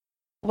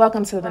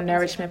Welcome to the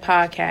Nourishment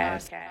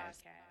Podcast.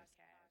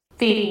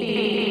 Feed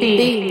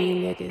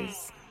me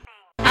niggas.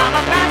 I'm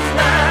a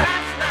bachelor.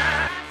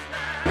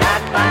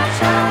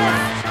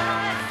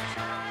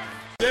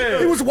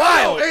 He was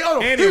wild. Hey,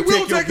 And he he'll will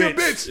take your take your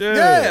bitch. bitch.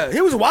 Yeah. He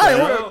was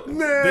wild. Yeah.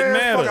 Man, Didn't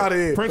matter. fuck out of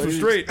here. Prince was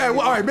straight. Hey,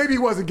 well, all right, maybe he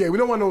wasn't gay. We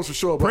don't want to know for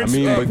sure. But Prince,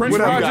 but Prince you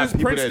got Rogers,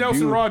 people Prince that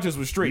Nelson do- Rogers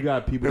was You straight.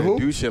 got people And that who?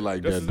 do shit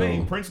like That's that, his though.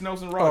 name, Prince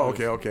Nelson Oh,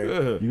 Rogers. okay.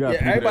 Yeah. You got Yeah,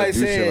 people everybody that do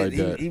shit said like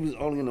that. he was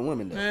only in the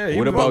women though. Yeah, he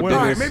What was about a women. All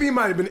right, Dennis? maybe he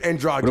might have been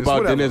androgynous. What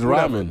about whatever, Dennis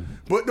whatever. Rodman?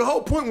 But the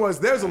whole point was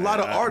there's a lot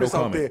of artists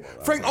out there.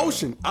 comment. Frank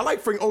Ocean. I like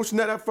Frank Ocean.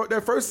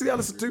 That first CD I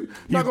listened to.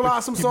 Not gonna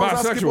lie, some He's songs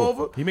I skip bisexual.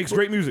 over. He makes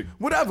great music.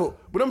 Whatever.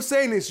 What I'm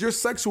saying is your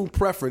sexual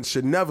preference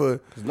should never.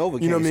 Nova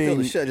You know what I still mean?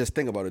 the shit. Just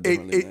think about it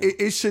differently. man.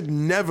 It should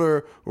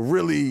never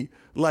really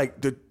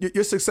like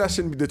your success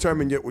shouldn't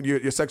determine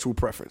your sexual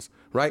preference,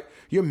 right?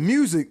 Your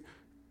music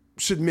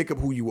should make up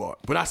who you are.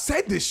 But I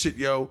said this shit,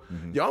 yo.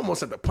 You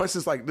almost had to punch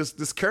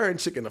this Karen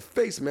chick in the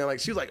face, man. Like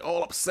she was like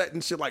all upset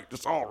and shit, like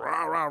just all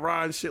rah rah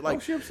rah and shit.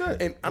 Like she upset?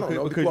 And I don't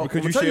know Because Well,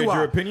 you I'll tell shared why.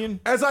 your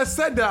opinion? As I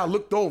said that, I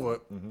looked over,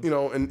 you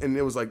know, and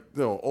it was like,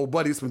 you know, old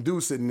buddy, some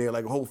dude sitting there,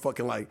 like a whole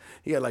fucking like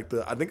he had like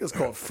I think it's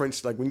called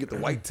French, like when you get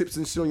the white tips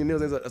and shit on your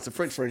nails. That's a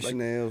French French like,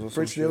 nails or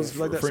French some nails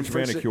shit. like that. French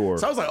some shit. manicure.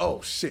 So I was like,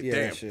 oh shit, Yeah,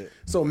 damn. that shit.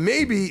 So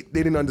maybe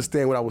they didn't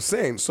understand what I was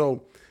saying.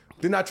 So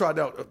then I tried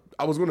out.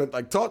 I was gonna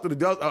like talk to the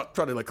girls. I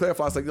tried to like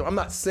clarify. I was like, I'm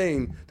not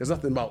saying there's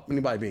nothing about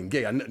anybody being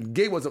gay.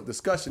 Gay wasn't a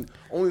discussion.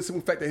 Only the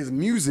simple fact that his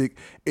music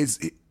is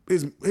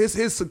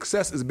his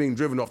success is being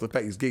driven off the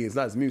fact he's gay. It's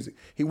not his music.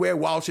 He wear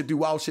wild shit, do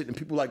wild shit, and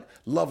people like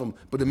love him.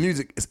 But the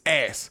music is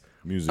ass.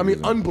 Music I mean,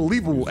 isn't-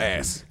 unbelievable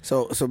ass.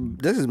 So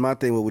this is my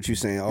thing with what you're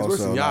saying.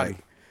 worse Also, than Yachty.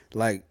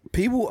 like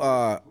people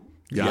are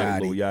Lil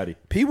Yachty.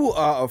 People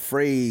are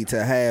afraid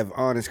to have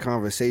honest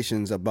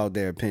conversations about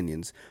their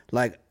opinions.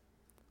 Like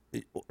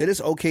it is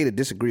okay to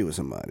disagree with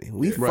somebody.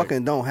 We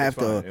fucking don't have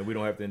Fine. to And we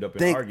don't have to end up in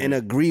think an and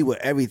argument. agree with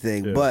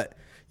everything, but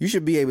you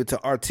should be able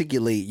to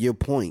articulate your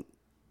point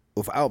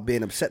without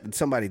being upset that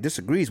somebody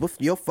disagrees with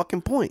your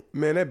fucking point.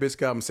 Man, that bitch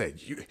got him saying,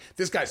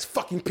 this guy's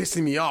fucking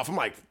pissing me off. I'm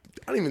like,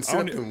 I didn't even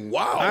say nothing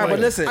wild. All right, but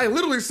listen. I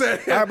literally said,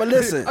 All right, but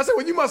listen. I said,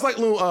 well, you must like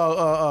little,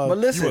 But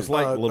listen, You must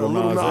like Lil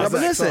Nas Yeah, X.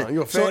 but X, huh? listen.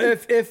 You a So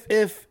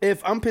fan?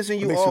 if I'm pissing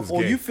you think she off was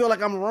or gay. you feel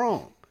like I'm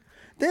wrong,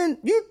 then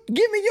you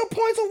give me your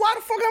points of why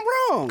the fuck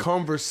I'm wrong.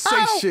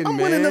 Conversation, I'm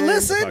man. willing to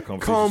listen. That's how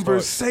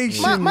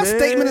Conversation, My man.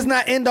 statement is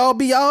not end all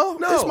be all.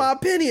 No, It's my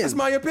opinion. It's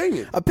my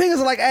opinion.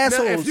 Opinions are like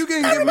assholes. Now, if you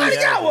can give Everybody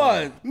me, got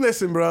one.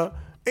 Listen, bro.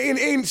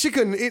 And she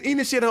couldn't. Even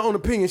if she had her own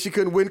opinion, she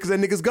couldn't win because that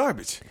nigga's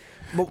garbage.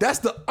 That's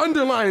the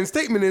underlying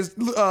statement is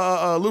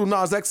Lil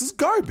Nas X is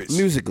garbage.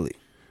 Musically.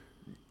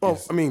 Well,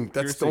 I mean,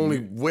 that's You're the only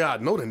saying way I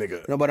know the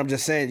nigga. No, but I'm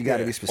just saying you got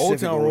to be Old specific.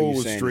 Town on what Road you're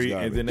was saying straight, is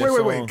and then garbage.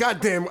 that Wait. song-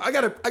 Goddamn. I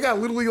gotta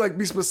literally like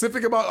be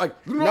specific about like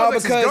Lil Nas No, X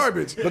is because-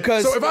 garbage.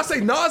 because- so if I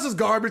say Nas is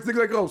garbage, niggas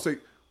like, oh, say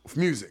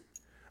music.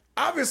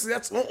 Obviously,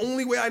 that's the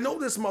only way I know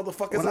this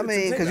motherfucker. Well, I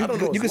mean, because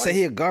you can say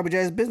he a garbage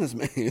ass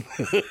businessman.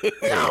 I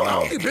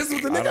don't do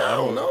business with the nigga. I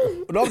don't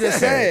know. But I'm just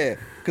saying,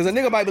 because a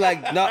nigga might be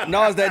like,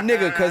 Nas that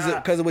nigga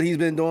because of what he's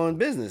been doing in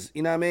business.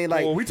 You know what I mean?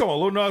 Like, Well, we talking about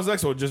Lil Nas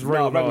X or just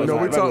regular regular Nas No,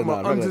 X? we're Nas, talking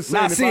about. I'm just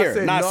saying.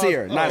 Nasir,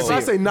 Nasir. If I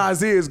say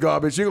Nasir is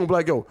garbage, you're gonna be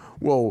like, yo,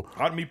 whoa.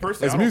 Me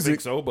personally, As I don't music.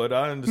 think so, but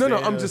I No, understand.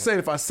 I'm just saying.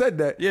 If I said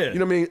that, Yeah. you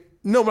know what I mean.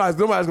 Nobody's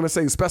gonna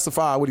say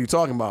specify what are you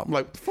talking about. I'm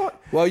like, fuck.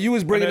 well, you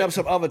was bringing And up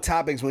some other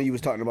topics when you was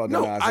talking about the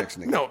No, Nas X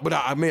nigga. no, but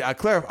I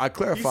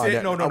clarified He said,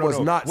 that. no, I was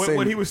not when, saying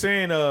when he was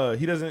saying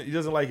he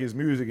doesn't like his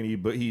music,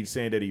 but he's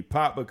saying that he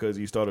popped because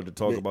he started to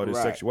talk about his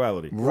right.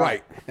 sexuality.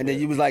 right. And then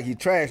you was like, he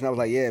trash, and I was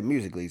like, yeah,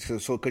 musically.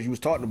 So because you was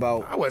talking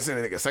about. I wasn't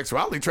saying nigga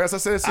sexuality trash. I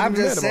said it's I'm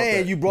just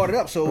saying that. you brought it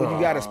up, so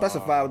you got to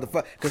specify what the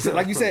fuck. Because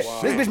like you said,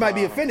 this bitch might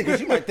be offended because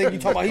you might think you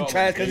talking about he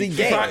trash because he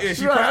gay. Yeah,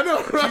 she, Right, I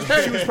know,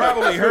 right? she was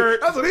probably hurt.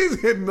 That's what he's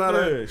hitting out of.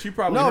 Yeah, she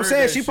probably. No, I'm heard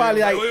saying that she shit.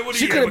 probably like what do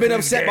she you could have get, been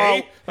because upset he's gay?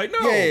 about Like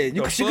no, yeah,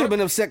 the she could have fuck?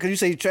 been upset because you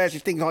say you trash. You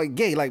think how he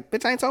gay? Like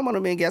bitch, I ain't talking about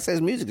him being gay. I said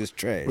his music is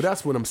trash. But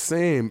that's what I'm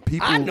saying.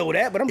 People, I know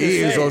that, but I'm just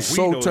ears saying. are We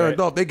so know turned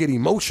that. off. They get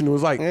emotional.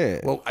 It's like,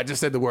 Yeah. well, I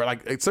just said the word. Like,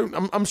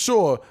 I'm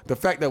sure the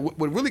fact that what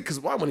really, because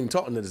why wasn't even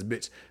talking to this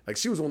bitch? Like,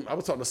 she was on. I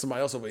was talking to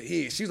somebody else over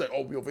here. She's like,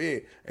 oh, we over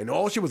here, and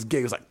all she was gay.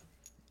 It was like,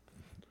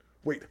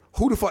 wait,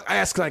 who the fuck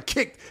asked? Can I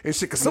kick and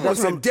shit? Because someone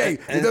that's what said I'm-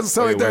 gay. and- it doesn't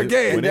sound like they're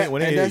gay. When that- they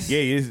and that's-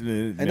 gay, is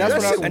and that's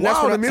That what shit I- and that's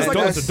wild what to I- me. It's and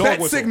like a that's a dog fat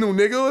whistle. signal,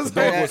 nigga. It's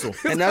Dog like- whistle.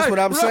 it's And that's what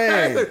I'm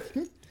saying.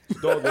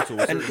 dog whistle.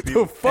 with certain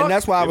people. The fuck? And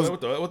that's why I was.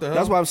 What the hell?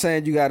 That's why I'm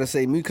saying you got to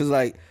say me because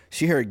like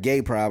she heard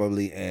gay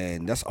probably,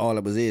 and that's all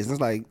it was. And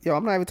it's like yo,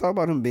 I'm not even talking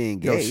about him being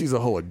gay. Yo, she's a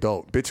whole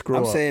adult. Bitch, grow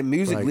I'm up. saying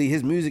musically, Like,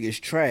 his music is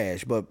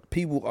trash, but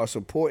people are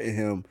supporting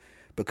him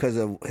because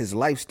of his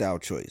lifestyle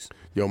choice.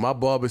 yo, my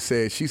barber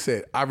said, she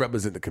said, I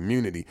represent the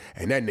community,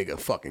 and that nigga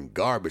fucking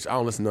garbage. I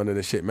don't listen to none of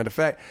this shit. Matter of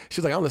fact,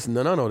 she's like, I don't listen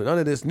to none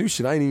of this new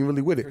shit. I ain't even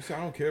really with it.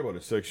 I don't care about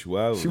his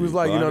sexuality. She was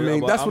like, you know what I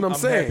mean? That's what I'm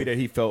saying. I'm happy that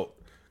he felt,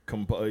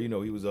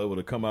 he was able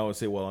to come out and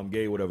say, well, I'm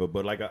gay, whatever.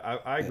 But like,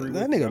 I agree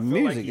That with you. nigga I feel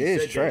music like he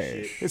is said that trash.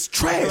 shit. It's I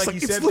feel trash. like Like, he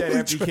it's said that literally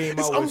after he trash. came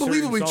It's out with certain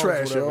unbelievably songs,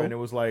 trash, whatever, yo. and it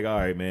was like, all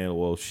right, man,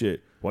 well,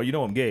 shit. Well, you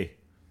know I'm gay.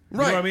 You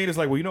know Right. what I mean? It's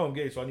like, well, you know I'm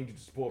gay, so I need you to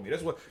support me.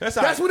 That's what That's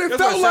how what it that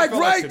felt shit like,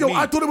 right? to Yo, me,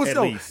 I thought it was at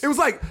no. least. It was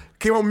like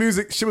came on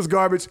music, shit was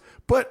garbage,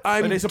 but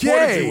I'm And they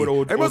supported gay. you with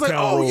Old Everyone's like,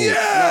 Town oh Road.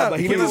 yeah, but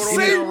he with needed- the he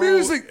same Road,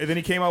 music. and then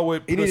he came out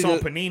with He the needed song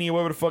to- Panini or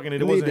whatever the fucking. It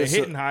he wasn't needed to-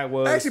 hitting how it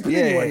was. Actually,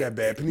 Panini wasn't that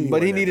bad. Panini but he wasn't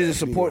that needed bad. the Panini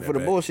support wasn't for the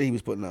that bad. bullshit he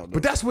was putting out. Though.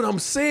 But that's what I'm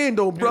saying,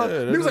 though, bro. Yeah,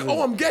 He was like, doesn't-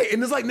 "Oh, I'm gay,"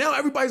 and it's like now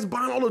everybody's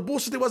buying all the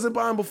bullshit they wasn't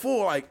buying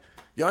before. Like,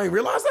 y'all ain't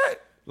realize that?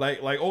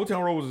 like Old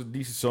Town Road was a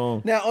decent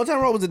song. Now, Old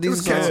Town Road was a decent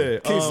was song. catchy. Yeah,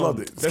 Kids loved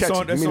it. It's That catchy.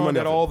 song, that, Mean song money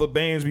that off it. all the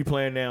bands be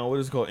playing now. What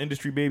is it called?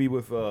 Industry Baby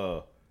with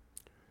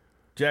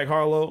Jack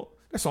Harlow.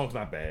 That song's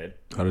not bad.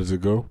 How does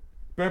it go?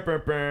 I just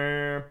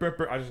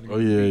Oh,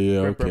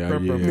 yeah, okay, yeah.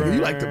 Nigga,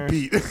 you like the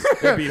beat?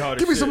 That beat hard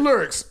as Give me shit. some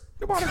lyrics.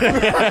 Well,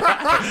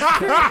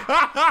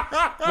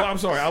 I'm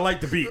sorry. I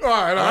like the beat. All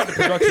right, I like the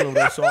production of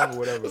that song or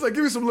whatever. It's like,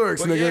 give me some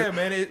lyrics, But nigga. yeah,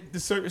 man,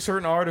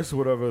 certain artists or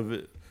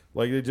whatever,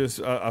 like they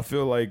just, I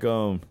feel like,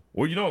 well,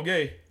 you know I'm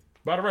gay.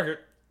 By the record.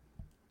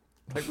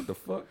 Like, what the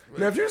fuck?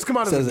 Now, if you just come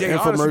out as Says a gay an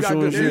artist, you got infomercial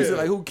good and shit. music.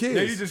 Like, who Yeah, you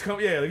cares? just come,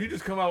 like you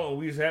just come out and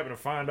we just happen to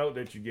find out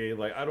that you're gay.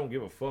 Like, I don't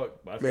give a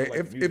fuck. But I Man, feel like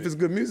if the music. it's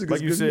good music, like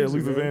it's you good said,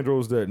 music, Luther man.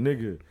 Vandross, that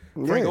nigga.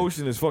 Frank Yeah.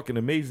 Ocean is fucking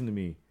amazing to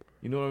me.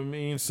 You know what I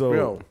mean? So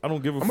Yo, I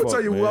don't give a I'm fuck. gonna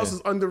tell you who man. else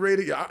is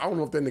underrated. Yeah, I don't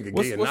know if that nigga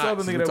What's gay or the not.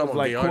 other since nigga we're that talking was about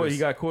like gay caught, artists. he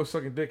got caught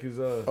sucking dick?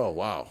 Oh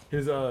wow.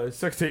 His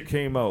sex tape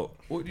came out.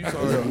 What you saw?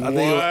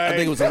 I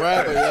think it was a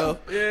rapper, yo.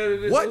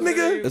 Yeah, What,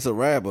 nigga? It's a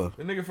rapper.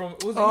 The nigga from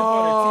what's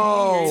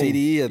Oh. the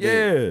TDE, I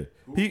think.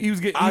 Yeah, he was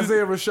getting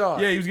Isaiah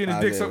Rashad. Yeah, he was getting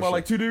his dick Isaiah sucked by Rashad.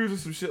 like 2 dudes or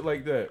some shit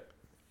like that.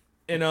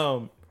 And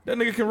that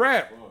nigga can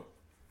rap.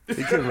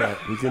 He can rap.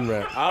 He can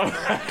rap.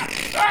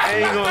 I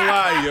ain't gonna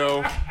lie,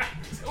 yo.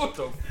 What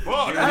the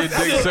fuck? Your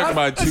dick sucked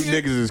by 2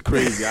 niggas is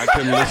crazy. I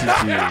couldn't listen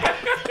to you.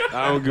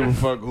 I don't give a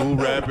fuck who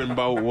rapping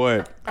about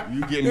what.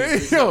 You getting your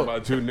dick Yo. sucked by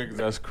 2 niggas,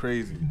 that's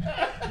crazy.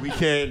 We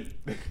can't.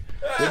 The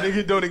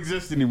niggas don't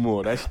exist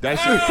anymore. That's shit.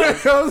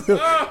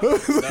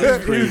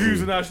 His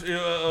views are not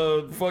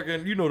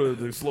fucking. You know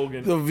the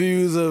slogan. The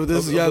views of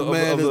this Of- young of-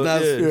 man of is the-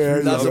 not, yeah,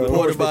 not of the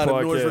supported by the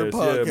Nourishment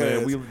Nourishment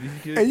Podcast. Yeah,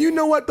 man. And you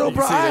know what though, You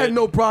bro? see I had that?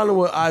 no problem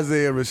with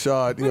Isaiah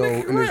Rashad. You know,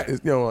 nigga and rap.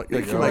 it's, you know, like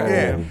rap.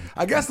 yeah.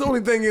 I guess the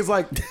only thing is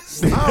like,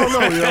 I don't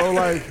know, yo,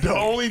 like. The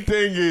only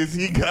thing is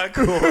he got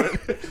caught.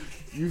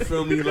 You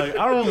feel me? Like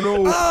I don't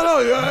know. I don't know,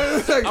 yo.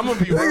 It's like, I'ma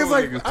be niggas real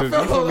like, niggas, I 'cause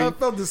you feel me?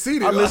 felt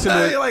defeated. I listen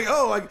to- like,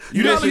 oh, like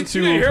You know, didn't, like,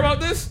 you didn't hear about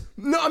this?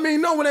 No, I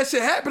mean, no. When that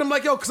shit happened, I'm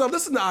like, yo, because I'm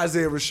listening to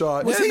Isaiah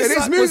Rashad. Was and he, his suck,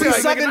 was music, he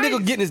like, sucking nigga, dick or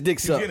getting his dick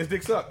He's sucked? getting his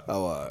dick sucked.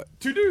 Oh, all right.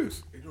 2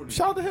 dudes.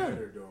 Shout out to him.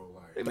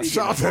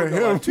 shout out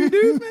to him. 2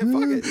 dudes, man.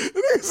 Fuck it.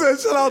 The nigga said,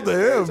 shout out to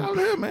him. Shout out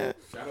to him, man.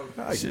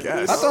 I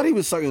guess. I thought he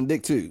was sucking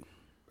dick too.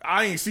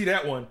 I ain't see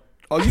that one.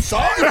 Oh, you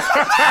saw it?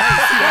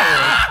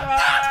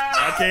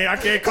 I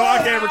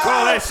can't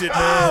recall that shit,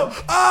 man.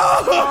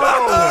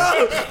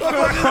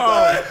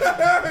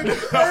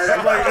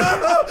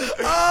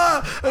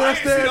 I ain't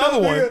see the other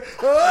one.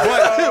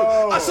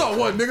 I saw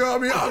one, nigga. I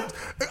mean,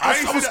 I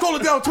ain't was see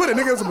scrolling down Twitter,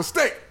 nigga. It was a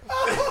mistake.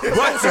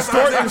 But the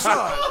story,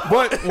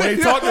 but when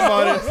he talked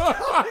about it,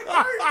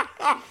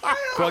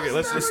 fuck it.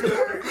 Let's. I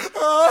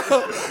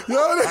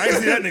ain't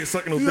see that nigga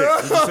sucking no dick.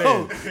 I'm just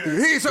saying.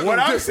 He ain't sucking What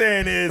no I'm dick.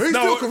 saying is, He no.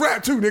 still can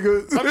rap too,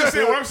 nigga. I'm just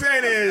saying. What I'm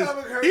saying is,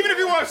 even if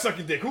he was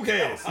sucking dick, who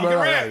cares? He can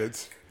rap.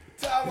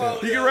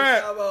 He can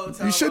rap.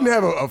 You shouldn't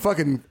have a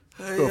fucking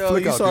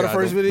flick you out saw there, the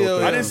first don't- video?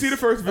 don't- I didn't see the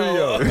first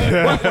video. But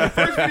when the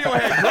first video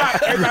had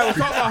dropped, everybody was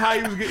talking about how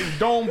he was getting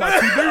domed by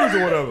 2 dudes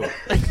or whatever.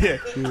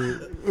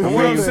 And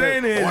what I'm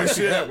saying is,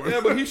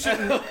 but he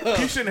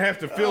shouldn't have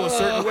to feel a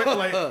certain way.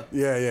 Like,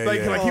 Yeah.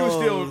 like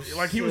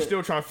he was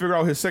still trying to figure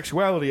out his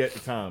sexuality at the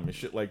time and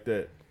shit like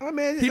that. I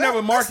mean, He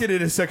never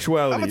marketed his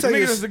sexuality. I'ma tell The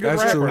you nigga this- is a good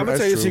that's rapper. true. I'm gonna That's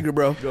tell you a true. secret,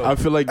 bro. I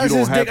feel like you That's don't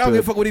his have dick. I don't give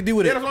a to. fuck what he do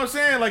with Yeah, it. that's what I'm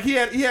saying. Like he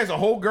has a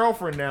whole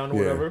girlfriend now or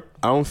whatever.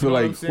 I don't feel You know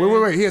what like. I'm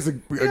saying? Wait. He has a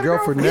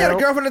girlfriend He had a now.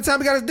 girlfriend at the time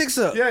he got his dick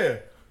sucked. Yeah,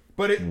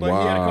 but he had a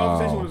Wow.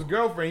 conversation with his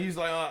girlfriend. He's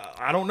like,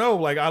 I don't know.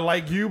 Like I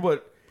like you,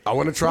 but I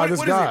want to try this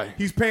what is guy. it?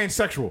 He's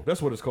pansexual.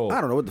 That's what it's called.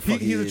 I don't know what the fuck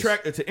he He's is.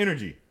 attracted to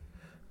energy.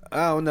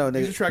 I don't know,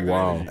 He's nigga. attracted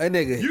Wow. to energy. That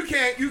nigga.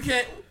 You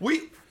can't.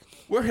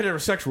 We're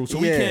heterosexual, so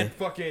we Yeah. can't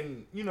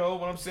fucking. You know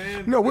what I'm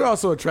saying? No, we're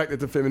also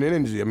attracted to feminine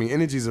energy. I mean,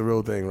 energy is a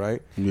real thing,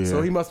 right? Yeah.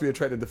 So he must be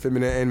attracted to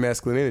feminine and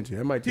masculine energy.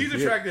 That might just He's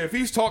be it. attracted. If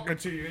he's talking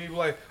to you and he's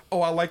like, "Oh,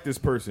 I like this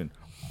person,"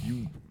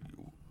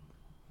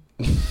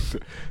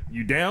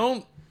 you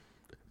down?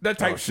 That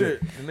type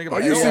shit. And nigga Oh,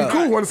 like, you "Yo, seem I'm cool.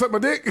 not." Want to suck my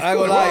dick? I ain't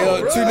gonna lie,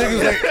 yo. Whoa, Two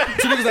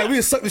niggas like we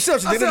just sucked the shit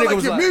out. I That sound nigga like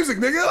was your like, music,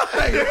 nigga. Like,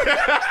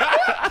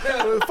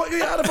 fuck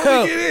you, how the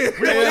fuck we get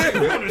in? We in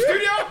the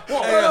studio?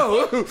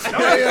 Whoa.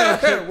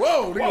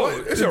 Whoa, Whoa,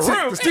 nigga. it's your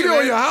room. The studio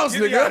in your house,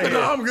 Get me outta nigga. here.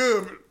 No, I'm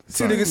good.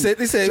 two niggas said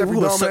they said Jeffrey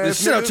we gonna suck the Dahmer-ass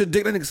shit out nigga. your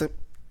dick. That nigga said,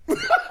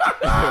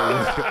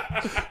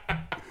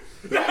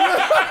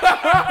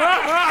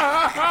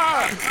 Yo.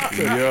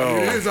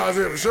 It is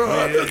Isaiah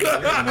Rashad.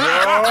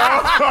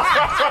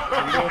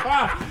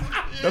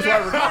 That's why I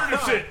recorded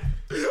this shit.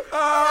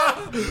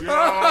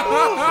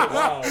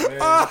 Wow, man.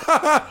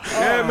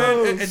 Yeah,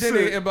 man. And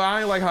then but I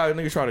ain't like how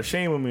niggas try to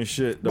shame him and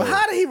shit. Though. But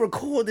how did he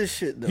record this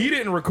shit though? He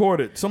didn't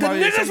record it.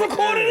 Somebody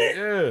recorded it?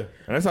 Yeah.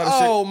 And that's how the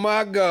Oh shit.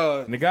 my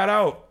god. And it got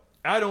out.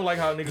 I don't like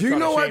how niggas You try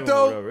know to what, shame him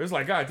though? or whatever. It's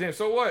like, goddamn,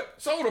 so what?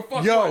 So the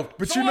fuck Yo, what?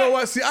 but So you know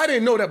what? See, I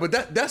didn't know that, but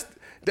that's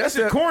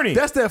shit that corny.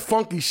 That's that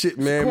funky shit,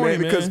 man. corny,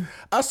 Because man.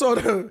 I saw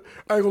the.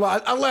 I ain't gonna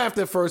lie, I laughed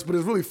at first, but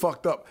it's really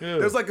fucked up. Yeah.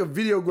 There's like a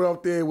video going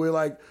out there where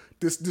like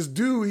this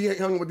dude he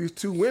hung with these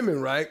two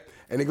women, right?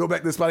 And they go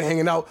back to this spot,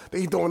 hanging out.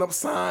 They throwing up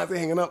signs, they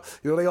hanging up.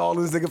 You know, they all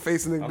in this nigga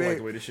face in the like bed.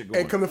 the way this shit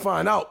going. And come to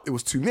find out, it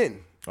was two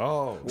men.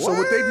 Oh. So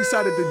what they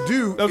decided to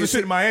do That was the is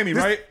shit in Miami,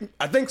 this- right?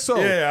 I think so.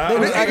 Yeah, And I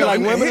was it- acting like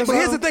and- women or but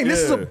here's the something? thing: this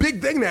is a Yeah.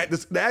 big thing that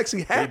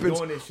actually happens.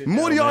 doing this shit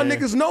More of now, y'all man.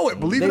 niggas know it.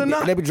 Believe it or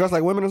not. They be dressed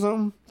like women or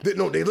something?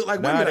 No, they look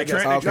like Nah, women. they I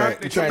guess. tra- Okay.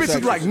 they The bitches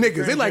Transsexuals. like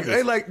niggas. They like They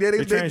you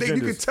transgenders.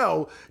 could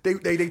tell they No,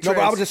 but I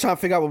trans- was just trying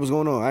to figure out what was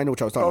going on. I didn't know what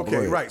y'all was talking about. Okay,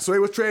 Go ahead. right. So it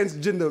was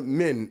transgender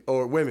men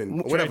or women,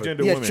 or whatever.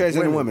 Transgender Yeah, women.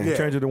 transgender women. Yeah.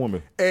 Transgender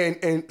women.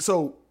 And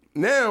so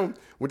now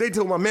what they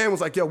told my man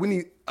was like, yo, we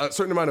need a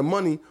certain amount of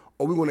money,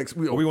 or we want to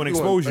we gonna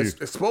expose you.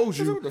 expose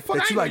you What the fuck?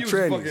 that you I like ain't know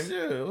trannies.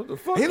 Yeah, what the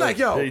fuck? He like,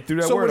 yo, Yeah, he threw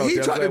that so word what out he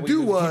there. tried I'm to glad do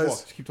we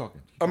was- just keep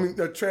talking. I mean,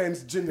 the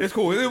transgender. It's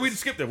cool. We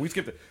just skipped it. We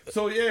skipped it.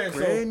 So yeah. So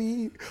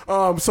Granny.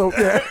 So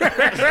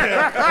yeah.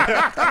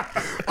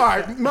 All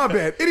right, my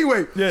bad.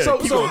 Anyway, Yeah, so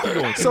keep so going, keep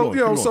going, so keep you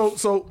know going.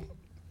 so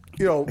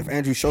you know If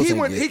Andrew Schultz he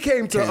ain't went get he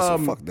came to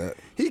canceled, fuck that.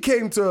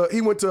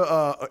 he went to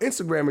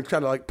Instagram and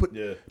kind of like put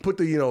the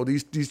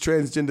these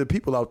transgender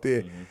people out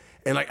there.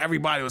 And like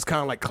everybody was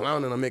kind of like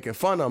clowning and making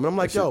fun of him. And I'm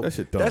like, That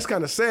shit dumb. that's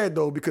kind of sad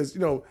though, because you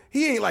know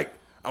he ain't like,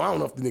 I don't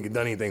know if the nigga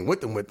done anything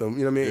with them. You know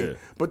what I mean? Yeah.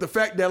 But the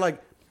fact that like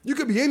you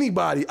could be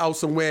anybody out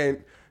somewhere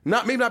and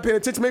maybe not paying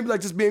attention, maybe like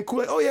just being cool,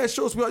 like, oh yeah,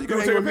 sure, sweetheart, you can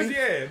You hang wanna with take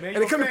me. a picture? Yeah, man, And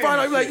they you come a to fan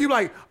find out, and you shit.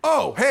 like,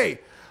 oh hey,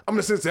 I'm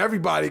gonna send it to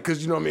everybody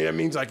because you know what I mean. That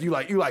means like you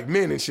like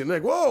men and shit.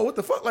 Like, whoa, what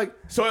the fuck? Like,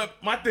 So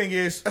my thing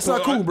is, That's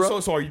not cool,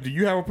 bro. So do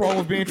you have a problem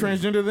with being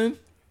transgender then?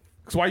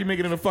 So why you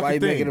making it a fucking Why you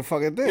thing? making it a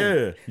fucking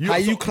thing? Yeah. How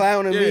you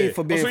clowning me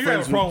for being so you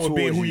friends have a problem with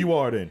being towards who you? you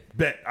are then?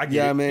 Bet I get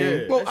Yeah, it. I mean- Yeah, well,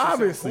 that shit sound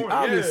obviously, corny.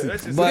 obviously, Yeah,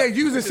 that's just- but they But-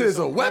 use this that's as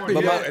a just weapon,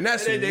 corny. yo, Yeah. and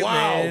that's They-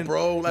 wild, man.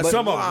 bro. That's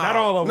Some of them, wild. not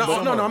all of them. No,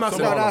 some no, of no, I'm them. not Some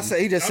saying of all No, of them.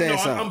 he just saying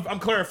something. I'm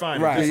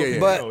clarifying. Right, Just so yeah, you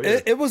but know, yeah.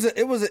 it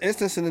was an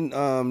instance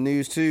in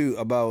news too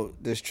about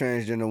this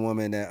transgender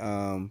woman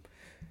that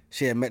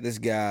she had met this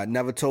guy,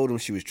 never told him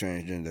she was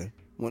transgender,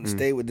 went to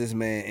stay with this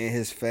man and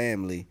his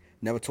family,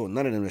 never told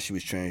none of them that she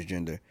was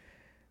transgender.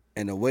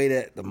 And the way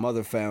that the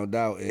mother found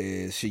out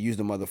is she used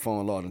the mother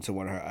phone log into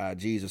one of her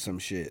IGs or some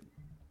shit.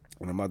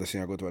 And the mother seen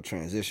her go through a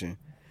transition.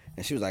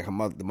 And she was like,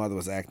 the mother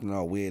was acting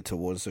all weird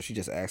towards her. So she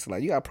just asked her,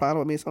 like, you got a problem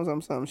with me?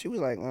 Something. She was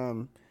like,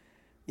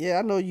 yeah,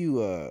 I know you,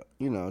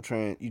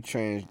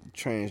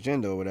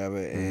 transgender or whatever.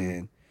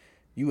 And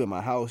you in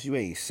my house, you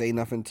ain't say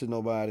nothing to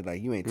nobody.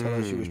 Like, you ain't tell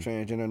her she was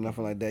transgender or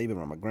nothing like that. You been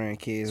around my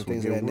grandkids and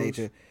things of that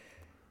nature.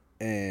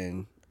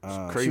 And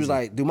she crazy. was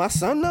like, do my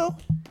son know?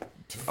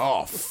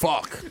 Oh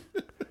fuck!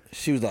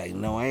 She was like,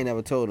 no, I ain't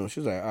never told him. She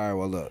was like, all right,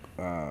 well, look.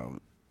 Yeah,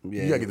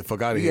 You gotta get the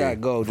fuck out of you here. gotta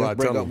go. before I Just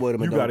break tell up him. with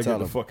him You and gotta don't get tell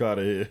the him. fuck out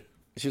of here.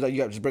 She was like, you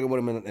got to just break up with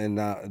him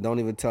and don't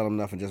even tell him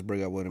nothing. Just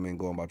break up with him and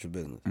go about your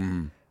business.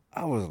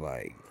 I was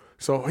like,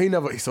 So he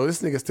never. So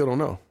this nigga still don't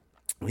know.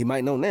 he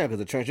might know now because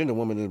the transgender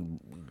woman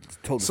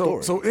told the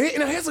So story.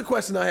 now here's a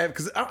question I have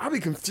because I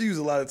be confused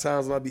a lot of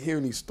times when I be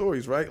hearing these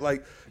stories, right?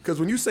 Like, because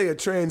when you say a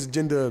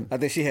transgender, I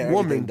think she had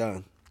woman everything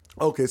done.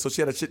 Okay, so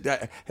she had a shit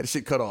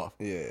cut off.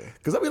 Yeah.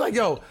 Because I be like,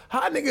 yo,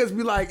 how niggas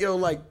be like, yo,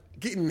 like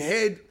getting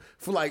head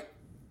for like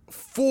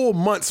 4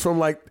 months from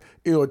like,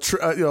 a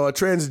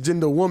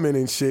transgender woman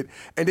and shit,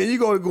 and then you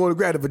go to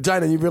grab the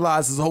vagina and you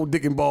realize it's a whole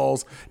dick and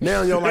balls.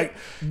 Now you're like,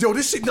 yo,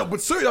 this shit, no,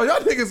 but seriously, y'all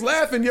niggas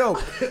laughing, yo.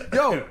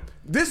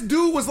 This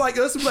dude was like,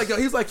 listen, like, yo,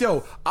 he's like,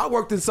 yo, I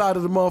worked inside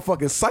of the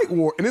motherfucking psych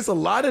ward, and there's a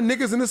lot of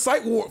niggas in the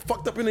psych ward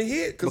fucked up in the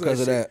head Because of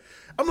shit. that.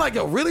 I'm like,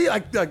 yo, really?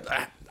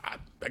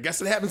 I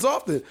guess it happens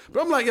often, but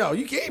I'm like, yo,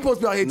 you ain't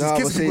supposed to be out here just Nah,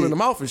 kissing but people see, in the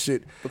mouth and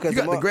shit. because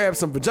You got to grab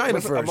some vagina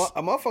first.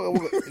 A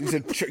motherfucker, you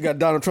said got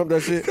Donald Trump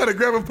that shit? Got to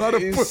grab him by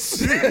the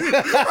pussy.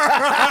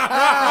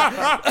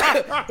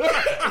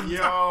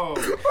 Yo.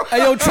 Hey,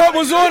 yo, Trump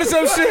was on to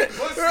some shit.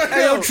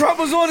 Hey, yo, Trump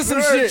was on to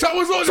some shit. Trump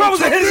was on. Trump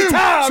was ahead of his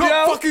time, Trump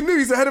yo. fucking knew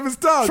he's ahead of his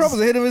time. Trump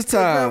was ahead of his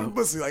Grab time. the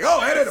pussy, like, oh,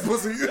 head of the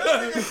pussy.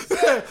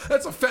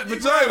 That's a fat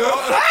vagina.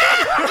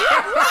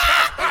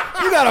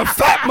 You got a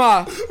fat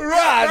ma.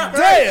 God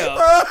damn.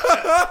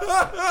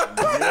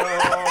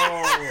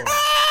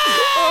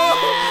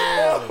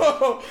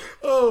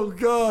 Oh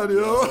God,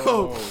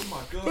 yo.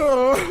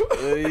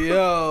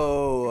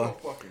 Yo.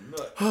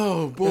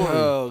 Oh boy.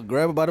 Oh,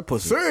 grab her by the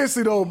pussy.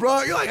 Seriously though,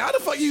 bro. You're like, how the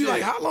fuck you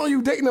like? How long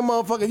you dating a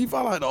motherfucker? You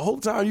find out the whole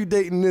time you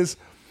dating this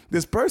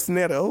person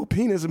that had a whole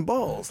penis and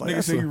balls. Like, Nigga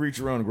that's say a- you reach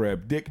around and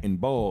grab dick and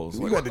balls.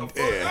 you Like, got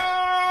the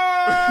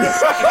yeah.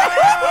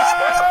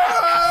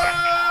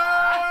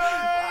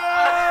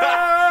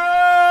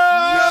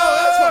 Yo,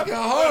 that's fucking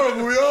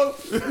horrible, yo.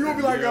 You gonna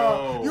be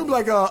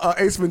like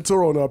Ace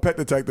Ventura on Pet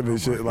Detective and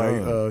shit, like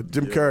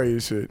Jim Carrey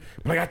and shit.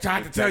 Like I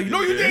tried to tell you.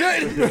 No, you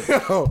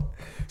didn't.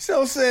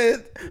 So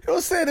said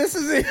this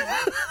is it.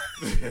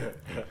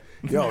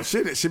 Yo,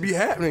 shit, it should be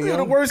happening. The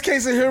Yo. worst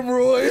case of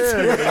hemorrhoids.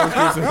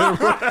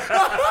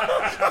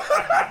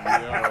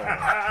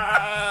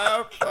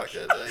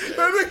 That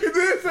nigga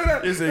did say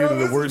that. This ain't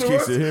the worst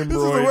case of hemorrhoids. This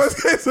is the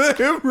worst case of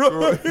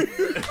hemorrhoids.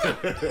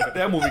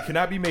 That movie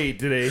cannot be made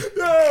today. Yo,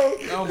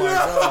 Oh my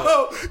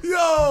God.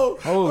 Yo,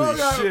 Holy oh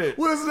God. shit.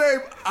 What is his name?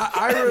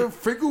 Ira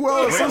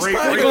Finkelwell or something?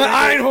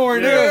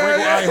 Einhorn.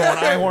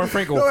 Einhorn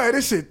Frankel. No, hey,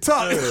 this shit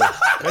tough. That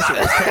shit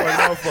was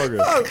tough like a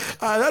motherfucker.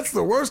 That's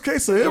the worst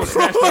case of hemorrhoids.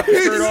 Snatched the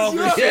shirt off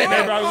and shit. And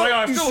everybody was like,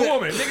 I'm still a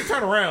woman. Nigga,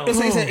 turn around. He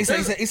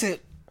said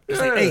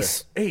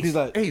Ace. He's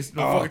like, Ace.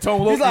 No fucking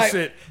Tone Loc like,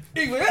 shit.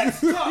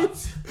 That's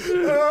tough. This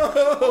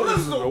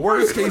is the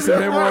worst case of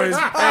hemorrhoids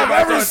I've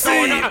ever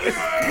seen. Yo,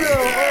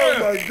 oh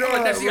my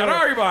God. That shit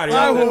got everybody.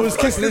 Einhorn was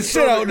kissing the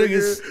shit out of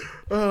niggas.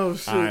 Oh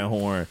shit.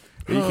 Einhorn.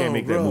 You can't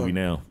make that movie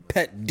now.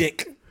 Pet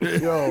dick.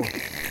 Yo.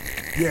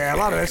 Yeah, a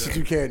lot of that shit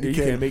you can't. You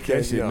can't make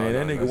that shit, no, man.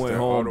 That nigga went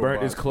home,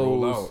 burnt his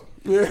clothes.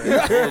 That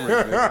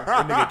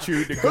That nigga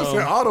chewed the That's gum.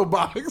 an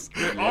Autobox.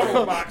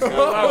 Autobox.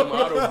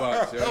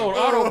 Autobox, yo.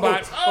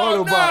 Autobots.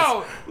 Oh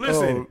Autobots. no!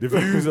 Listen, the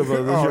views of this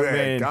young yeah,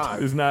 man God.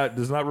 does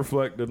not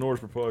reflect the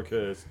Norseman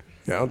podcast.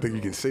 Yeah, I don't think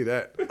you can say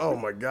that. Oh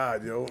my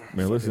God, yo.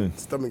 Man, listen.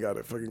 Stomach got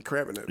a fucking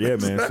cramp in it. Yeah,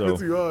 man, It's so-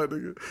 too hard,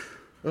 nigga.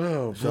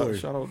 Oh boy.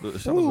 Shout out to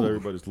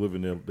everybody that's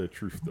living their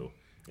truth though.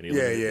 And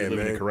they living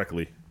man. it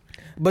correctly.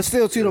 But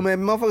still, too, though, man,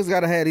 motherfuckers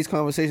gotta have these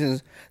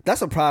conversations.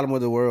 That's a problem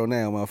with the world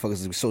now.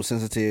 Motherfuckers are so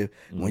sensitive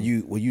when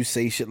you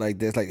say shit like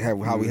this, like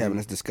how we having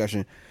this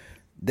discussion.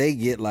 They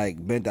get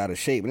like bent out of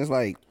shape, and it's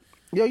like,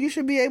 yo, you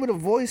should be able to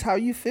voice how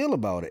you feel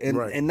about it,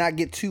 and not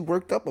get too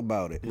worked up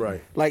about it.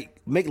 Right. Like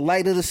make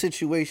light of the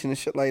situation and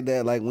shit like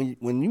that. Like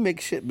when you make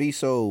shit be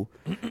so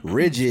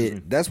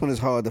rigid, that's when it's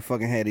hard to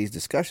fucking have these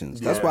discussions.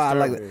 That's why I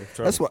like.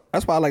 That's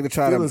why I like to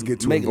try Feelings to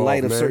get too make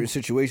light involved, of man. certain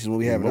situations when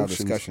we have our Emotions.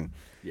 discussion.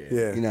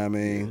 Yeah. You know what I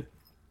mean?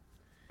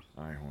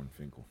 Einhorn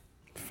Finkel.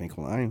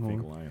 Finkel Einhorn.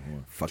 Finkel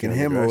Einhorn. Fucking That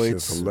shit's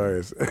hemorrhoids.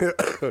 hilarious.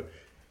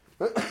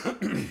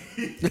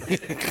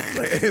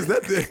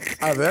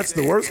 That's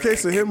the worst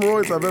case of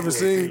hemorrhoids I've ever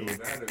seen.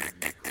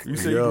 You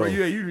say Yo.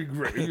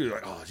 you're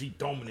like, oh, she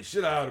doming the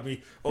shit out of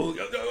me. Oh,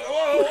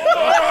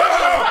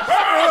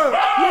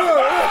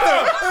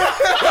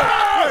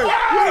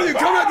 What, you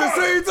come at the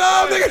same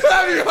time? Nigga,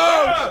 have you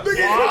home?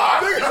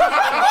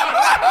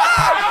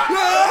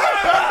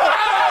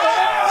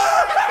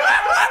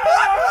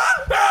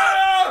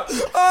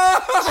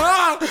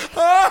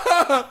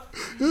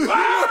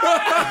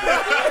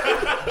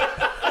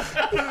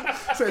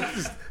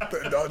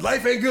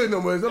 Life ain't good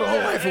no more. Throw the whole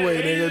life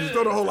away, nigga. Just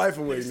throw the whole life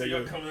away,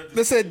 nigga.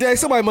 They said, "Dang,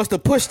 somebody must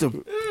have pushed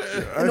him."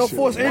 No shit forced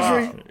was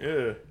injury.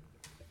 yeah.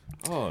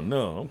 Oh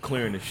no, I'm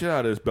clearing the shit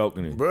out of this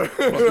balcony. Fuck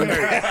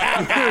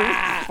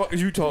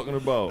is you talking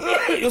about? You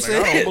I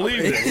don't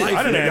believe it.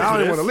 I didn't I ask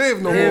don't for want to this.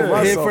 live no Yeah, more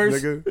head myself,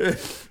 first.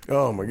 nigga.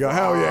 Oh my God,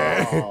 hell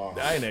yeah.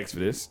 I didn't ask for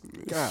this.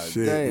 God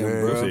Shit, damn,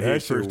 man. bro. Say That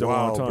head shit first, don't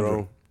wild, want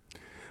bro.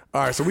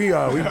 All right, so we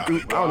I don't even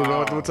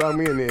know what time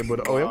we in there,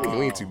 but we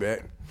ain't too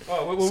bad.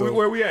 Oh, So-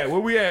 where we at? Where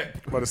we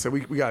at? About to say we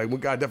got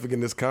definitely get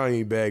in this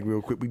Kanye bag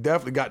real quick. We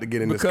definitely got to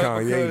get in this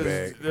Kanye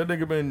bag. That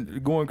nigga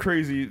been going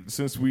crazy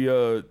since we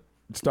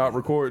stopped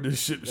recording this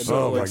shit.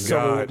 Oh, my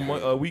several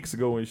God. weeks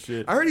ago and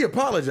shit. I heard he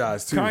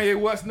apologized too. Kanye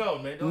West, no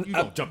man, you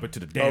don't jump into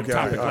the damn Okay,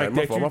 topic all right, like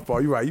my that. fault, my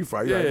fault. You right, you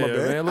right. Yeah, My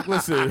bad. man. Look,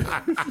 listen. I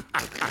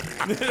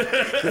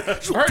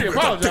heard you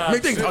apologize.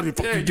 Make things how you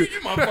fucking do. You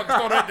motherfuckers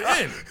thought at the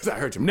end, I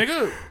heard you,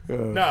 nigga.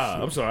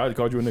 Nah, I'm sorry. I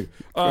called you a nigga.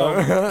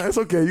 It's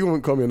okay. You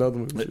won't call me another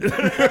one.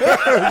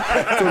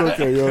 It's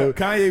okay, yo.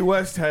 Kanye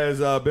West has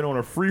been on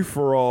a free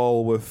for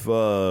all with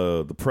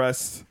the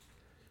press,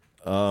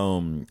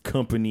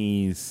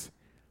 companies,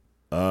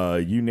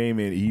 you name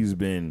it. He's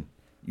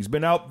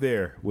been out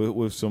there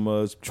with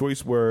some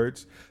choice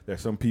words that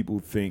some people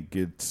think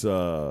it's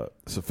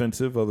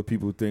offensive. Other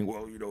people think,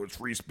 well, it's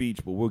free speech.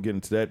 But we'll get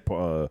into that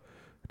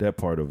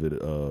part of it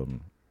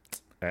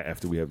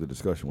after we have the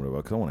discussion, whatever.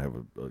 Because I want to have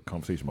a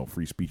conversation about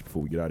free speech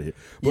before we get out of here.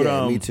 But,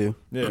 Yeah, me too.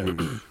 Yeah.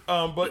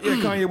 But yeah,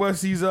 Kanye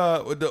West, he's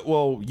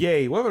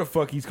Ye, whatever the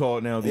fuck he's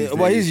called now. These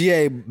Well, days. he's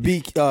Ye.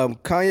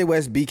 Kanye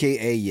West,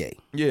 BKA Ye.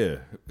 Yeah.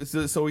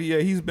 So yeah,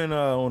 he's been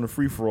on a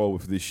free for all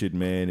with this shit,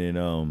 man.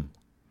 And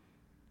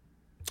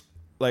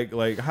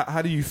like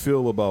how do you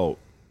feel about,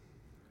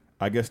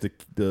 I guess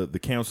the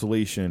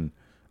cancellation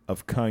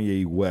of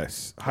Kanye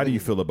West? How do you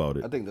feel about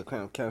it? I think the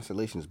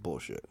cancellation is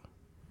bullshit.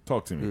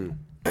 Talk to me.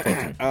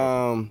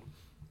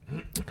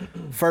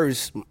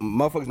 First,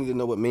 motherfuckers need to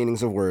know what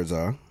meanings of words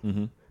are.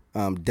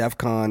 DEF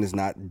CON is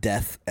not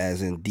death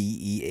as in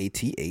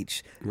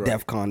DEATH.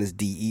 DEF CON is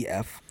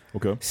DEF.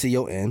 Okay.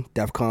 CON.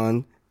 DEF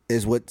CON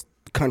is what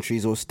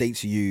countries or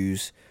states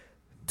use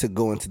to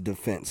go into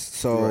defense.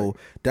 So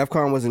DEF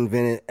CON was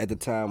invented at the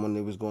time when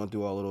they was going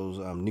through all of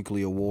those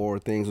nuclear war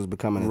things was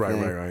becoming a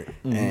thing. Right.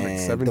 And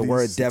Like 70s, the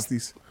word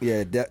 60s.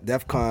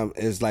 DEF CON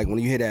is like when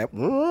you hear that,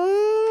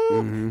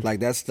 Like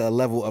that's the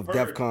level of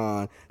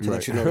DEFCON to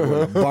let you know there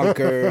were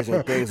bunkers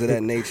and things of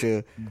that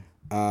nature.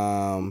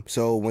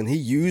 So when he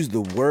used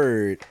the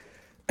word,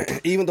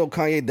 even though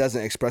Kanye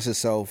doesn't express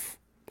himself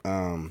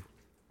in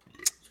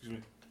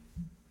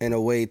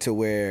a way to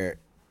where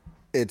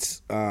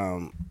it's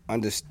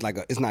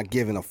it's not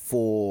giving a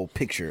full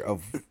picture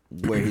of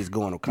where he's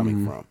going or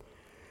coming from.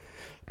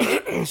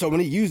 So when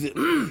he used it,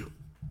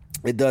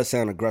 it does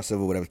sound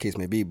aggressive or whatever the case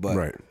may be.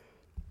 But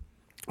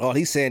all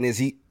he's saying is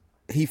he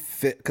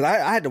fit, because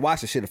I had to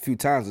watch the shit a few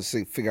times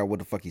to figure out what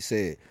the fuck he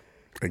said.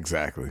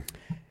 Exactly.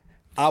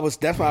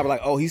 That's why I was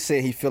like, oh, he's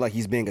saying he feel like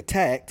he's being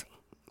attacked.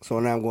 So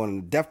now I'm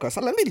going to DEFCON.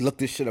 So let me look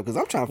this shit up because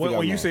I'm trying to figure out.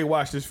 When you say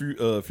watch this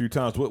few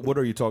times, what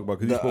are you talking about?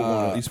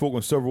 Because he spoke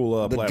on several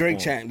platforms.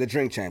 The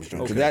Drink Champs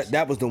joint. Okay. So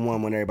that was the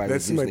one when everybody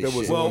was using that was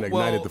shit. the one that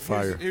ignited the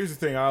fire. Here's the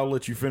thing. I'll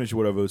let you finish or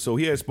whatever. So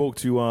he had spoke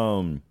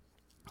to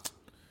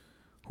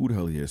who the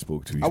hell he had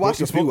spoke to? I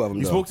watched a few of them.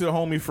 He spoke to the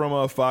homie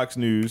from Fox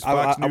News.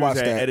 Fox News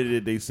had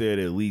edited. They said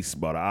at least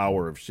about an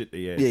hour of shit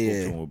they had spoke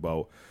to him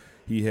about.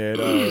 He had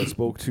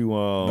spoke to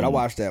but I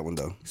watched that one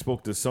though. He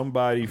spoke to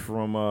somebody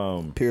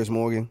from Piers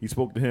Morgan. He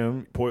spoke to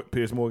him.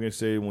 Piers Morgan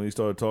said when he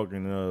started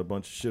talking a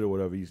bunch of shit or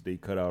whatever, they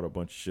cut out a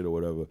bunch of shit or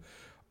whatever.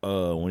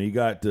 When he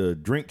got the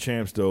Drink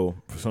Champs though,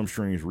 for some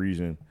strange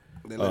reason,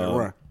 They let it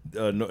run.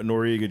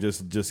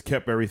 Noriega just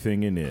kept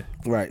everything in there.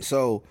 Right.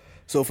 So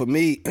for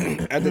me,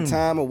 at the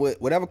time of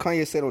whatever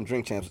Kanye said on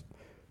Drink Champs.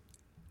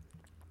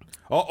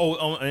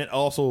 And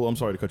also, I'm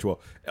sorry to cut you off.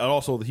 And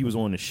also, he was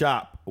on the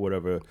shop or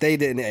whatever. They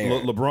didn't air.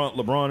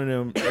 LeBron and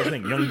them. I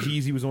think Young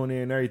Jeezy was on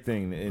there and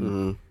everything,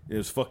 and it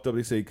was fucked up.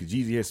 They say because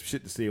Jeezy had some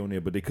shit to say on there,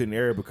 but they couldn't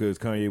air it because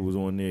Kanye was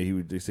on there.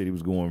 They said he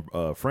was going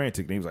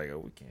frantic. And he was like, "Oh,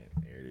 we can't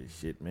air this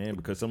shit, man,"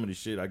 because some of the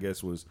shit I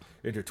guess was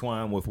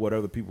intertwined with what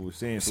other people were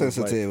saying. So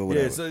sensitive or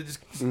whatever. Yeah,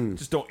 so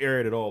just don't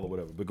air it at all or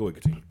whatever. But go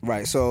ahead, continue.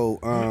 Right. So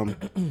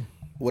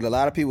what a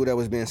lot of people that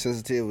was being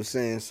sensitive was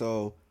saying.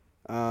 So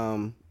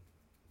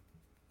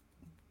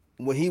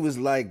when he was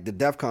like the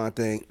DEFCON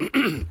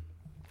thing,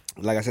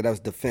 like I said, that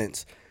was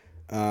defense.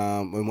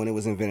 And when it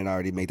was invented, I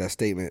already made that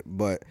statement.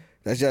 But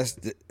that's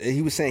just,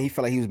 he was saying he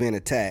felt like he was being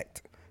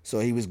attacked. So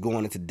he was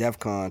going into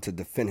DEFCON to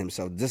defend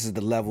himself. This is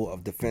the level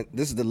of defense.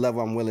 This is the level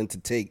I'm willing to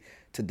take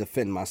to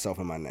defend myself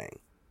and my name.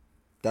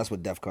 That's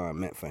what DEFCON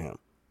meant for him.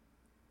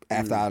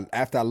 After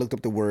I looked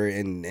up the word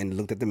and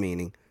looked at the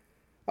meaning,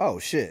 oh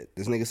shit,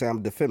 this nigga said I'm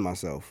gonna defend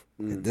myself.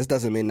 This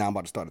doesn't mean now I'm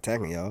about to start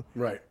attacking y'all.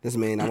 Right. This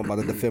means I'm about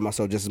to defend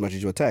myself just as much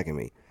as you're attacking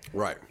me.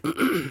 Right.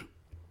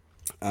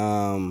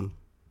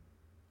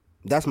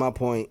 That's my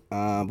point.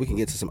 We can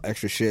get to some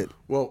extra shit.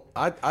 Well,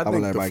 I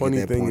think the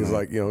funny thing is,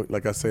 like, you know,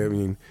 like I said, I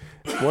mean,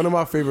 one of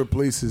my favorite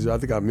places, I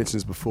think I mentioned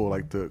this before,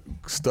 like to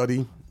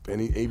study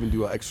and even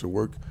do extra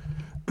work.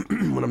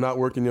 When I'm not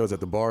working, is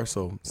at the bar.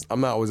 So I'm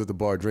not always at the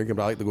bar drinking,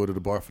 but I like to go to the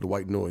bar for the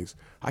white noise.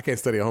 I can't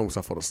study at home because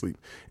I fall asleep.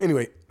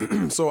 Anyway,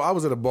 so I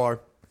was at a bar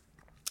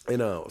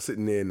and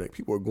sitting there and like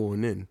people were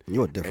going in.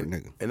 You're a different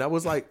nigga. And I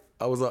was like,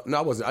 no,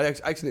 I wasn't. I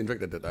actually didn't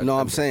drink that. No,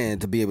 I'm saying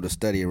to be able to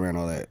study around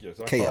all that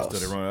chaos.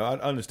 I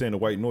understand the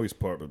white noise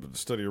part, but to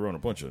study around a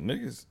bunch of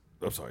niggas.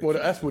 I'm sorry.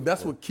 Well,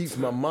 that's what keeps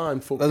my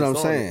mind focused. That's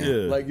what I'm saying.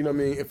 Yeah. Like, you know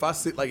what I mean? If I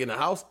sit like in the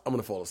house, I'm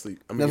gonna fall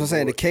asleep. That's what I'm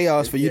saying. The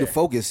chaos for you to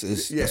focus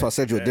is. That's why I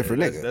said you're a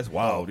different nigga. That's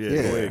wild. Yeah. Go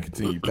ahead,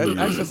 continue.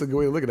 That's a good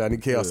way to look at it. I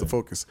need chaos to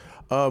focus.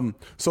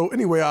 So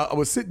anyway, I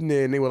was sitting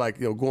there and they were like,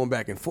 going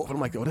back and forth. And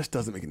I'm like, this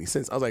doesn't make any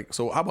sense. I was like,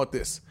 so how about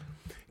this?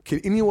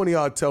 Can any one of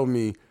y'all tell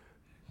me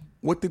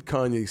what did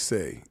Kanye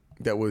say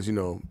that was,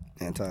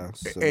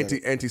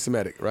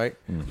 anti-Semitic, right?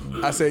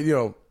 Mm-hmm. I said,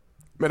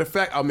 matter of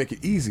fact, I'll make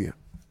it easier.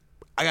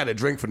 I got a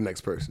drink for the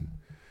next person.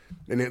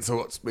 And then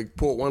so they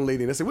pulled one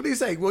lady and I said, what did he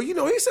say? Well,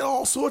 he said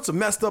all sorts of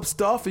messed up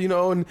stuff,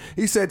 and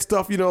he said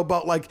stuff,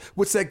 about like,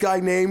 what's that guy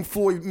named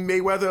Floyd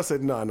Mayweather? I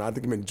said, no, I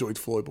think he meant George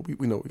Floyd, but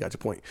we know we got your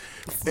point.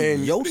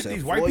 And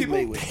these white people?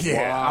 Mayweather.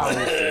 Yeah.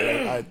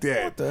 Wow.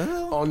 What the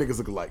hell? All niggas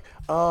look alike.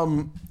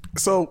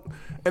 So,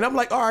 and I'm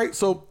like, all right,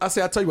 so I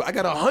say, I'll tell you what, I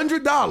got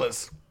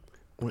 $100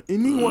 on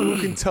anyone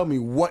who can tell me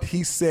what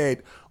he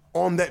said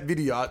on that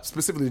video,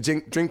 specifically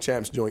the Drink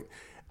Champs joint.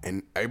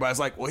 And everybody's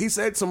like, well, he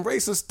said some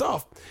racist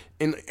stuff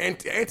and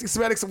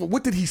anti-Semitic stuff.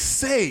 What did he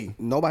say?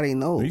 Nobody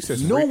knows. He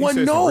said no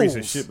one knows.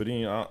 Racist shit, but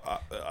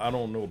I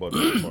don't know about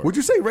that part. Would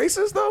you say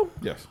racist though?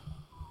 Yes.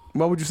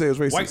 Why would you say it was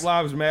racist? White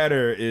Lives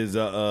Matter is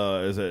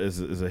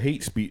a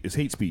hate speech. Is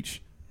hate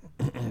speech.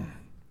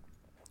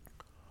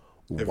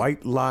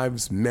 White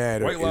Lives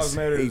Matter. White Lives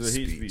Matter is a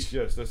hate speech. speech.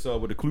 Yes, that's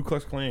what the Ku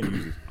Klux Klan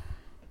uses.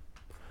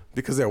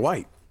 Because they're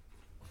white.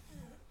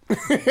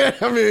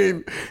 I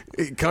mean,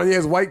 Kanye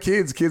has white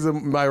kids. Kids are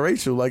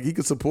biracial. Like, he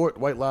could support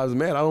White Lives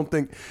Matter. I don't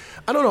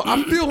know.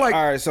 I feel like,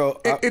 all right,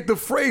 so the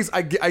phrase,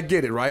 I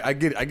get it, right? I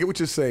get it. I get what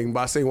you're saying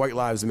by saying White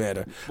Lives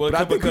Matter. Well, but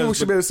I think people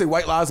should be able to say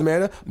White Lives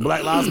Matter,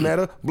 Black Lives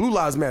Matter, Blue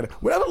Lives Matter.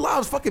 Whatever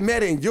lives fucking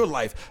matter in your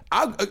life.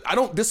 I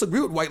don't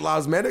disagree with White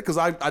Lives Matter because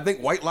I think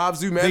white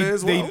lives do matter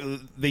as well.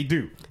 They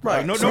do.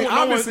 Right. No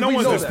one's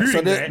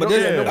disputing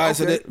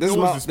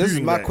that. This is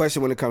my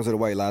question when it comes to the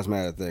White Lives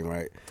Matter thing,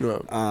 right?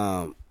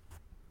 Yeah.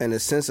 in the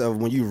sense of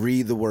when you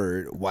read the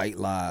word "white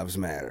lives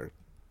matter,"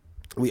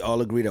 we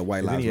all agree that white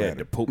And then lives he had matter.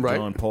 the Pope Right.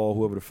 John Paul,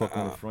 whoever the fuck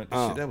on the front.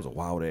 Shit, that was a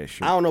wild ass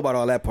shirt. I don't know about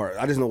all that part.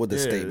 I just know what the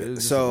Yeah, statement. it's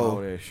just a So,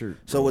 wild-ass shirt,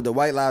 so bro. with the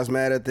white lives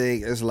matter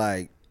thing, it's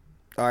like,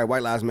 all right,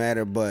 white lives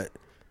matter, but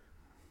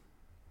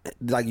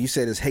like you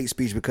said, it's hate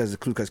speech because of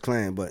the Ku Klux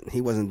Klan, but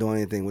he wasn't doing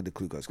anything with the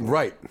Ku Klux Klan.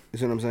 Right. You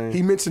see what I'm saying?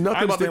 He mentioned I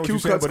nothing about the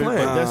understand Ku what you're Klux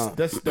saying, Klan. but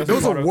that's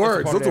Those part are of-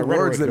 words. that's part Those of are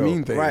words that rhetoric,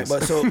 mean though. things.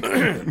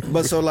 Right,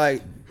 but so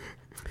like,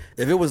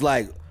 if it was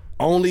like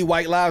only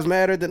white lives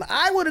matter, then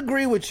I would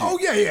agree with you. Oh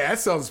yeah, that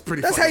sounds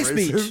pretty. That's fucking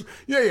hate racist. speech.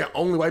 Yeah.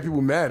 Only white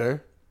people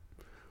matter.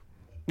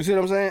 You see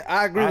what I'm saying?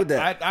 I agree with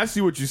that. I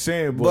see what you're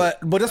saying, but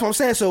that's what I'm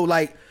saying. So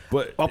like,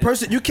 But- a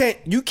person you can't.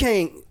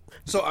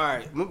 So all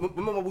right, remember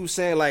what we were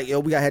saying? Like, yo,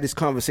 we gotta have these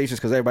conversations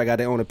because everybody got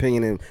their own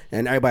opinion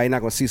and everybody not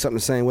gonna see something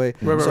the same way.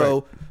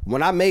 So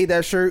when I made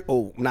that shirt,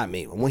 not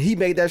me. When he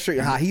made that shirt,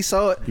 how he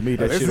saw it, he made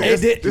that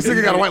shit. This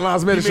nigga got a white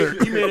lives matter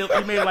shirt. He made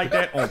it like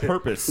that on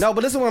purpose. No,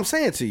 but listen what I'm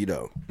saying to you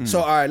though. So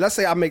all right, let's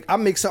say I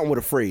make something with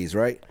a phrase,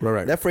 right?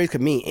 Right. That phrase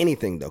could mean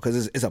anything though,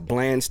 because it's a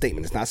bland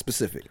statement. It's not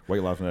specific.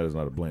 White Lives Matter is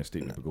not a bland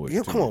statement. But go ahead.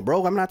 Yeah, come on,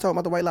 bro. I'm not talking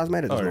about the white lives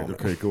matter. This All right,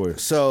 moment. okay, go ahead.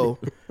 So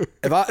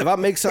if I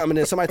make something and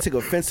then somebody take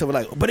offense to it,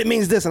 like, but it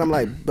means this, and I'm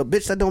like, but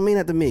bitch, that don't mean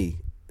that to me.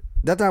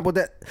 That's not what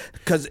that,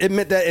 because it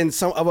meant that in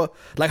some other,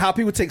 like how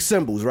people take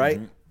symbols, right?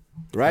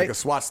 Right. Like a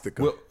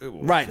swastika.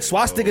 Right,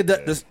 swastika.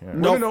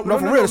 No, No,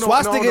 for real. The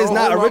swastika is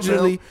not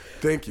originally.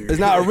 Thank you. It's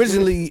not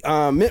originally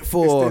meant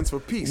for. It stands for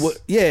peace.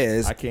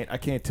 Yeah. I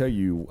can't tell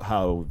you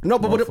how. No,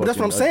 but that's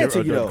what I'm saying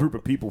to you, a though. group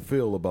of people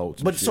feel about.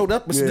 Some But shit. so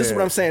this is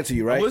what I'm saying to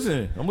you, right? I'm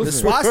listening. The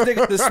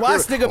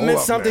swastika Hold meant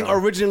up something now.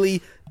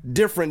 originally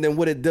different than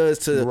what it does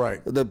to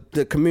Right.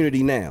 the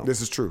community now.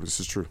 This is true.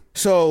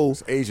 So,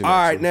 It's Asian, all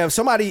right, actually.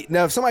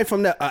 now if somebody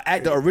from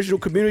the original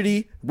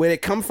community where they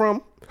come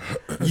from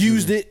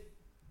used it,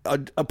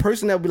 a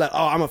person that would be like,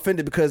 oh, I'm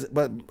offended because,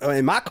 but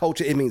in my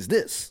culture it means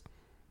this,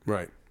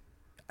 Right.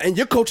 and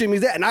your culture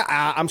means that, and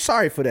I'm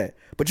sorry for that,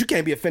 but you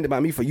can't be offended by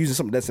me for using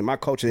something that's in my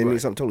culture that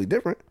means something totally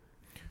different.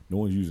 No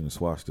one's using a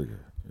swastika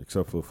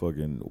except for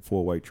fucking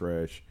 4 white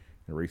trash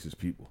and racist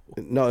people.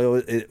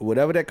 No,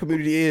 whatever that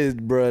community is,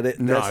 bro, that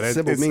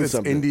symbol means it's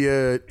something.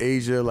 India,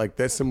 Asia, like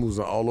that symbols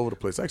are all over the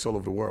place. Actually, all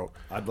over the world.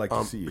 I'd like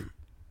to see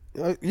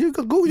it. You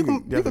could Google. You can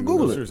definitely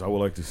Google it. Seriously, I would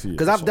like to see it.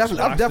 Because I've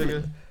definitely,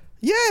 Swastika?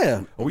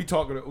 yeah. Are we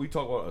talking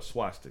about a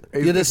swastika?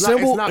 Yeah, the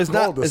symbol is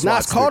not. It's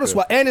not called a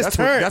swastika, and it's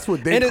turned. That's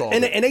what they call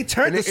it. And they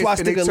turned the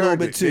swastika a little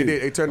bit too.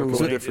 They turned it a little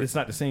So different. it's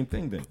not the same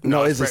thing then.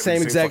 No, it's the it's same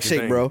the exact same shape,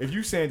 fucking bro. If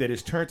you saying that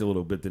it's turned a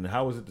little bit, then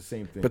how is it the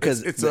same thing?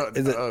 Because It's is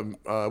it,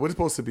 what it's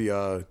supposed to be.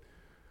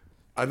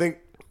 I think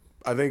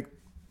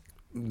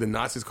the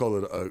Nazis call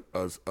it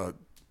a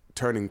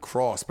turning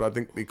cross, but I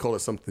think they call it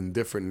something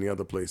different in the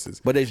other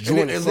places. But it's And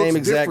drawn the looks same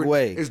exact different.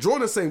 way. It's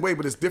drawn the same way,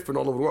 but it's different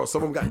all over the world.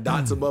 Some of them got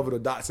dots above it or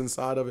dots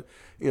inside of it.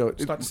 You know,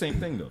 it's not the same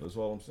thing though. That's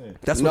all I'm saying.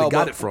 that's where they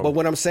got it from. But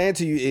what I'm saying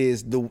to you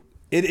is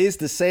it is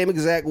the same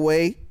exact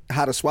way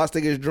how the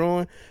swastika is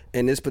drawn.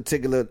 In this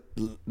particular,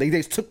 they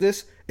just took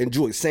this and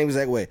drew it the same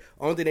exact way.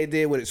 Only thing they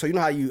did with it, so you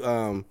know how you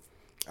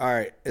all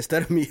right,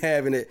 instead of me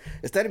having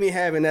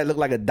that look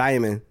like a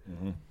diamond,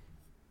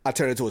 I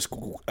turn it into a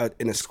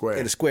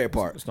square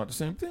part. It's not the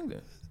same thing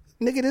then.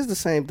 Nigga, it is the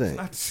same thing.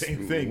 Not the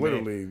same thing,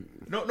 Literally. man.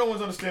 No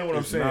one's understanding what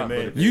I'm saying, not,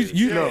 man. but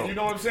You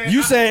know what I'm saying?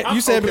 You said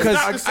Okay, because it's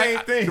not the same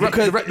thing.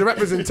 the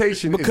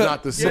representation is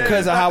not the same.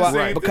 because of it's how not the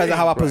I same because of thing.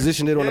 how I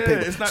positioned it on the Yeah,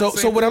 paper. it's not So the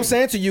same what I'm thing.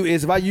 saying to you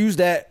is if I use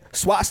that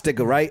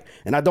swastika, right,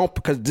 and I don't,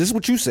 because this is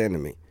what you saying to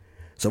me.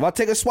 So if I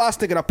take a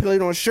swastika and I put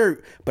it on a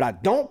shirt, but I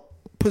don't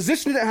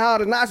position it how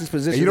the Nazis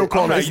position you don't it,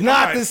 call it- it's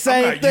not the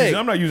same thing.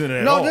 I'm not using it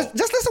at no, all. just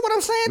listen to what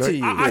I'm saying to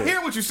you. I hear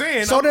what you're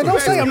saying. So then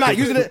don't say I'm not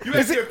using it. You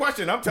asked me a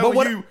question. I'm telling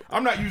what- you,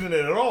 I'm not using it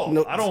at all.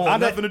 No, I don't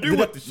want nothing to do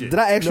with the shit. Did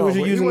I ask you No, what but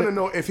you're you using want to it?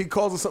 know if he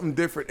calls it something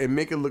different and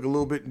make it look a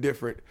little bit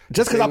different.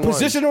 Just because I Say one.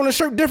 positioned it on the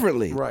shirt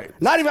differently. Right.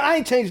 Not even, I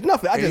ain't changed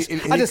nothing. I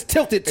And just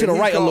tilted to and the he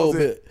right a little calls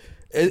bit.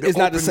 it It's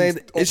not the open- same.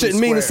 It open shouldn't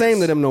mean the same to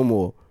squares. them no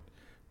more.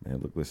 Man,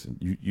 look, listen.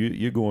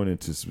 You're going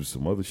into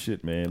some other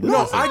shit, man. No,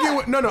 Listen.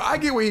 I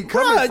get where he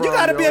coming Bruh, from. you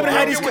gotta be able to yo.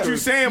 have I these get what you're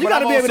saying, you but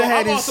gotta I'm be able to also,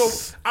 have I'm these-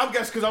 also, I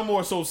guess because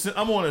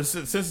I'm on a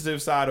sensitive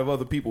side of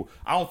other people.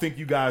 I don't think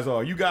you guys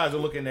are. You guys are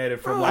looking at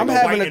it from like I'm a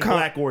having white a and con-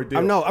 black ordeal.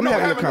 I'm having a we're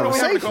having a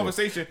conversation.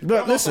 conversation. But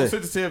But I'm listen, also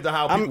sensitive to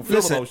how people feel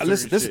about certain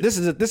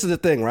shit. This is the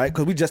thing, right?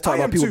 Because we just talked I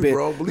about am people too, being.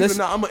 bro. Believe it Listen-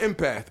 or not, I'm an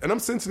empath, and I'm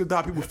sensitive to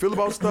how people feel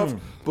about stuff.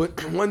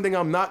 But one thing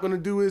I'm not going to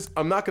do is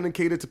I'm not going to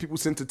cater to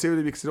people's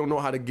sensitivity because they don't know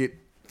how to get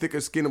thicker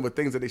skin over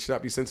things that they should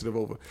not be sensitive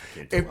over.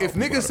 If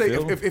niggas say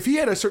if he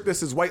had a shirt that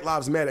says "White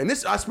Lives Matter," and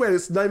this I swear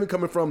it's not even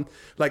coming from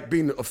like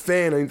being a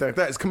fan or anything like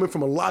that. It's coming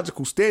from a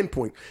logical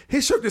standpoint.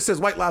 His shirt just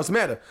says "White Lives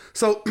Matter."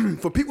 So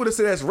for people to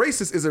say that's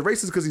racist, is it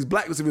racist because he's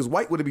black? Because if he was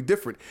white, would it be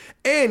different?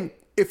 And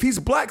if he's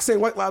black saying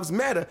 "White Lives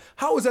Matter,"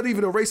 how is that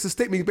even a racist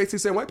statement? He's basically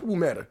saying white people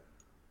matter.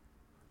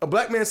 A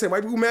black man saying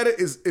white people matter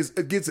is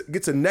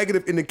gets a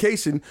negative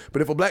indication,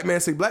 but if a black man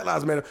say Black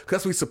Lives Matter, 'cause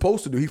that's what he's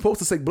supposed to do. He's supposed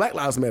to say Black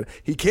Lives Matter.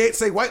 He can't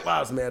say White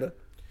Lives Matter.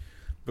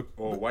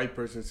 Or a white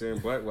person saying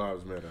Black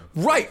Lives Matter.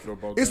 Right. Feel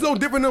about It's that. no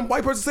different than a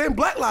white person saying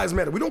Black Lives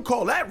Matter. We don't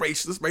call that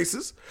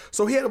racist.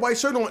 So he had a white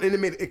shirt on and it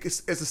made it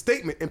as a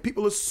statement, and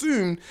people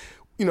assumed,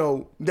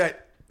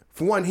 that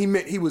for one he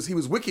meant he was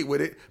wicked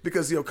with it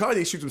because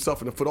Kanye shoots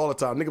himself in the foot all the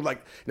time. Nigga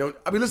like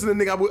I be listening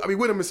to nigga, I be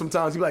with him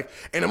sometimes. He be like,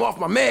 and I'm off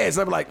my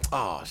meds. I be like,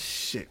 oh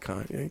shit,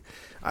 Kanye.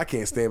 I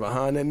can't stand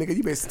behind that nigga.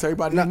 You basically tell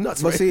everybody you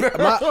nuts, but right? see, don't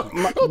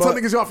tell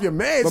niggas you're off your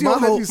meds. But You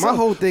don't let my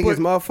whole thing but- is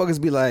motherfuckers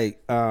be like,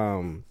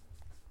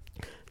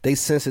 they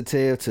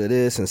sensitive to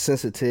this and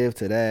sensitive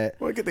to that.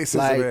 Well, get they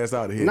sensitive ass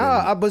out of here,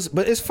 Nah, but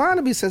it's fine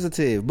to be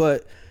sensitive.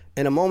 But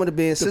in a moment of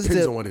being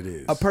sensitive, on what it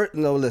is.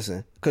 No,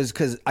 listen,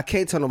 because I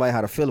can't tell nobody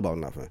how to feel about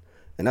nothing,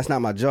 and that's not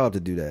my job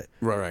to do that.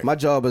 Right. My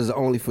job is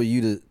only for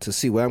you to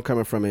see where I'm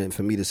coming from and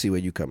for me to see where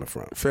you coming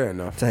from. Fair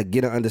enough. To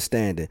get an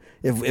understanding.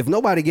 If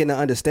nobody getting an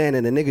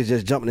understanding, the niggas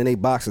just jumping in their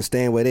box and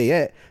staying where they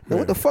at, then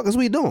what the fuck is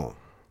we doing?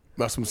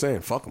 That's what I'm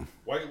saying. Fuck them.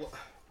 White,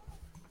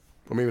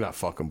 Or maybe not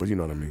fuck them, but you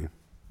know what I mean.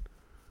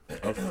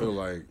 I feel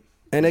like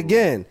And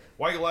again,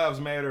 White Lives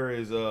Matter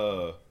is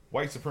a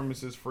white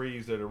supremacist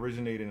phrase that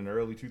originated in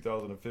early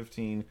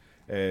 2015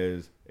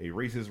 as a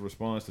racist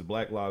response to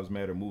Black Lives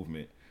Matter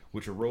movement,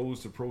 which arose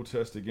to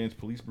protest against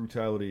police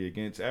brutality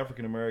against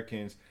African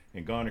Americans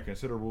and garnered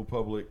considerable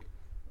public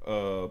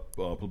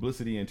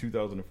publicity in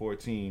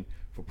 2014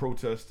 for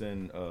protests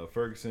in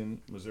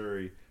Ferguson,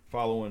 Missouri,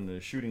 following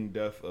the shooting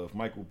death of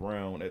Michael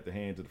Brown at the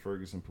hands of the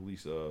Ferguson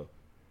police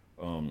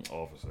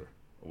officer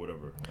or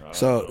whatever.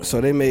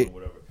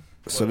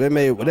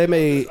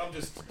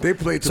 They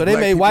played. To So they black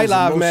made White people's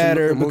Lives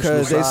Matter emotional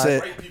because they side.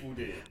 said. White people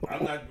did.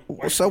 I'm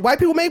not. So white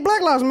people made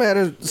Black Lives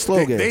Matter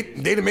slogan.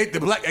 They made the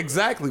black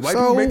exactly. White So-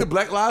 people made the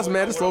Black Lives What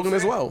Matter I'm slogan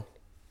as saying. well.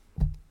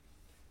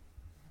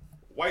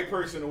 White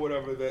person or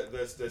whatever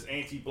that's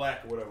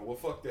anti-black or whatever. Well,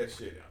 fuck that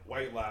shit.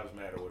 White lives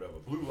matter or whatever.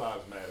 Blue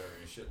lives matter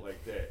and shit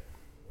like that.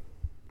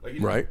 Like,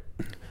 Right.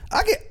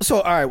 I get so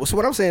all right. So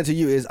what I'm saying to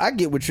you is, I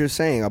get what you're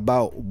saying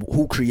about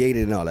who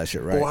created and all that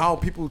shit, right? Or how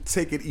people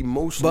take it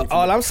emotionally. But from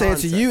all the I'm saying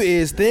to you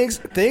context. is,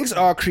 things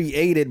are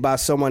created by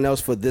someone else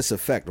for this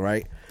effect,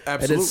 right? And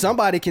Absolutely. then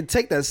somebody can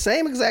take that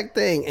same exact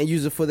thing and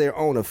use it for their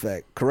own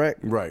effect, correct?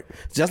 Right.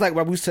 Just like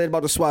what we said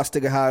about the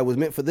swastika, how it was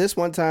meant for this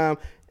one time,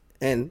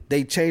 and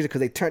they changed it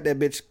because they turned that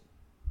bitch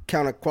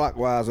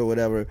counterclockwise or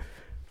whatever,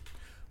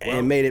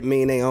 and made it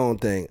mean their own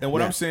thing. and what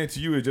Now- I'm saying to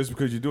you is, just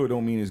because you do it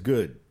don't mean it's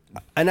good.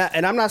 and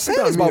I'm not saying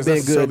Doesn't it's mean about being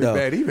good necessarily though.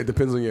 Bad either. It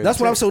depends on your. That's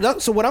what I'm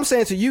intent. so what I'm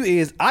saying to you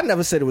is, I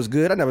never said it was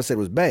good. I never said it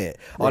was bad.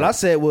 All I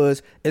said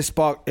was it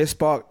sparked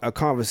a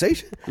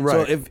conversation.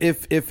 Right. So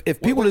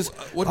if people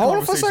what hold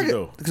on for a conversation, second.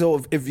 though?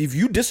 So if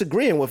you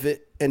disagreeing with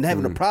it and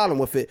having a problem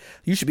with it,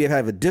 you should be able to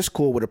have a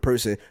discord with a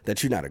person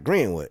that you're not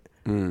agreeing with.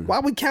 Why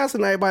we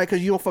canceling everybody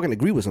because you don't fucking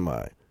agree with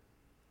somebody?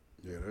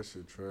 yeah, that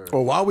shit trash.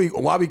 Or why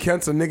we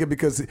cancel nigga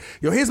because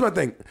here's my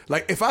thing.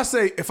 Like if I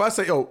say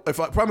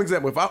prime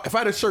example, if I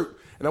had a shirt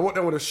and I went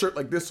down with a shirt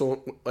like this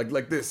on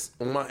like this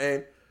on my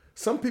hand,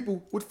 some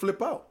people would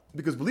flip out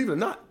because believe it or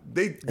not,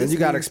 And you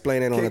gotta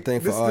explain it on the thing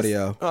for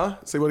audio.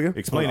 Say what again?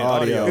 Explain it.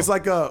 Audio. It's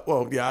like I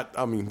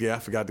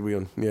forgot that we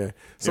on So Yeah,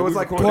 it's we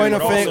like recorded Point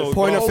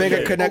it of finger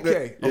also- connected.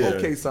 Okay,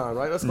 okay sign,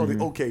 right? That's called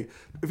the okay.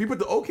 If you put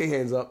the okay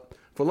hands up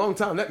for a long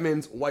time, that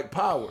means white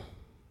power.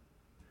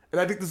 And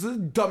I think this is the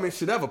dumbest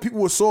shit ever. People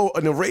were so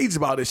enraged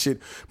about this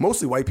shit,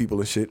 mostly white people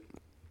and shit.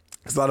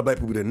 Because a lot of black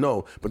people didn't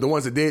know. But the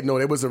ones that did know,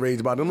 they was enraged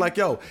about it. I'm like,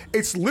 yo,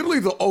 it's literally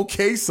the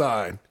okay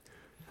sign.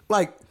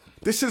 Like,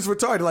 this shit's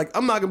retarded. Like,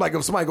 I'm not gonna like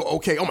if somebody go,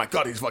 okay, oh my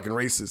God, he's fucking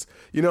racist.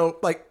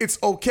 Like, it's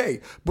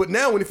okay. But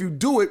now if you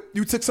do it,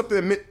 you took something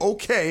that meant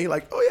okay,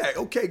 like, oh yeah,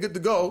 okay, good to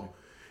go.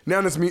 Now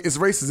it's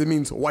racist, it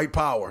means white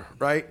power,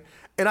 right?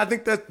 And I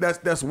think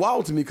that's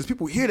wild to me because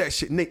people hear that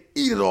shit and they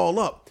eat it all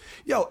up.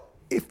 Yo,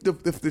 if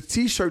the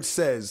t-shirt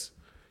says,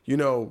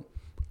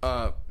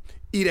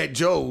 eat at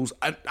Joe's,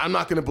 I'm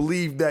not gonna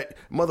believe that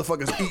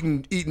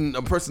motherfuckers eating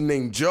a person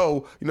named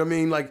Joe. You know what I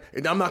mean? Like,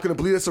 I'm not gonna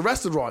believe it's a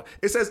restaurant.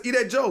 It says eat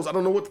at Joe's. I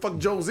don't know what the fuck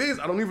Joe's is.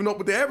 I don't even know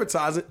what they're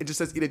advertising. It just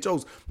says eat at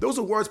Joe's. Those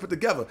are words put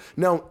together.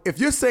 Now, if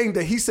you're saying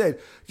that he said,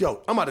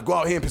 yo, I'm about to go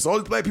out here and piss all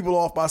these black people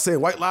off by saying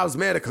white lives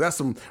matter because that's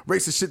some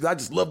racist shit that I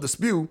just love to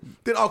spew,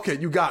 then okay,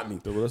 you got me.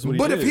 Well, that's what he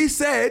But if did. he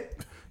said,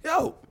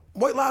 yo,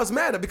 white lives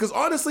matter, because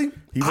honestly,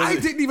 I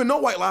didn't even know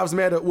white lives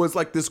matter was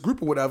like this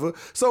group or whatever.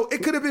 So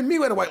it could have been me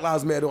when white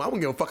lives matter. I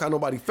wouldn't give a fuck how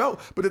nobody felt.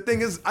 But the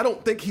thing is, I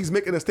don't think he's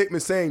making a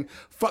statement saying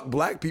fuck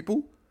black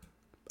people.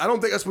 I don't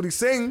think that's what he's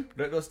saying.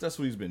 That's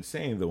what he's been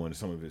saying though in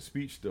some of his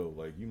speech though.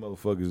 Like, you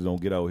motherfuckers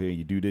don't get out here and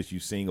you do this. You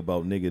sing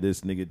about nigga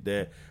this, nigga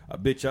that.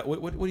 Bitch,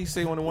 what he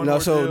say on the one? No,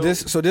 more so deal?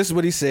 this is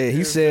what he said.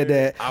 He said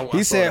that I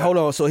he saw said, that. hold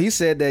on. So he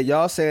said that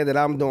y'all saying that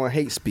I'm doing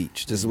hate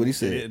speech. This is what he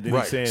said. Then he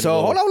Right. saying, So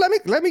well, hold on,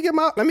 let me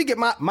get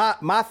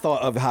my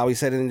thought of how he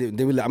said it, and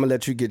then I'm gonna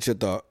let you get your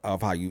thought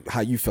of how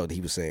you felt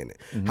he was saying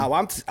it.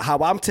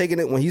 How I'm taking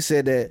it when he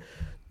said that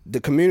the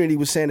community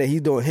was saying that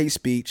he's doing hate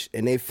speech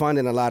and they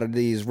funding a lot of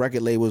these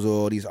record labels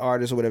or these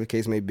artists or whatever the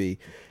case may be,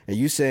 and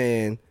you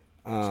saying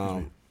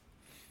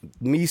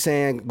me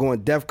saying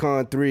going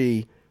DEFCON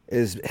 3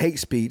 is hate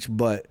speech,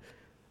 but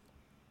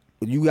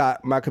you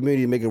got my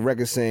community making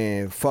records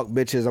saying fuck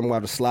bitches, I'm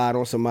about to slide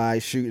on somebody,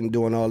 shooting,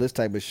 doing all this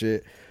type of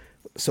shit.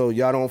 So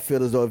y'all don't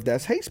feel as though if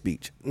that's hate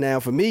speech. Now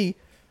for me,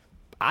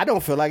 I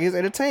don't feel like it's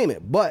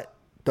entertainment, but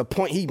the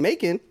point he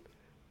making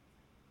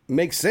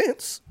makes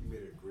sense. He made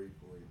a great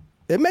point.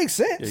 It makes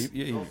sense.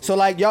 So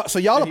like y'all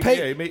will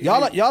pay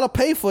y'all will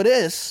pay for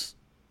this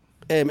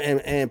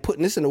and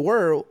putting this in the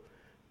world,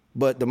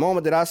 but the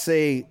moment that I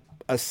say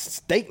a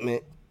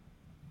statement,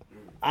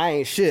 I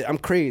ain't shit. I'm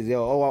crazy.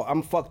 Yo. Oh,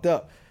 I'm fucked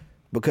up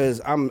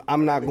because I'm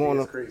not going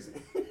to. Crazy.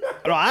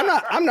 No, I'm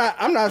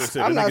not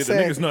saying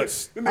nigga's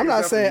nuts. I'm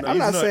not saying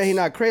he's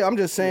not crazy. I'm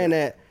just saying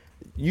that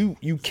you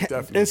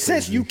can't. And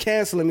since you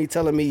canceling me,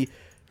 telling me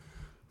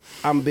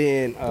I'm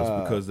being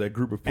that's because that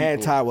group of people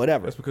anti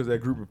whatever. That's because that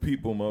group of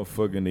people,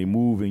 motherfucking, they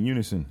move in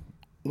unison.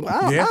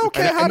 I don't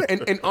care how.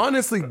 And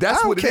honestly,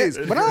 that's what it is.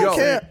 But I don't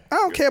care. I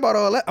don't care about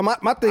all that.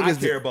 My thing is,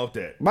 I care about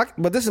that.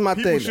 But this is my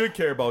people thing. People should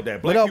care about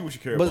that. Black people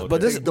should care about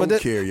that.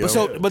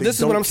 This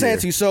is what I'm saying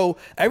to you. So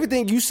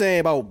everything you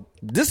saying about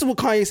this is what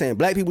Kanye's saying.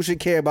 Black people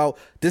should care about.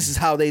 This is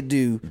how they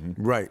do.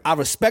 Mm-hmm. Right. I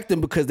respect them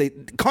because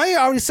Kanye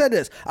already said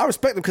this. I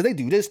respect them because they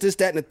do this,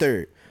 that, and the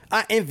third.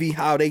 I envy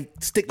how they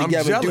stick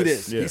together and do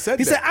this. Yeah.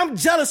 He said, I'm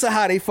jealous of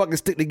how they fucking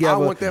stick together. I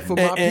want that for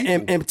my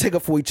people. And take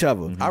up for each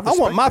other. Mm-hmm. I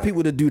want my that.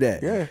 people to do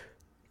that. Yeah.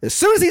 As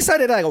soon as he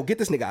said it, I go, get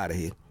this nigga out of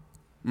here.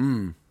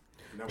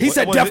 He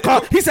said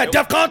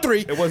DEFCON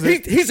 3.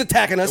 He's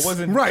attacking us.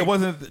 It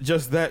wasn't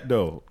just that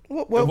though.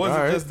 It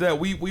wasn't just that.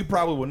 We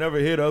probably will never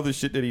hear the other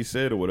shit that he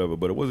said or whatever.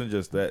 But it wasn't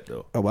just that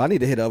though. Oh well, I need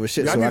to hit other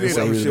shit so I can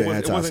say he was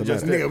it wasn't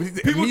just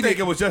that. People think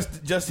it was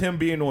just him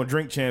being on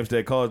Drink Champs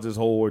that caused this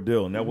whole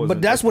ordeal, and that wasn't.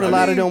 But that's what a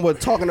lot of them were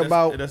talking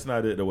about. That's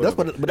not it.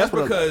 That's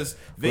because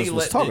they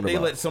let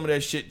some of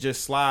that shit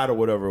just slide or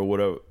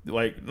whatever.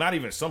 Like not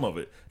even some of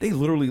it. They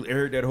literally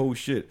aired that whole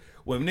shit.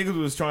 When niggas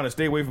was trying to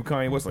stay away from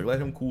Kanye West, like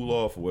let him cool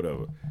off or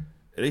whatever.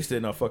 They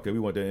said, "No, fuck it, we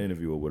want that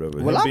interview or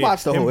whatever." Well, I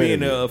watched the whole interview.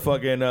 Being a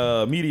fucking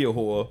media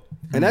whore,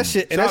 and that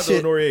shit. Shout out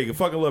to Noriega.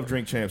 Fucking love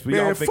Drink Champs. But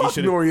man, fuck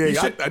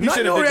Noriega.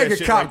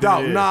 Noriega copped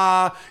out.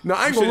 Nah,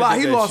 I ain't gonna lie.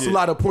 He lost a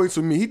lot of points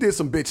with me. He did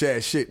some bitch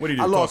ass shit. What did he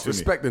do? I lost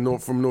respect from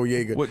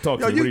Noriega. What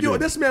talk to me? Yo,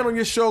 this man on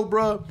your show,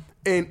 bro.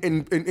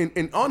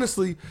 And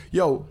honestly,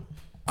 yo,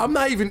 I'm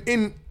not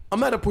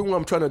at a point where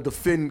I'm trying to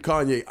defend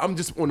Kanye. I'm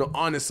just on the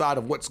honest side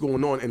of what's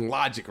going on in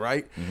logic,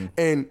 right? Mm-hmm.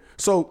 And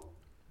so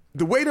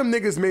the way them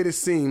niggas made it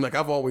seem, like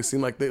I've always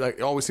seen, like they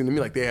always seem to me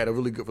like they had a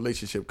really good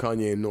relationship,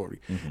 Kanye and Nori.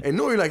 Mm-hmm. And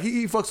Nori, like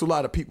he fucks with a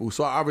lot of people,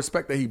 so I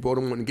respect that he brought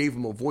him on and gave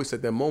him a voice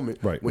at that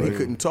moment when he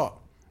couldn't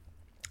talk.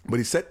 But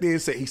he sat there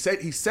and said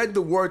he said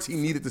the words he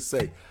needed to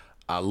say.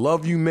 I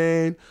love you,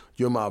 man.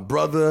 You're my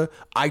brother.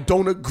 I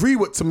don't agree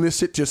with some of this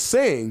shit you're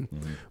saying,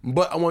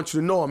 but I want you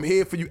to know I'm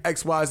here for you,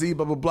 XYZ,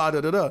 blah, blah, blah, da,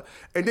 da, da.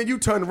 And then you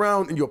turn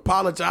around and you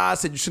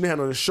apologize, said you shouldn't have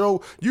had on the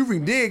show. You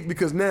reneged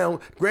because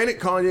now, granted,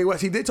 Kanye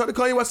West, he did talk to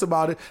Kanye West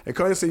about it, and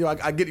Kanye said, yo,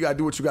 I get you gotta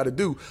do what you gotta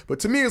do. But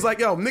to me, it's like,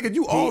 yo, nigga,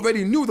 you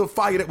already knew the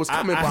fire that was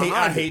coming behind you.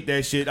 I hate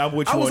that shit. I'm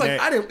with you on that.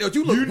 I was like,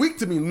 you look weak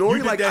to me,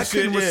 Nori. Like, I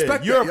couldn't respect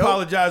that, You're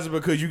apologizing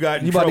because you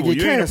got in trouble.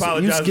 You ain't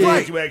apologizing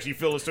because you actually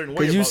feel a certain way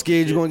about it. Because you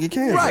scared you're gonna get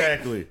canceled.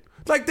 Exactly.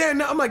 Like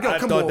that, I'm like, yo,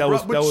 come on, bro.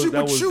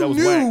 But you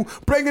knew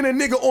bringing a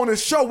nigga on a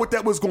show what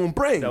that was gonna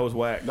bring. That was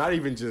whack. Not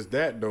even just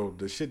that though.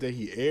 The shit that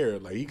he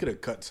aired, like he could have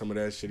cut some of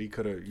that shit. He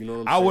could have, you know what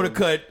I'm saying? I would have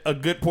cut a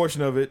good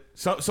portion of it.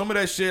 Some of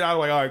that shit, I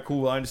was like, all right,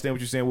 cool. I understand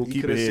what you're saying. We'll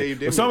keep it here.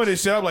 But some of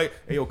this shit, I'm like,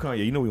 hey, yo,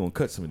 Kanye, you know we gonna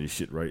cut some of this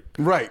shit, right?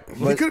 Right.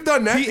 He could have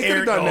done that. He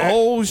aired the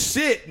whole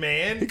shit,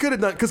 man. He could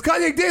have done because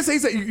Kanye did say, he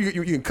said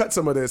you can cut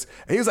some of this,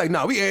 and he was like,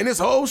 nah, we airing this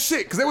whole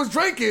shit because they was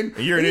drinking.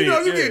 And you're an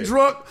idiot. You get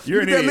drunk,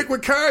 you get that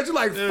liquid courage, you're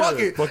like, fuck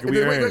it.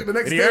 And then the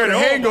next day, the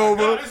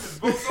hangover.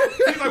 He's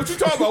like, what you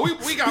talking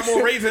about? We got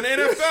more ratings than the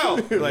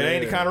NFL. Like,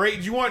 ain't the kind of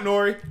ratings you want,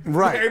 Nori.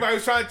 Right. Everybody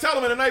was trying to tell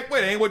him in the night,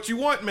 wait, ain't what you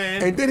want,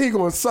 man. And then he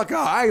gonna suck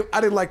out.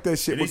 I didn't like that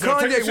shit. And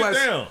But Kanye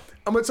West,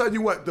 I'm gonna tell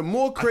you what, the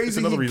more crazy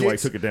he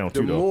gets,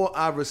 the more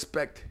I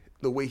respect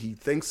the way he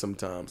thinks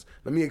sometimes.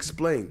 Let me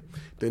explain.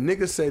 The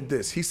nigga said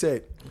this. He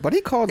said, but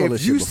he called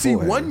if you see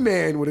one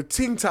man with a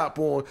tank top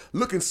on,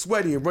 looking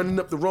sweaty and running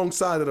up the wrong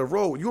side of the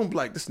road, you gonna be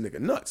like, this nigga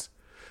nuts.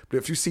 But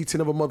if you see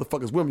 10 other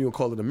motherfuckers with him, you'll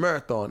call it a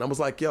marathon. I was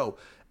like, yo,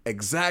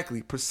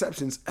 exactly.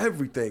 Perception's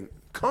everything.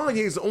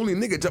 Kanye's the only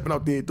nigga jumping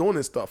out there doing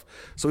this stuff.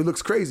 So he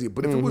looks crazy.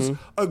 But if it was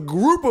a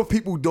group of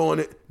people doing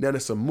it, now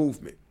it's a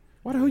movement.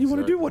 What the hell you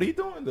want to do? What are you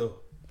doing, though?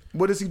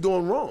 What is he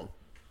doing wrong?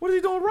 What is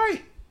he doing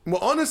right?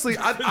 Well, honestly,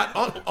 I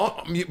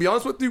be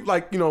honest with you,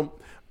 like, you know,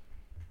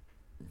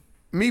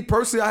 me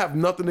personally, I have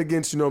nothing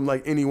against, you know,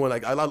 like anyone.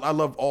 Like I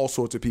love all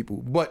sorts of people,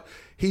 but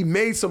he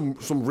made some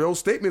real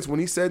statements when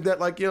he said that,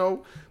 like, you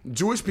know,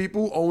 Jewish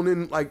people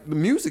owning like the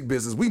music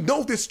business. We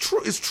know this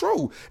is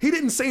true. He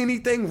didn't say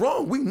anything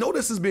wrong. We know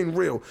this has been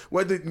real.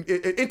 Whether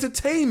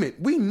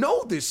entertainment, we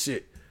know this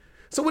shit.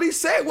 So what he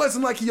said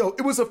wasn't like, yo,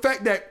 it was a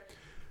fact that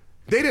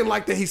they didn't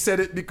like that he said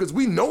it because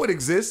we know it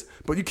exists,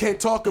 but you can't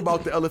talk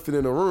about the elephant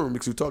in the room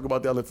because you talk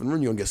about the elephant in the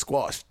room, you're gonna get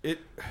squashed.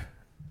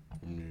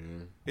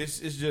 It's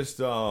just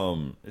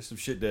it's some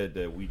shit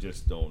that we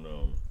just don't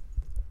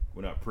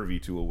we're not privy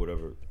to or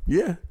whatever.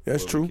 Yeah,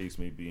 that's whatever true. The case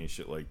may be and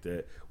shit like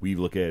that. We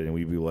look at it and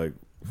we be like,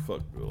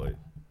 fuck, bro, like,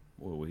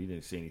 well, he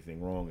didn't say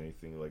anything wrong,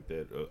 anything like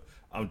that.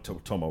 I'm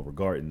talking about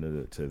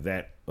regarding to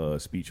that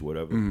speech or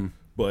whatever. Mm-hmm.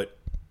 But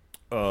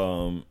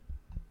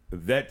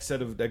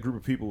that group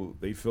of people,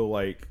 they feel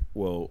like,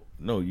 well,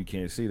 no, you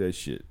can't say that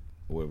shit,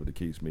 whatever the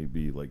case may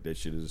be. Like, that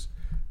shit is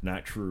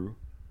not true.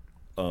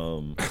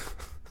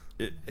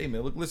 Hey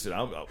man, look, listen,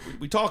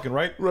 we talking,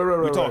 right?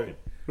 Right. We talking.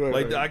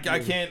 Right. I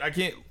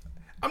can't.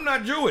 I'm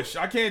not Jewish.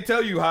 I can't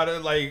tell you how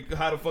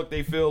the fuck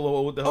they feel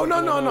or what the hell. Oh no!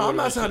 I'm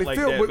not saying how they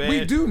feel, but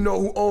we do know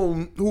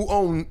who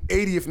own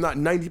 80, if not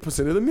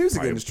 90% of the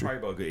music industry.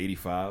 Probably about good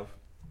 85.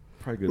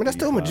 Probably good. But that's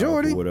still a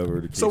majority.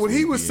 Whatever. So when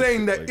he was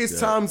saying that it's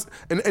times,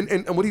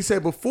 and what he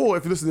said before,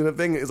 if you listen to the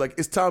thing, is like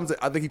it's times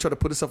that I think he tried to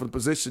put himself in a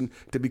position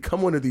to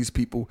become one of these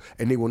people,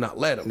 and they will not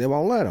let him. They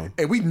won't let him.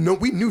 And we knew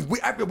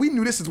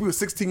this since we were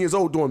 16 years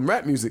old doing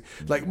rap music.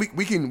 Like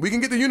we can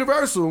get the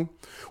Universal,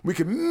 we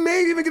can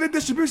maybe even get a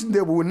distribution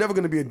deal, but we're never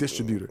going to be a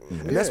distributor.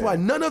 And that's why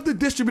none of the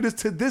distributors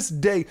to this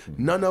day,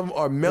 none of them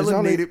are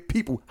melanated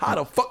people. How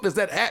the fuck does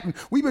that happen?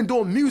 We've been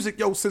doing music,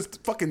 since the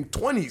fucking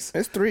 20s.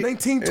 It's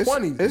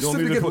 1920s. it's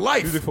Pacific life.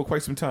 Music for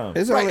quite some time.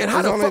 Right, and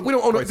how the fuck we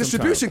don't own a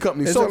distribution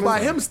company? So only- by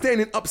him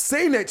standing up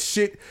saying that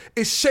shit,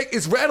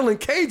 it's rattling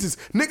cages.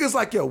 Niggas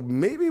like, yo,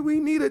 maybe we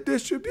need a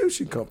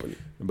distribution company.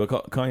 But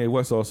Kanye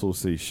West also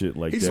say shit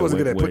like He that. just wasn't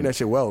good at putting that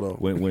shit well though.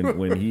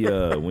 When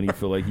he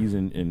feel like he's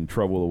in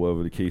trouble or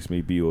whatever the case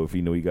may be, or if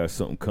he know he got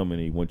something coming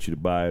and he wants you to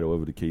buy it or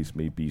whatever the case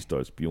may be,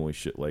 start spewing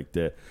shit like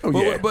that. Oh,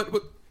 yeah. But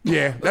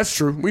Yeah, that's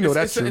true. We know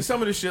that's true. And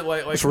some of the shit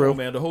like come real. on,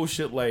 man, the whole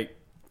shit like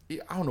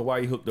I don't know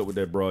why he hooked up with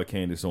that broad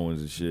Candace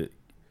Owens and shit.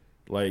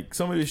 Like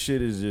some of this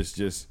shit is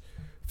just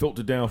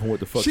filtered down from what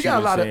the fuck She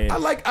got a lot saying. of.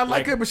 I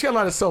like her, but she got a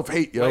lot of self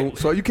hate, yo. Like-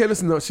 So you can't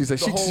listen to what she says.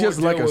 She whole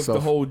doesn't like deal with herself.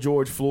 The whole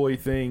George Floyd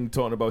thing,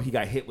 talking about he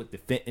got hit with the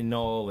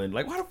fentanyl and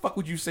like, why the fuck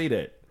would you say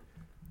that?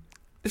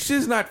 This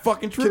shit's not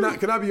fucking true.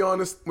 Can I be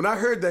honest? When I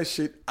heard that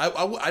shit, I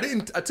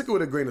took it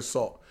with a grain of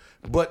salt.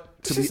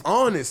 But to be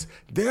honest,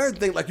 there are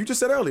things like you just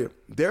said earlier.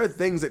 There are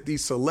things that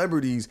these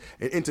celebrities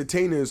and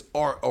entertainers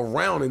are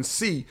around and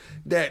see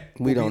that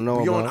We don't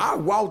know beyond about. our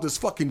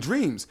wildest fucking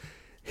dreams.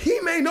 He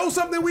may know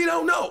something we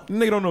don't know.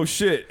 Nigga don't know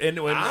shit, and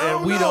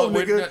I we don't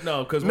know, don't. nigga.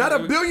 No, because not a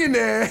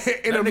billionaire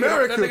in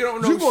America. That nigga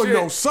don't know You gonna shit.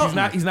 know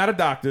something? He's not a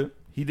doctor.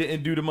 He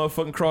didn't do the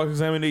motherfucking cross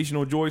examination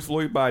on George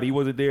Floyd's body. He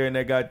wasn't there in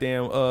that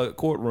goddamn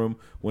courtroom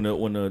when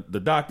the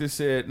doctor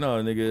said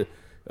no, nigga.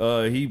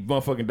 He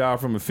motherfucking died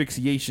from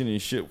asphyxiation and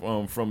shit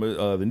from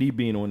the knee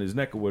being on his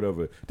neck or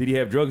whatever. Did he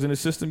have drugs in his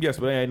system? Yes,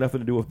 but that had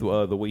nothing to do with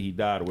the way he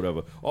died or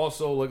whatever.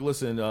 Also, like,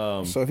 listen.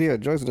 So if he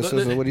had drugs in the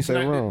system, what did he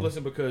say wrong?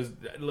 Listen, because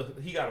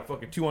he got a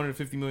fucking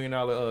 $250 million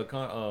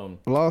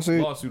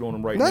Lawsuit on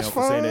him right That's now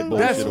for saying that fine.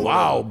 bullshit. That's or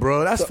wild, whatever.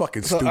 bro. That's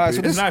fucking so, stupid. all right,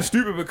 so It's not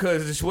stupid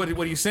because it's what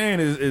he's saying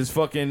is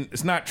fucking.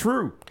 It's not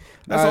true.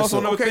 That's also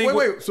another Okay, thing.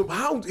 wait. So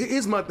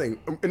here's my thing.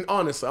 And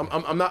honest,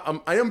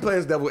 I am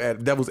playing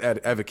devil's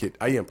advocate.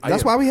 I am.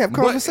 That's why we have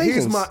But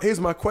conversations. here's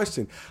my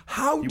question.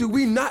 How do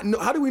we not know?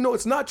 How do we know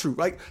it's not true?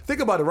 Like,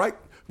 think about it, right?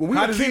 When we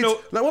How were does he kids, know-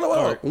 like, hold on.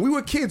 All right. When we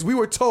were kids, we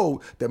were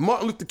told that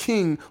Martin Luther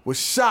King was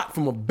shot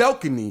from a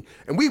balcony,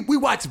 and we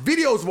watched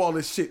videos of all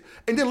this shit.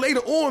 And then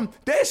later on,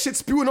 that shit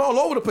spewing all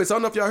over the place. I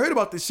don't know if y'all heard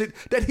about this shit,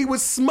 that he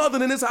was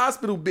smothered in his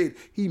hospital bed.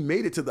 He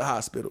made it to the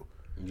hospital.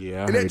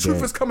 Yeah, I And that heard truth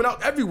that. is coming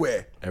out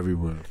everywhere.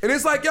 Everywhere. And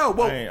it's like, yo,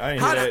 well, I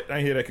how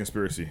ain't hear that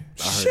conspiracy.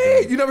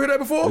 shit, you never heard that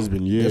before? It's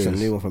been years. That's a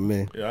new one for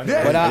me. Yeah, I Yeah,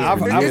 know. But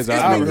I've it's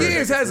heard been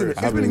years, hasn't it?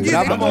 It's been years.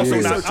 I've I'm been also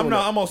years. researching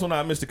that. I'm also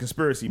not Mr.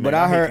 Conspiracy, man. But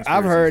I I've hate heard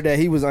conspiracies. that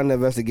he was under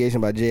investigation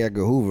by J.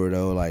 Edgar Hoover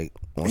though. Like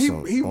on He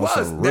some, was.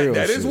 on some That real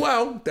is shit.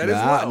 well. That is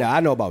Now, well. I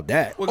know about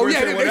that. Oh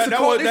yeah, they used to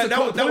call that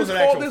was an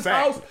call actual this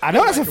fact. house. I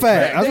know that's a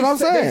fact. That's what I'm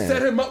They saying.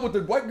 set him up with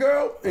the white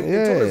girl and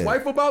told his Yeah.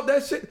 wife about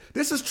that shit.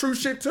 This is true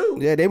shit too.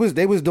 Yeah, they was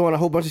doing a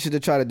whole bunch of shit to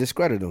try to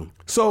discredit him.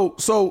 So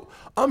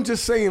I'm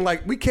just saying,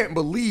 like, we can't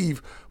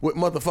believe what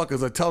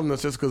motherfuckers are telling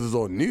us just because it's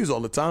on news all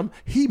the time.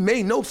 He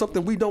may know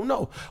something we don't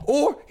know,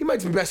 or he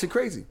might be batshit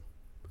crazy.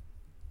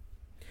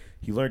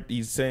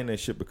 He's saying that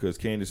shit because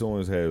Candace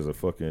Owens has a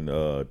fucking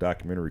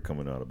documentary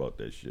coming out about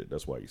that shit.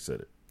 That's why he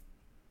said it.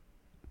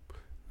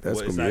 That's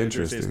Well, it's gonna not- be it's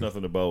interesting.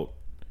 nothing about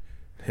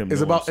him.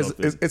 It's knowing about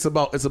something. it's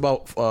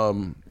about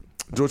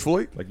George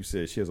Floyd. Like you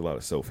said, she has a lot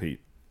of self-hate.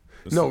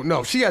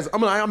 No, she has.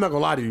 I'm not gonna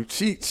lie to you.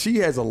 She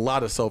has a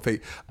lot of self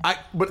hate.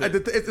 But at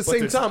the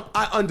same time,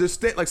 I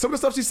understand. Like some of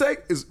the stuff she say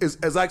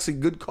is actually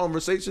good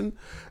conversation,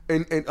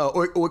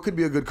 or it could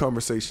be a good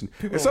conversation.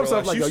 And some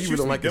stuff like, yo, you really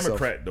don't like yourself.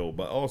 Democrat though,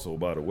 but also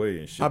by the way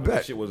and shit. I But that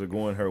bet. shit wasn't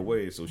going her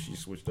way, so she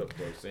switched up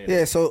to saying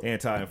Yeah, so-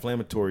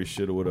 anti-inflammatory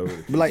shit or whatever. the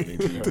case Like may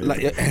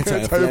be.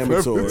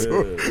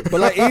 anti-inflammatory.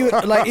 But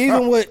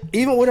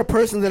even with a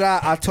person that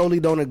I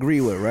totally don't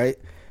agree with, right?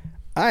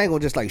 I ain't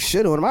gonna just like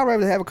shit on him. I'd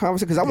rather have a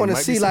conversation because I want to might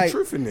be see some like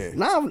truth in there.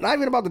 not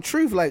even about the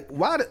truth. Like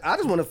why? I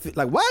just want to feel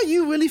like why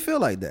you really feel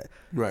like that?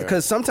 Right.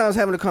 Because sometimes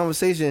having a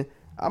conversation,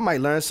 I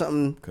might learn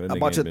something Cause that nigga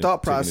about ain't your been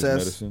thought taking his process.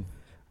 medicine.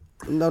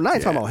 No, I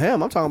ain't talking about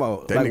him. I'm talking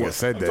about That nigga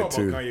said I'm that talking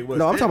too. about Kanye West.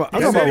 No, I'm talking about- I'm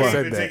He talking said about he what-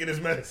 ain't been taking his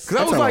medicine.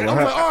 Cause I was like,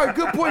 talking about all right,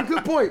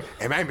 good point.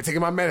 Hey man, I ain't been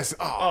taking my medicine.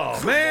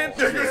 Oh man,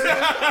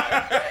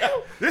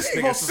 this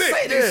nigga supposed to sick.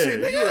 say this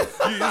shit,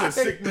 You a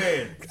sick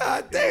man.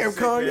 God damn,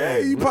 Sick man.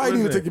 Kanye, you probably need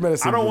to Listen, take your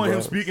medicine. I don't want him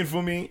bro. speaking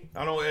for me.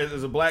 I don't,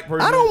 as a black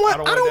person. I don't want.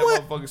 that I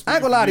motherfucker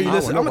ain't gonna lie to you. I don't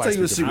Listen, want I'm gonna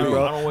tell you the nobody secret, speaking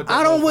bro. I don't want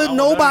I don't want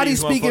nobody these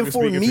speaking motherfuckers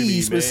for speaking me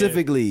man.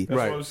 specifically. That's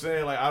Right. what I'm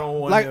saying. Like I don't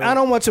want. Like him. I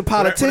don't want your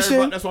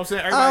politician. That's what I'm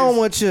saying. I don't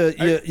want your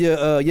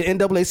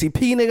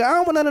NAACP nigga. I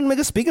don't want none of them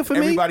niggas speaking for me.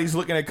 Everybody's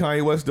looking at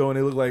Kanye West though, and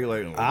they look like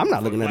I'm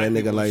not looking at that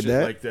nigga like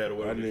that. Like that or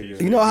whatever.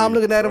 You know how I'm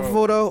looking at him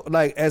for though?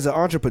 Like as an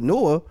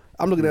entrepreneur,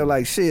 I'm looking at him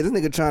like shit. This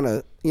nigga trying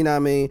to, you know what I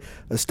mean,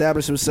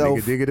 establish himself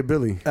Nigga, dig it to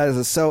Billy.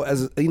 as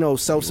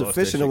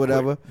self-sufficient or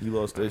whatever. You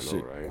lost that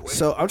shit.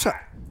 So I'm trying.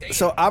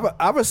 So I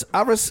That's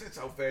how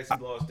fast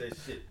he lost that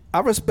shit.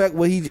 respect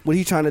what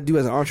he trying to do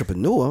as an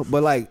entrepreneur,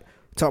 but like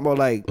talking about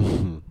like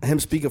him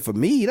speaking for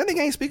me, that nigga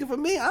ain't speaking for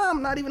me.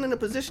 I'm not even in a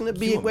position to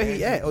be where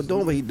he at or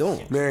doing what he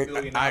doing. Man, $1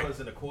 billion I,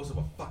 in the course of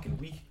a fucking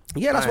week.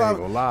 Yeah, that's I why. ain't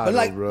gonna lie But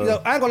like, though,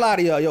 bro. I ain't gonna lie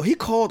to y'all. Yo, he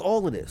called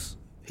all of this.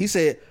 He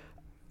said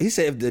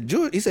if the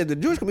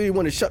Jewish community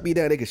want to shut me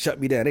down, they can shut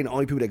me down. They the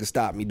only people that can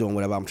stop me doing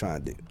whatever I'm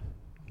trying to do.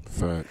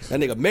 Facts. That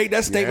nigga made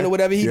that statement Yeah. or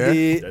whatever he Yeah.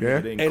 did, That Yeah.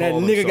 nigga didn't and that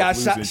call nigga got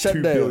himself shut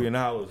losing down. $2 billion,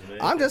 man.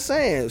 I'm just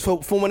saying. So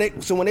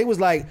when they was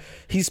like,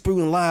 he's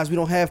spewing lies, we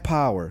don't have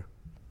power.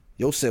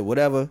 Yo said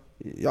whatever.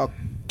 Y'all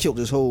killed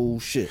this whole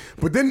shit.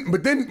 but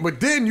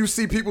then you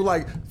see people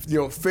like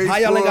Facebook How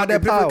y'all ain't got that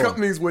and different power?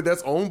 companies where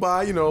that's owned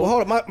by Well,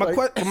 hold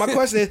on. My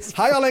question is,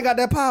 how y'all ain't got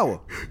that power?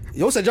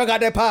 Yo said y'all got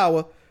that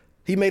power.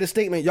 He made a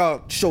statement.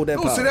 Y'all showed that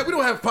Don't power. say that we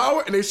don't have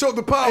power, and they showed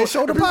the power. They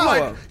showed the And people power.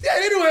 Like, yeah,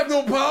 they don't have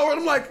no power.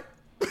 And I'm like,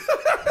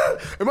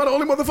 am I the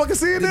only motherfucker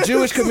seeing The this?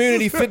 Jewish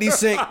community, 50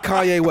 Cent,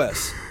 Kanye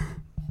West.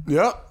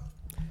 Yep.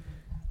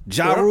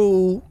 Ja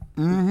Rule.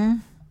 Mm-hmm.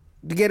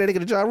 To get that nigga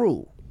to Ja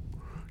Rule.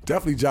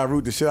 Definitely Ja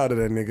Rule the shit out of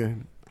that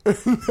nigga.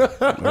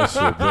 That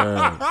shit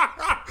bad.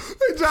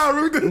 Hey, Ja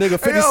Rule. Nigga,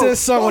 50 yo, Cent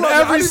song hold on up,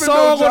 I every didn't even know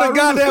song Ja on the Rule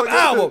goddamn was like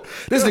album.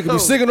 that. This nigga Yo. be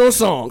singing those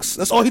songs.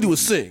 That's all he do is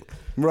sing.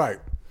 Right.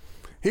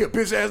 He a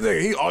bitch ass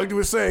nigga. He all he do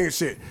is saying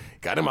shit.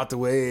 Got him out the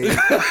way.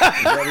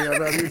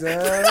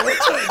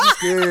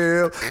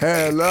 Still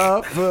had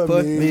love for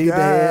Put me, me girl.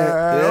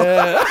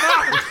 there. Yeah.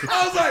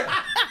 I was like,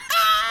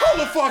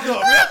 hold the fuck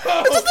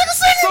up, yo.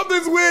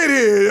 Something's weird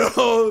here,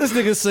 yo. This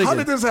nigga singing. How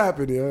did this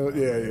happen, yo?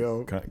 Yeah,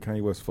 yo.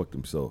 Kanye West fucked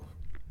himself.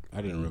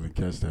 I didn't really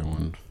catch that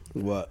one.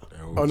 What?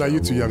 Oh no, you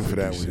too young for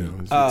that one.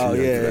 Yo. Oh,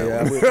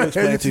 yeah. We explained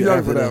You to too you young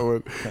after for that that.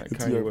 one.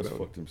 Kanye West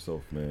fucked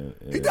himself, man.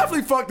 He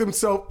definitely fucked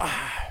himself.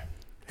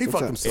 He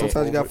fucked himself.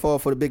 Sometimes you got to fall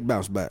for the big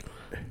bounce back.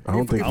 I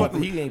don't think.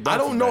 I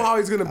don't know how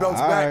he's gonna bounce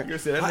back. Like I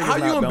said, that nigga's How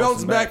you not gonna bounce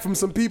bouncing back back. from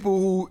some people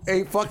who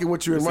ain't fucking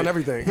with you and run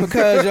everything?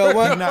 Because yo,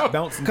 what? He's not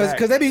bouncing Cause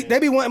back. they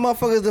be wanting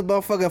motherfuckers to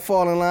motherfucking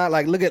fall in line.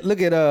 Like look at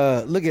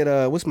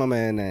what's my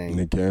man name?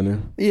 Nick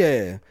Cannon.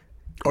 Yeah,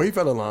 Oh, he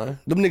fell in line.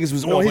 them niggas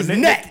was No, on but his Nick,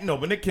 neck.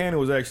 but Nick Cannon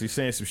was actually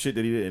saying some shit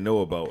that he didn't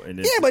know about. And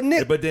then, Yeah, but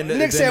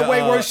Nick said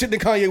way worse shit than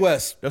Kanye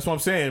West. That's what I'm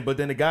saying. But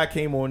then the guy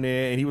came on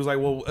there and he was like,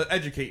 "Well,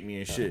 educate me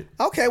and shit."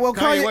 Okay, well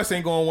Kanye West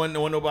ain't going to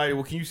want nobody.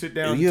 Well, can you sit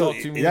down and You- talk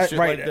to me that- and shit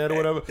right. like that or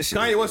whatever?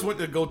 Kanye West went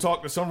to go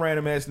talk to some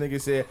random ass nigga.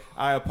 Said,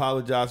 "I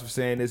apologize for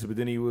saying this," but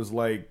then he was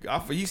like,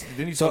 he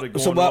started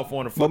going off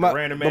on a fucking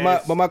random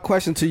ass. But my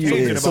question to you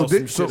tangent is, about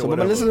some shit or but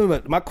whatever. listen to me.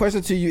 My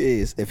question to you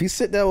is, if he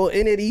sit down with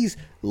any of these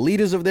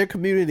leaders of their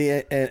community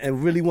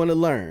and really want to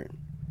learn,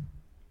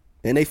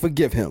 and they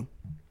forgive him,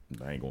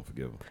 I ain't gonna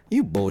forgive him.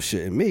 you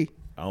bullshitting me.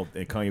 I don't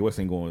think Kanye West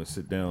ain't going to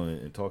sit down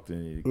and talk to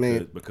him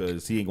Man.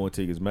 because he ain't going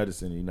to take his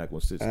medicine. And he's not going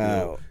to sit still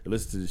Oh. and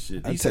listen to this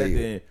shit. I He tell sat you.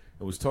 there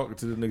and was talking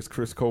to the niggas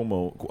Chris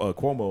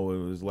Cuomo.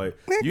 And was like,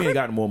 Man, "You ain't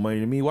got no more money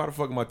than me. Why the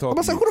fuck am I talking?"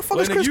 I'm to like, you? who the fuck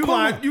is Nigga, Chris you Cuomo?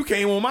 lied. You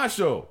came on my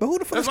show. But who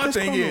the fuck That's is my Chris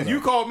thing Cuomo, is, though?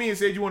 you called me and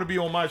said you want to be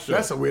on my show.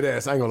 That's a weird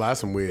ass. I ain't gonna lie,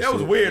 that's some weird. That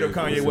was shit. weird of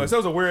Kanye West. That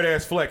was a weird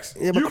ass flex.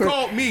 Yeah, but You Chris-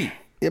 called me.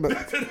 Yeah, but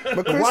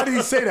But why did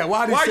he say that?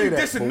 Why did he Why say you that?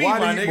 dissing But me, why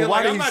my did he- nigga? but why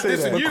Like, did I'm he not say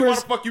dissing that? you. Chris- Why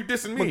the fuck you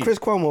dissing me? but Chris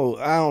Cuomo,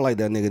 I don't like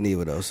that nigga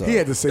neither though. So He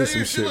had to say Yeah, some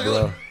you shit, should-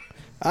 bro.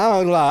 I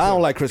don't lie. I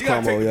don't like Chris You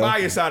gotta Cuomo, take the yo.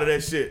 bias out of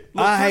that shit.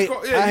 Look, I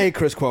Chris Cuomo- hate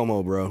Chris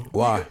Cuomo, bro.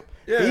 Why?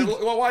 Yeah,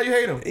 why you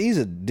hate him? He's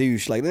a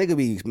douche. Like the nigga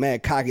be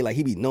mad cocky, like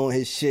he be knowing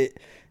his shit.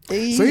 So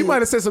he might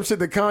have said some shit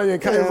to Kanye,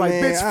 and Kanye Yeah, was like,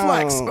 man, "Bitch, I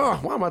flex." don't- Oh,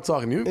 why am I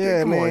talking to you?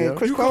 Yeah, Come on, man. yo.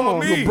 Chris You called Cuomo.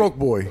 me. You a broke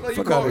boy. Like, you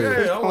Fuck called, out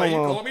here. yeah, I'm like, you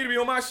Cuomo. called me to be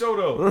on my show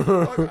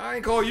though. Fuck, I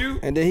ain't call you.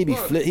 And then he be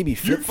Fuck. flip You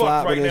fucked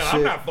flopping right and now. I'm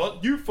shit. not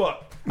fucked. You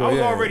fucked. I was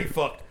yeah. already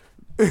fucked.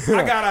 I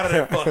got out of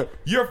that fuck.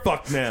 You're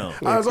fucked now.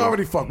 I was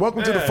already fucked.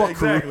 Welcome to the Yeah, fuck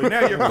exactly. crew.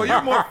 Now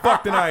you're more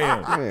fucked than I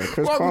am. Yeah,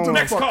 Chris Welcome to Cuomo. the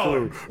Next fuck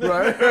caller. crew.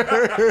 Right?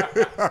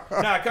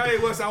 Nah,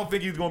 Kanye West, I don't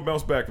think he's gonna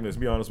bounce back from this. To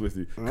be honest with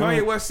you,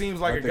 Kanye West seems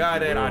like a guy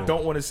that I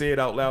don't want to say it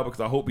out loud because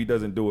I hope he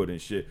doesn't do it and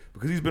shit.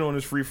 Because he's been on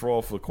this free for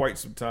all for quite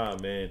some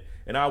time, man.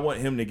 And I want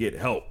him to get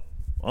help.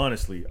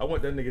 Honestly, I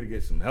want that nigga to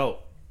get some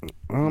help.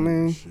 I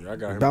mean, I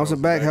got him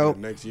bouncing back help.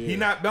 next year. He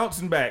not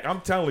bouncing back.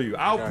 I'm telling you.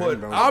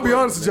 I'll be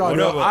honest with y'all.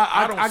 Whatever. Yo,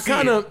 I don't I see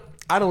kind of,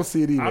 I don't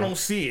see it either. I don't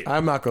see it.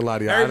 I'm not gonna lie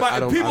to you.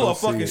 Everybody, people I don't are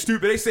fucking see it.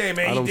 stupid. They saying, I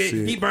man, don't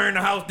see he it. burned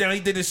the house down. He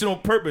did this shit on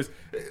purpose.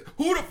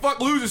 Who the fuck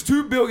loses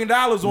 $2 billion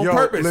on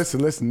purpose?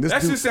 Listen.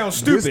 That shit sounds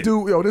stupid.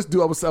 This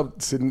dude, I was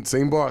up sitting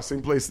same bar,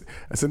 same place.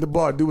 I said the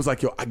bar. Dude was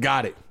like, yo, I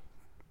got it.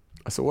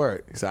 I said,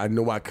 word. He said, I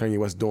know why Kanye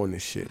West doing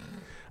this shit.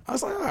 I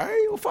was like, all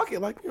right, well, fuck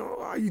it. Like, you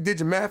know, you did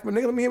your math, my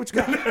nigga. Let me hear what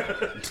you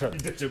got. You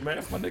did your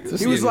math, my nigga.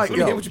 He was like, Let me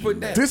yo, hear what you put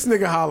down. this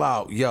nigga holla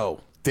out, yo,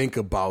 think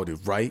about it,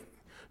 right?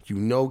 You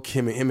know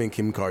him and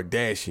Kim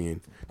Kardashian,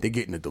 they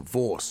getting a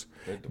divorce.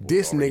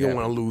 This nigga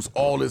want to lose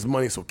all his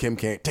money so Kim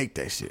can't take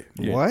that shit.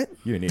 Yeah, What?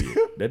 You're an idiot.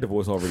 That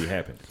divorce already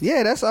happened.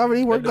 Yeah, that's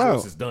already That worked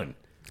divorce out. is done.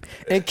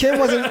 And Kim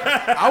wasn't.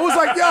 I was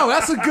like, yo,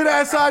 that's a good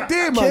ass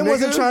idea, my Kim nigga.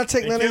 wasn't trying to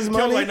take And none of his Kim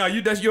money. like,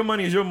 no, that's your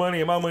money is your money,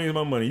 and my money is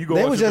my money. You go.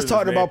 They on was your just business,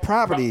 talking man. about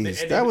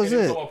properties. And That was they it.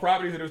 was talking about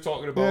properties, and they was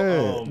talking about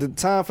Yeah, the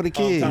time for the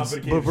kids. time for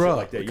the kids, But and bro, shit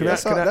like that. can Yeah.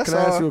 I That's ask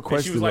all. you a And she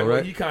question, was though, like, well,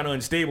 right? he kind of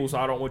unstable, so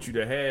I don't want you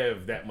to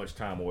have that much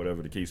time or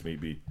whatever the case may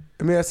be.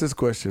 Let me ask this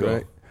question, Go.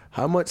 right?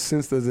 How much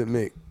sense does it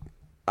make?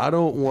 I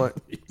don't want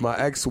my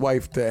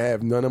ex-wife to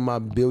have none of my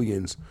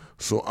billions,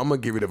 so I'm gonna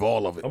get rid of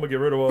all of it. I'm gonna get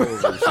rid of all of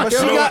it. But she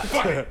got.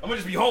 Fuck it. I'm gonna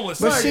just be homeless.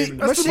 But Fuck she- it.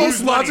 but That's the she-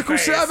 most logical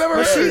shit I've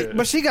ever heard.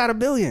 But she got $1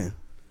 billion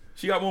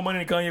She got more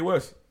money than Kanye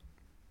West.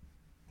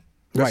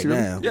 right she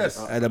really? now. Yes.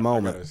 At the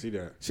moment. I see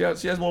that. She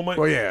has more money.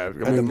 Well, yeah, I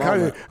the mean,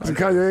 moment.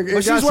 Kanye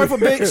But she's worth a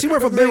big. She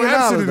worth $1 billion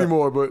dollars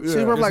anymore, but She's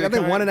yeah. worth like I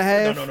think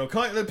Kanye- 1.5. No.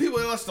 Kanye, the people.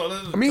 Let's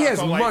I mean, he has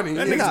money.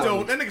 That He nigga not-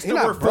 still. That nigga he still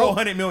not worth broke.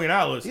 $400 million.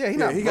 Yeah, he Yeah,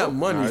 not. he got broke.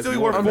 money. He's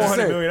still worth I'm just $400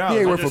 saying, million. He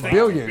ain't I worth just a think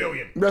billion. it's a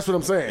billion. That's what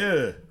I'm saying.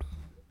 Yeah.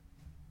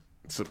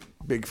 It's a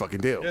big fucking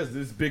deal. Yes, this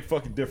is a big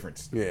fucking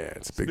difference. Yeah,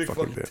 it's a big, Big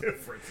fucking fucking deal.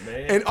 difference,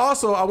 man. And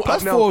also,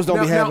 Plus, Forbes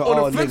don't be having on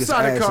all the flip niggas'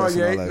 side of assets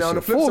and all Kanye, that now on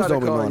the shit. flip Forbes side don't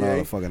of be doing all the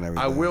Kanye, fucking I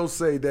everything. will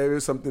say there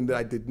is something that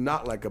I did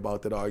not like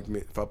about that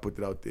argument. If I put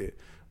it out there,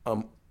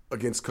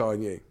 against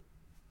Kanye.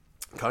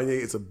 Kanye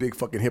is a big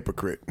fucking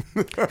hypocrite.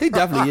 He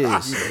definitely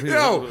is.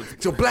 Yo,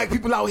 so black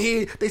people out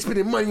here, they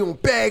spending money on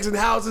bags and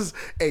houses.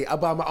 Hey, I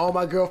buy all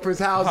my girlfriend's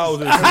houses.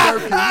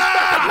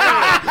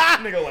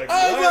 Nigga like,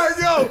 I was what?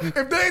 like,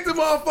 yo, if they ain't the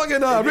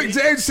motherfucking Rick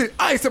James shit,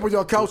 I ain't step on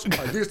your couch.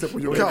 I did step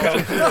on your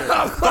couch.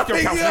 Fuck your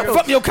couch, nigga.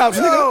 Fuck your couch,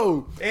 nigga.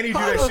 Yo, And he do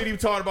that shit he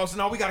was talking about. So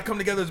now we gotta come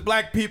together as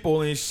black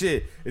people and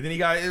shit. And then he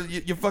got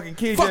your fucking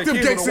kids. Fuck you got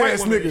them kids with a white gangsta-ass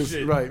woman and niggas.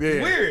 shit. Right, yeah.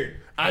 It's weird.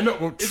 I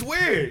know. It's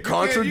weird.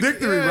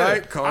 Contradictory, Yeah.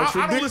 right?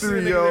 I don't listen to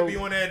Contradictory, niggas yo. that be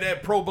on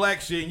that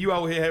pro-black shit and you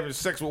out here having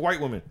sex with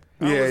white women.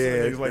 I don't Yeah, listen yeah.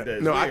 to niggas like that.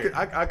 It's No, weird.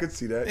 I could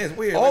see that. Yeah, it's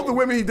weird. All Like- the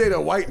women he dated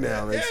are white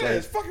now. Yeah, It's like,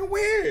 it's fucking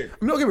weird. I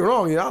mean, don't get me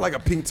wrong. I like a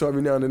pink toe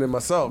every now and then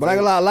myself. But I ain't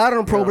gonna lie, a lot of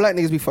them pro-black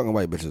niggas be fucking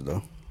white bitches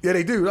though. Yeah,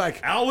 they do.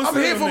 Like, I don't listen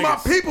I'm to here them for my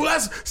niggas. people.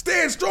 That's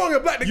staying strong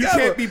and black You together.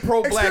 can't be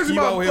pro-black, Excuse me,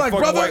 you my out here black fucking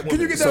brother. white Can you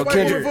women. get So that white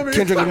woman for me?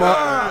 Kendrick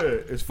Lamar- Yeah,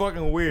 it's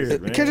fucking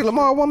weird, man. Kendrick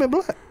Lamar, a woman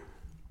black.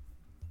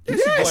 Yeah,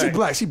 black. she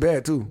black. She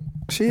bad too.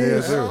 She Yes,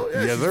 is. sir. Hell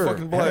yeah, Yes, she's sir.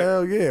 fucking black.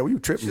 Hell yeah. What you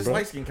tripping, She's bro?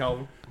 light skin,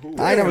 Calvin.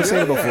 I ain't never seen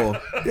her before.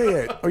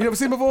 Yeah. Oh, you never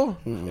seen before?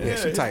 Yeah, Yeah,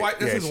 she his tight. wife-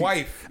 that's yeah, his she-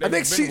 wife I that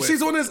think he's been with.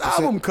 she's on this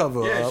album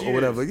cover Yeah, she or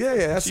whatever. is. Yeah,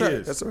 that's She her.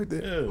 is. That's her right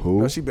there. Yeah.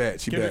 No, she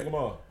bad. She Kendrick bad.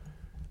 Lamar.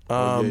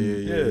 yeah,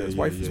 His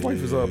wife is black.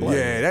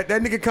 Yeah,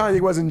 that nigga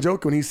Kanye wasn't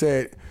joking when he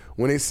said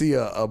when they see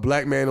a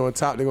black man on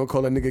top, they're gonna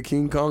call that nigga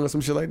King Kong or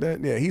some shit like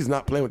that. Yeah, he's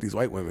not playing with these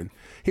white women.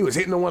 He was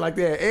hitting on one like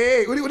that.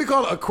 Hey, what do you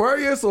call it?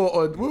 Aquarius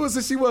or what was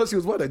it? She was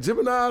what, a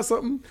Gemini or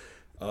something?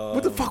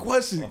 What the fuck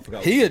was she?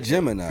 He a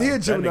Gemini. He a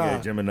Gemini. nigga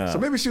a Gemini. So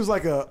maybe she was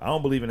like I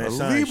don't believe in that a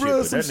sign Libra shit, or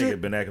but some that nigga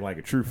shit. been acting like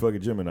a true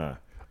fucking Gemini.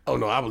 Oh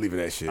no, I believe in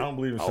that shit. I don't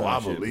believe in Oh, sign I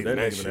shit. believe but in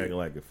that nigga been shit. acting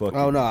like a fucking.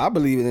 Oh no, I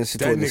believe in this to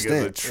That an nigga's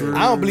a extent. true I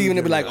don't believe in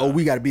it. Be like, Gemini. oh,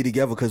 we got to be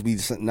together because we.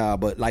 Nah,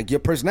 but like your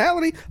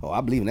personality. Oh,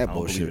 I believe in that I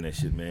don't believe in bullshit. that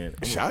shit, man.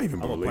 Shit, I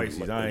even I'm a believe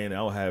Pisces. it. I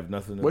don't have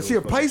nothing. To Was do she a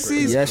with fucking Pisces?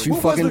 crazy. Yes, you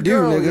What was fucking the do,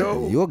 girl, nigga.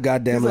 yo? You a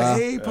goddamn He's like, lie.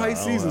 hey,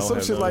 Pisces, I or some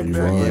have shit no like idea.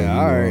 that. Yeah,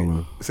 all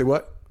right. Say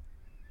what?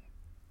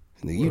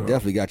 Nigga, you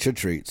definitely got your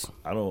traits.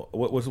 I don't.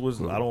 What's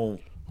I don't.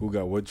 Who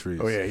got what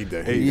trees? Oh yeah, he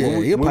did. Hey, Yeah,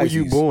 when, he a when were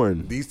you Pisces.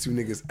 born? These two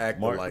niggas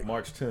act alike.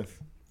 March 10th.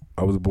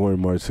 I was born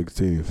March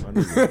 16th. My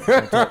nigga,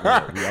 don't talk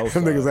about it. We Them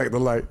outside. niggas act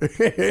alike.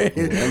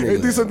 They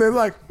do something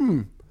like,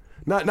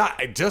 not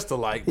just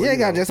alike. but, Yeah, you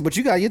got know. just, but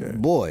you got your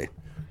boy.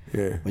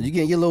 Yeah. When you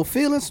getting your little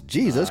feelings,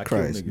 Jesus I kill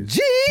Christ, niggas.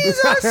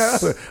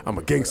 Jesus. I'm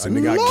a gangster,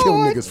 nigga. I kill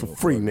Lord. niggas for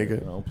free, I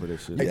nigga. don't play that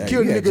shit. I Yeah,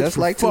 kill you got niggas just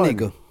for like fun.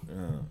 Tanika.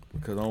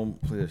 Because I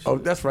don't play that shit. Oh,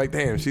 that's right.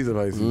 Damn, she's a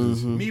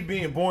Pisces. Me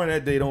being born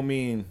that day don't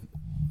mean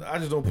I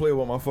just don't play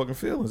with my fucking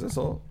feelings. That's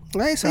all. I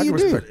ain't I saying can you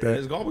do. respect that.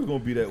 It's always gonna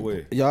be that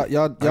way.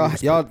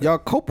 Y'all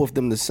cope with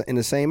them in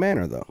the same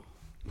manner though.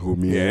 Who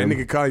me? Yeah, that and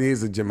nigga Kanye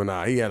is a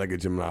Gemini. He had like a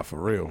Gemini for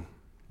real.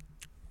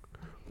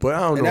 But I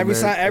don't And know, every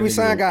man. sign, every That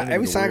sign got nigga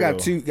every sign got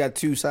weirdo. got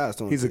two sides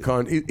to him. He's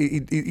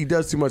a he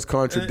does too much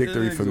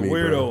contradictory for He's a me.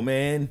 weirdo, bro.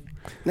 man.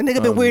 That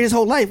nigga been weird his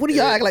whole life. What do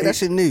y'all act like that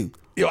shit new?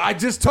 Yo, I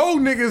just told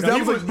niggas that He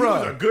was was like,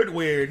 bro. a good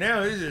weird.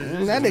 Now it's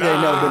just, That nigga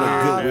ain't never been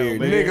a good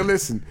weird. Nigga,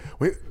 listen.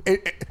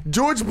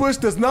 George Bush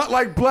does not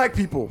like black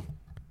people.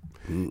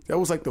 That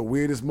was like the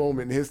weirdest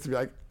moment in history.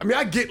 Like, I mean,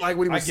 I get like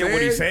what he I was get saying.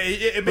 what he said.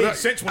 It but made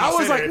sense when I he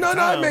was said like, it at no, the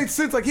no, it time. made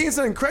sense. Like he ain't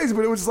something crazy,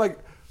 but it was just like,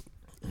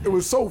 it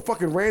was so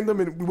fucking random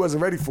and we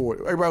wasn't ready for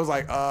it. Everybody was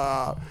like,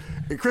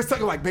 and Chris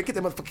Tucker like, man, get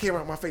that motherfucking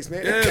camera out my face,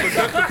 man. Yeah, but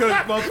that's because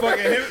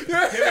motherfucking him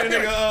and the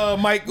nigga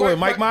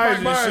Mike Myers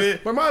and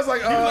shit. My mind's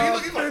like,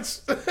 He's like,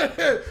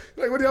 bitch.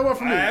 Like, what do y'all want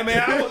from me? I mean,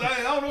 I don't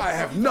know. I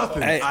have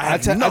nothing. Hey, I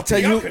have I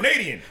nothing. tell you, I'm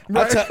Canadian.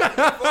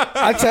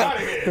 I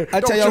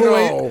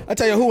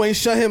tell you who ain't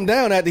shut him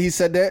down after he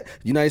said that.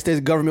 United States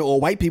government or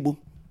white people.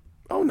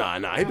 Oh, nah.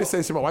 He been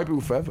saying shit about white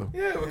people forever.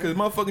 Yeah, because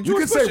motherfucking George You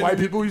can Bush say white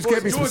people, you just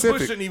can't be George specific.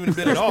 Bush shouldn't even have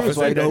been in office. That's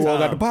why at he that know who all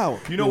time. got the power.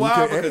 You know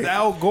why? Because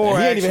Al Gore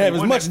He ain't even have actually as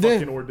won much that then.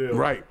 fucking ordeal.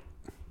 Right.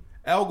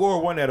 Al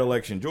Gore won that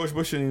election. George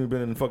Bush shouldn't even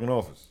been in the fucking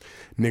office.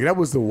 Nigga, that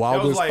was the That was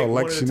wildest like election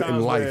one of the in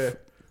times life.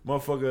 where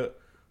motherfucker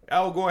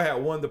Al Gore had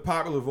won the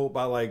popular vote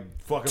by like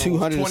fucking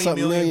 200 almost 20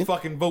 something million million.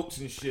 fucking votes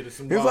and shit or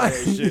some It's wild like-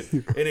 ass shit.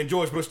 And then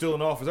George Bush still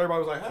in office. Everybody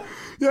was like, huh?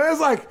 Yeah, it's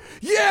like,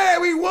 yeah,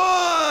 we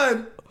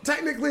won.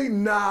 Technically,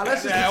 nah.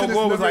 Let's just Al pretend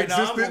Gore this was never like, nah,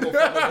 I'm gonna existed. go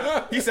fuck with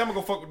that. He said, I'm gonna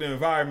go fuck with the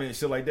environment and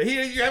shit like that.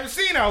 You haven't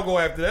seen Al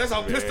Gore after that. That's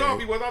how pissed off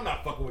he was. I'm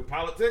not fucking with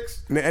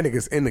politics. That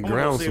nigga's in the gonna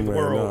ground save the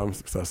somewhere. world. No, I'm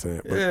stop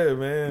saying. But, Yeah,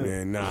 man.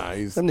 yeah, nah,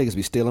 he's Them niggas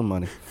be stealing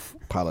money.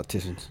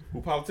 Politicians.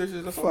 Who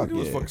politicians? That's all Fuck they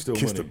do is yeah. fucking steal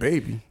kissed money. the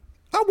baby.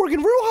 I'm working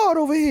real hard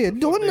over here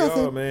doing They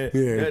nothing. are, man.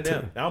 Yeah,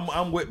 Damn.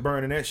 I'm with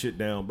burning that shit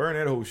down. Burn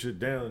that whole shit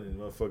down and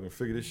motherfucking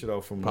figure this shit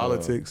out from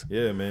Politics.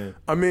 Yeah, man.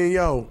 I mean,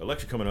 yo,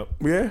 Election coming up.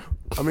 yeah.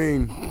 I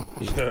mean,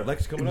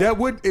 Election coming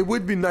up. it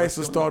would be nice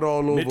to start all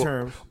over.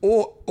 Midterms.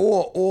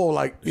 Or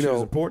like, you Shit is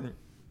know, important.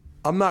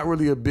 I'm not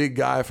really a big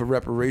guy for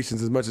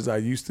reparations as much as I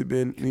used to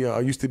be.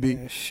 I used to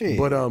be. Shit.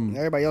 But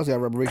everybody else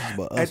got reparations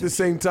but us. at the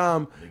same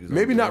time,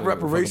 maybe not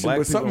reparation, black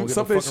but people don't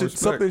something get the fucking respect.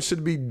 something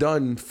should be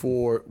done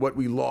for what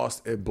we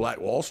lost at Black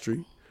Wall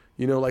Street.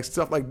 You know, like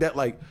stuff like that.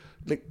 Like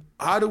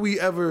how do we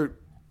ever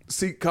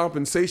seek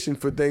compensation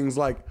for things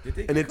like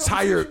they an get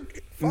entire?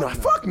 compensation? No,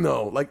 fuck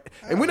no. Like,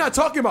 and we're not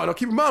talking about. Now,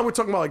 keep in mind, we're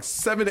talking about like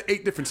 7 to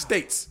 8 different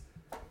states.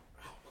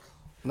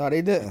 No,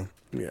 they didn't.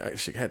 Yeah, that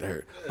shit had to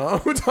hurt.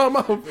 We're talking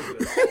about.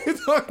 we're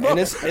talking And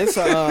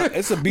about-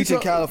 it's a beach in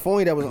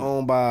California that was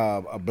owned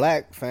by a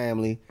black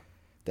family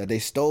that they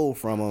stole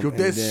from them. Yo,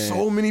 there's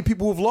so many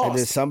people who've And then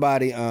lost.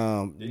 somebody,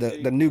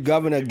 the new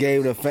governor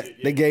gave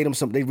they gave them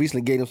some. They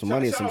recently gave them some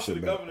money or some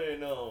shit. back.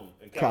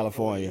 in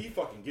California. He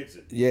fucking gets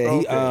it. Yeah,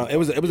 he Okay. it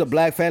was a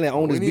black family that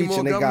owned We this need beach, more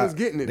and they governors got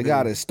getting it the then.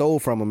 guy that stole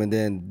from him, and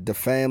then the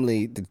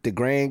family, the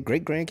great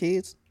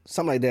grandkids,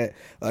 something like that.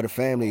 The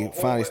family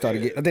finally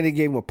started getting. I think they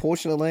gave him a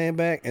portion of land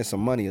back and some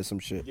money or some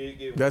shit.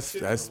 That's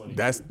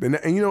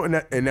and you know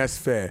and that's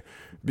fair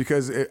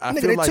because I Nigga,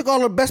 feel they like took all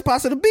the best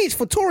parts of the beach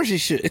for touristy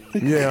shit.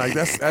 yeah, like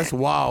that's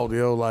wild,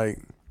 yo. Like,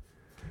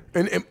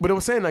 and but I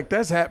was saying like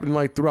that's happened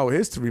like throughout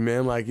history,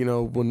 man. Like you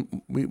know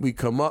when we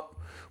come up,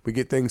 we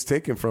get things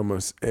taken from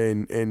us,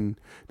 and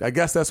I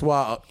guess that's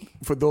why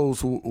for those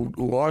who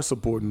are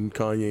supporting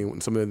Kanye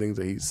and some of the things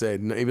that he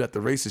said, even not the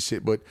racist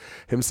shit, but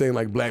him saying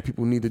like black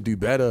people need to do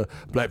better.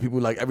 Black people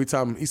like every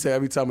time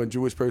a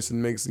Jewish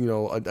person makes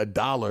a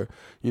dollar,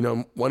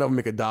 one of them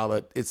make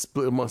 $1, it's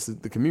split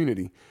amongst the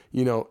community,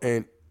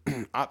 and.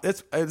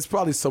 It's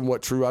probably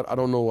somewhat true. I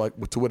don't know like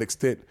to what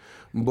extent,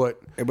 but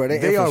Hey, bro,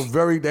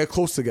 they're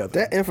close together.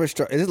 That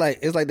infrastructure, it's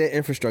like their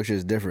infrastructure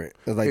is different.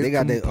 It's like they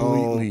got their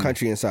completely- own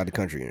country inside the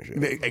country and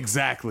shit.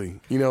 Exactly.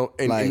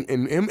 Like-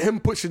 And him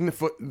pushing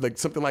for like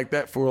something like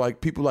that for like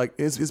people like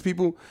his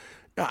people.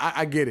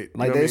 I get it.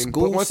 Like you know their what I mean?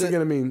 school But once sy-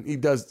 again, I mean, he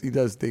does.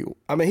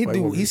 I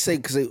mean, he say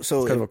because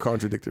so it's kind of a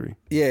contradictory.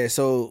 yeah,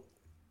 so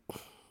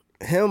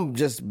him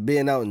just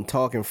being out and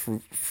talking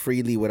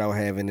freely without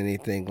having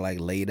anything like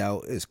laid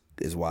out is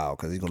wild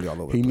because he's gonna be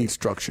all over. He the place. needs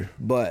structure.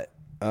 But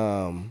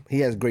he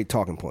has great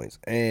talking points,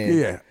 and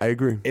Yeah, I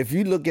agree. if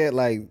you look at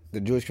like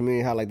the Jewish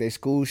community, how like they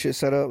school shit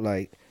set up,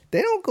 like they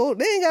ain't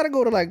gotta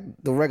go to like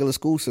the regular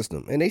school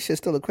system, and they shit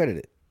still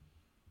accredited.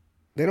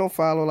 They don't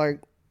follow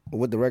like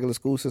what the regular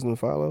school system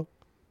follow.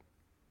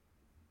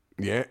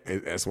 Yeah,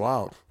 that's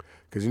wild.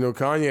 Because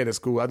Kanye at a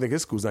school, I think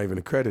his school's not even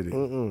accredited.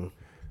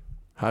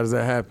 How does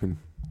that happen?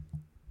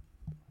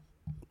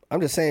 I'm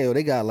just saying, yo,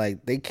 they got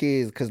like they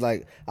kids because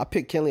like I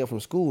picked Kenley up from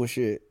school and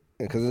shit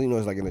because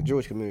it's like in the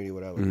Jewish community or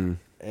whatever,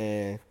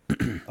 and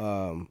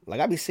like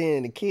I be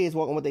seeing the kids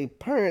walking with their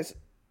parents.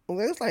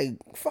 It's like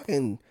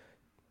fucking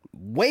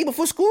way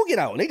before school get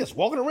out, and they just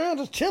walking around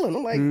just chilling.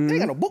 I'm like, they ain't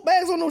got no book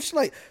bags on no shit.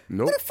 Like,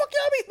 Nope. what the fuck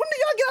y'all be? When do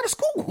y'all get out of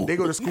school? They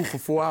go to school for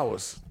 4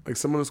 hours. Like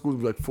some of the schools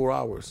be like 4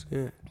 hours.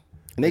 Yeah.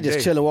 And they just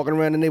Day. chilling, walking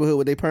around the neighborhood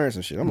with their parents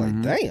and shit. I'm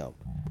like, damn.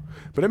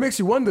 But it makes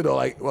you wonder though,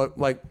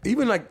 like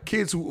even like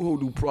kids who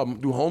do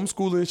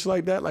homeschooling and shit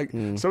like that. Like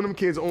some of them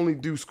kids only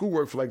do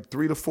schoolwork for like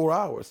 3 to 4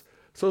 hours.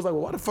 So it's like,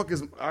 well, why the fuck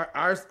is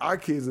our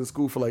kids in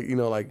school for like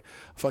like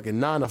fucking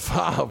 9 to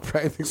 5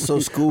 practically? So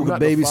school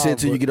Not can to babysit 5,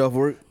 till you but- get off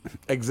work.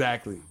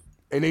 Exactly.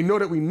 And they know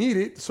that we need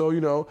it, so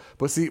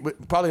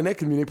but probably in that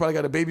community, they probably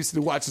got a babysitter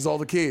who watches all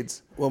the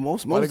kids. Well,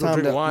 most While of they the go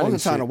time, drink wine and the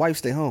shit. wife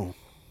stay home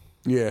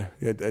Yeah,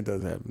 that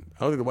does happen. I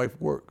don't think the wife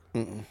work.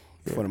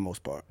 for the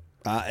most part,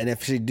 and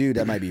if she do,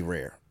 that might be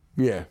rare.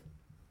 Yeah.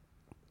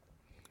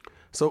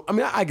 So I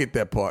mean, I get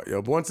that part,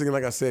 yo. But once again,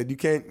 like I said, you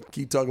can't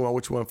keep talking about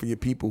what you want for your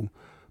people,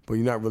 but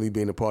you're not really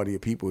being a part of your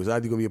people. It's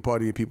either gonna be a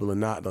part of your people or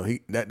not. Though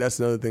that's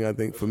another thing I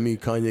think for me,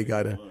 Kanye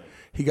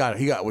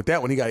got with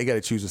that one. He got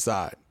to choose a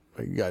side.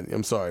 Like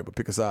I'm sorry, but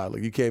pick a side.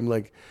 Like you can't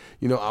like,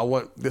 I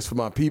want this for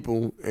my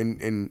people,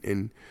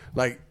 and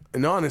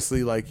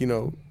honestly, like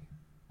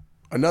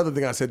another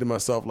thing I said to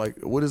myself, like,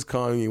 what is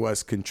Kanye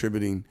West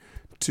contributing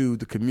to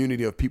the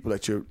community of people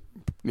that you're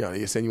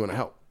saying you want to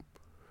help?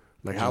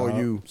 Like, how are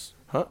you?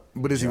 Huh?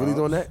 But is he really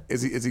doing that?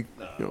 Is he?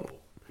 No.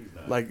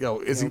 Like,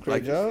 is he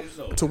like jobs?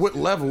 to what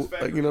level?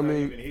 Like, you know what I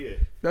mean?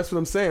 That's what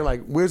I'm saying.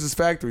 Like, where's his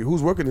factory?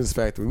 Who's working in his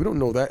factory? We don't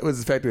know that. Where's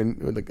his factory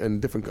in a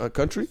different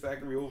country? His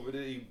factory over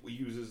there. He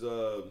uses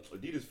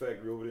Adidas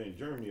factory over there in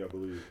Germany, I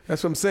believe.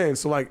 That's what I'm saying.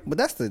 So like, But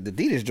that's the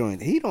Adidas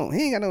joint. He ain't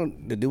got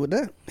nothing to do with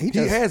that. He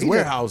has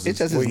warehouses. It's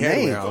just Well, his he had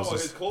name.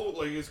 warehouses. His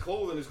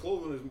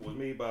clothing was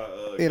made by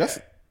That's.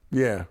 Gap.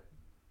 yeah.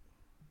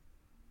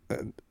 I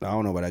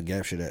don't know about that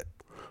Gap shit. That.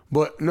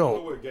 But I don't know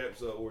no, where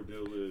Gap's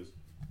ordeal is.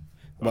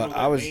 But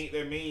I know I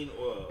their main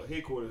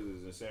headquarters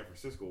is in San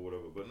Francisco or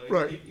whatever. But no,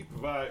 Right.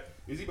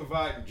 is he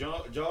providing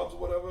jobs or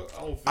whatever?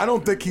 I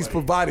don't think he's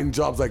providing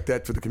jobs like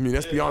that for the community.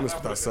 Let's be honest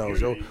with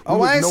ourselves, yo. We Oh, I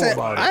wouldn't ain't know saying.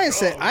 about it.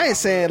 I ain't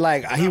saying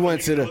like he went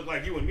to Look the.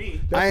 like you and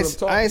me.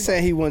 That's what I'm I ain't talking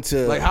saying he went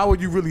to. Like, how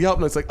would you really help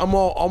him? It's like I'm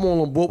all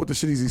on board with the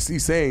shit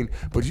he's saying,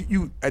 but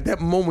you at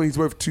that moment he's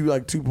worth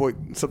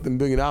 $2.something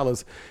billion.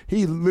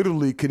 He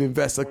literally could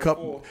invest a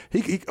couple of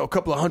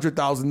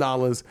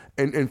 $100,000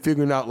 in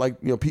figuring out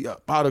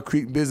how to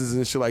create business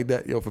and shit like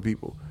that, for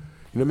people.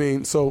 You know what I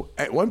mean? So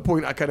at one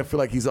point, I kind of feel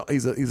like he's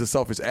a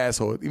selfish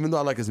asshole. Even though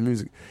I like his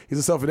music, he's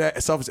a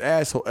selfish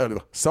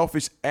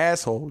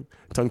asshole,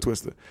 tongue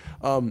twister.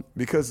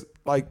 Because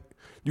like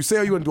you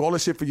say, you want to do all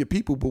this shit for your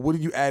people, but what are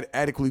you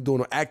adequately doing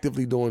or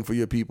actively doing for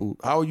your people?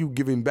 How are you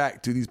giving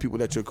back to these people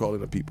that you're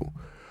calling the people?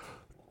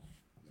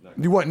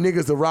 You want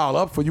niggas to rile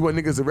up for you, want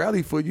niggas to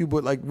rally for you,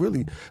 but like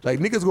really, like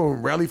niggas gonna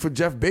rally for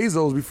Jeff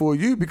Bezos before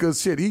you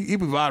because shit, he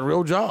provide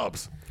real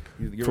jobs.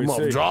 From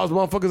jobs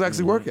motherfuckers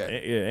actually work at.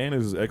 And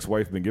his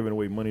ex-wife been giving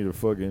away money to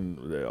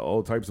fucking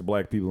all types of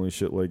black people and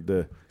shit like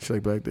that. Shit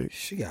like black dick.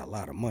 She got a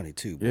lot of money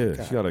too. Yeah,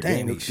 God she got a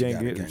damn, gang. she got a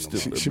gang gang of still-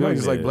 money. She might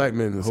just like black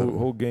men or something.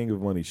 Whole gang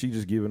of money. She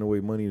just giving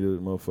away money to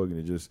motherfucking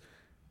to just.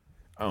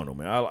 I don't know,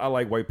 man. I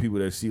like white people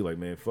that see like,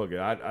 man, fuck it.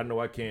 I know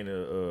I can't.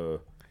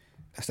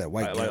 That's that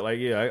white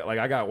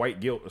guy. I got white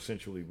guilt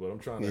essentially, but I'm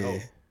trying to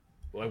help.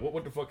 Like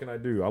what the fuck can I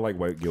do? I like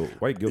white guilt.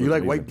 White guilt. You is like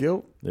amazing. white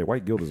guilt? Yeah,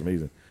 white guilt is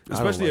amazing.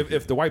 Especially like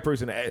if the white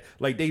person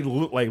like they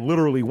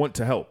literally want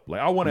to help.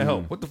 Like I want to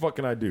help. What the fuck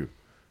can I do?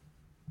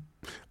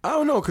 I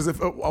don't know, because if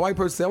a white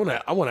person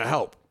say I want to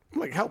help, I'm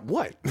like, help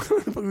what?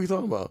 What the fuck are we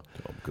talking about?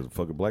 Because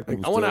fucking black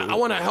people. I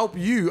want to help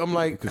you. I'm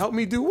like, help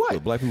me do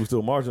what? Black people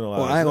still marginalized.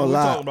 Well, I ain't gonna We're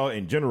lie. talking about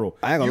in general.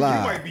 I ain't gonna lie.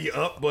 You might be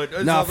up, but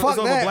it's Nah, other, fuck it's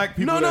other that. black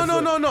people.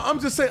 No. I'm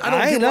just saying, I don't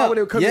I get ain't why up when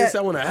they come in and yet. say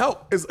I want to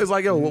help. It's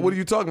like, yo, what are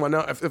you talking about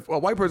now? If a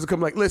white person come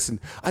like, listen,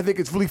 I think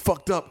it's really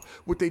fucked up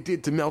what they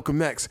did to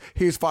Malcolm X.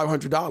 Here's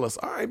 $500.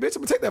 All right, bitch,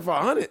 I'm gonna take that for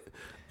 $100.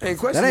 Ain't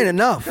question. That ain't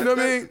enough. You know what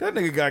I mean? That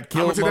nigga got I'm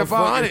killed. gonna take that for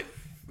motherfucker. $100.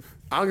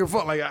 I don't give a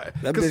fuck. Like,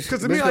 That bitch,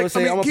 because to bitch me, gonna like,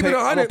 say, I mean, keep it I'm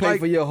gonna $100. pay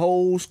for Like, your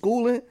whole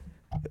schooling.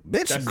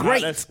 Bitch, That's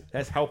great.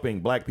 That's helping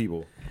black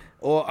people.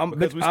 Or I'm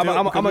Because we're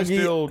gonna give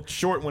still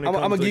short when it I'm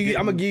comes gonna to give you.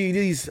 I'm gonna getting- give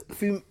you these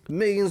few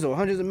millions or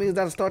hundreds of millions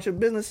to start your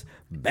business.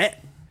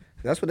 Bet.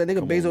 That's what that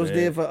nigga Bezos man.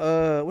 did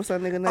for what's that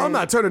nigga name? I'm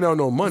not turning down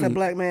no What's money. that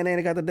black man name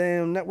that got the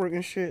damn network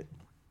and shit?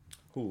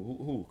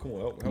 Who? Come on.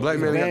 help Black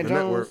me. man Van got the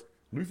Jones? network.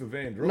 Luther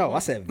Vandross. No, I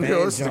said Van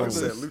Yo, this nigga Jones.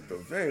 said Luther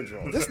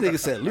Vandross. This nigga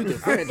said Luther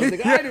Vandross.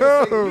 Nigga, I didn't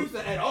even say Luther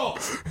at all.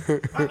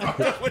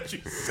 That's what you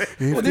said.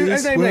 Well, dude,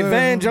 his name like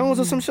Van Jones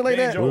or some shit like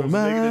Van that. Jones, the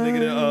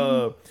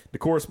nigga the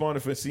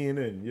correspondent for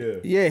CNN. Yeah.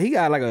 Yeah, he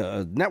got like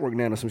a network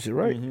now or some shit,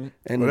 right? And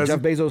Well,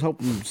 Jeff that's- Bezos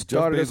helped him Jeff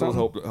start it or Bezos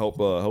something.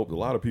 helped a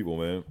lot of people,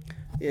 man.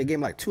 Yeah, gave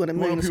him like 200 One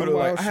million of or the people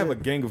something. that like, I have a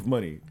gang of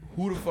money.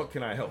 Who the fuck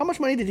can I help? How much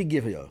money did he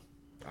give you?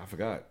 I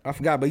forgot. I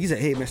forgot, but he said,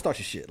 "Hey man, start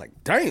your shit." Like,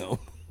 damn.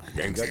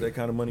 You got that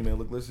kind of money, man.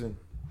 Look, listen.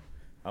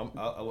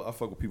 I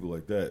fuck with people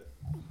like that.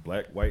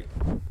 Black, white.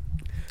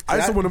 I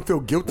just don't want to feel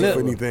guilty Look. for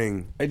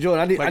anything. Hey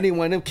Jordan, I need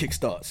one of them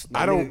kickstarts.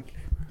 I don't.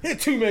 Hit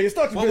 2 million.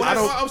 Start your Well,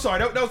 business. I'm sorry.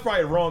 That was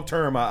probably a wrong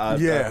term. I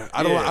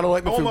don't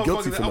like to feel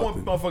guilty for I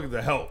want nothing. motherfuckers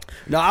to help.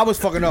 No, I was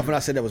fucking off when I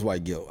said that was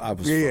white guilt. I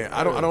was Yeah,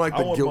 I don't like I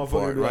the want guilt motherfuckers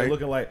part, to be like right?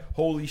 looking like,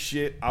 holy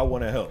shit, I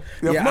want to help.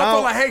 Now, Yeah, if I motherfucker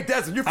don't- like, hey,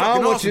 Desmond, you're I don't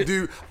fucking want awesome, you-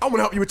 dude. I want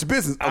to help you with your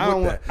business. I I'm don't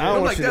with want- that. I don't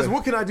I'm want like, you to- Desmond,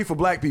 what can I do for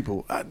black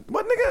people?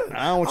 What, nigga?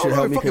 I don't want you to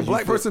help me I'm a fucking because you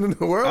black feel- person in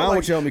the world. I don't Like,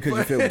 want you to help me because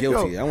you feel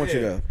guilty. I want you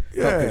to help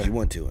Yeah. because you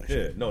want to. And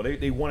shit. Yeah, no,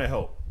 they want to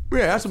help.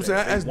 Yeah, that's what I'm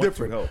saying. They That's want to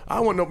different. help. I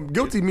want no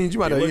guilty means you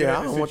might They have. look Yeah, at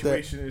I the don't want that.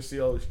 situation and see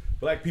all this.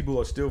 Black people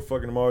are still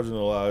fucking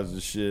marginalized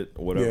and shit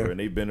or whatever, Yeah. and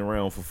they've been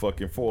around for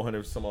fucking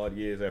 400 some odd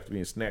years after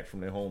being snatched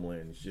from their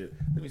homeland and shit.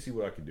 Let me see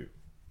what I can do.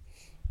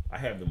 I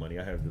have the money,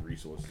 I have the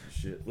resources and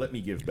shit. Let me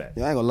give back.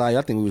 Yeah, I ain't gonna lie.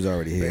 I think we was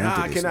already here.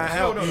 How I'm can I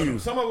help No. you?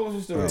 Some of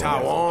us are still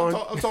Taiwan.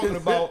 I'm talking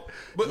about,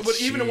 but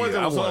even the ones that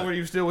Shit, was I want-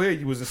 already still here,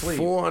 you was enslaved.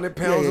 400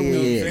 pounds of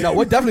weed. No,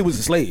 we definitely was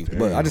enslaved,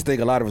 but I just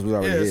think a lot of us was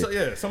already Yeah, here. so,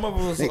 yeah, some of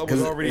us was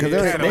Because already they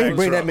here. ain't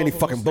bring that many Some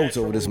of us fucking boats snatched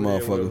over this from over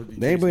there, motherfucker. whatever.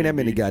 They ain't bring that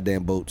many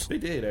goddamn boats. They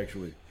did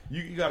actually.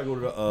 You got to go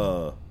to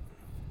the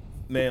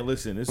man.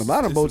 Listen, A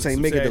lot of boats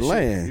ain't making the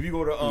land. If you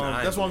go to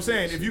that's what I'm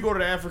saying. If you go to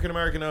the African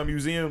American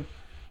Museum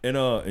in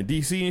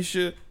DC and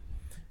shit,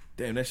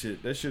 damn that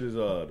shit is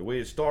the way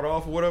it started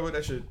off or whatever.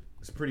 That shit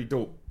is pretty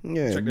dope.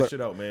 Yeah, check that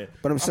shit out, man.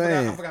 But I'm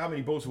saying, I forgot how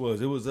many boats it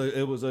was. It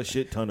was a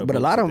shit ton of. But a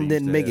boats lot of that them they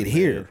didn't used make to it have,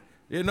 here. man.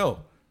 Yeah, no,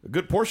 a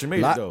good portion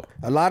made it though.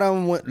 A lot of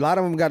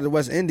them got to the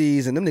West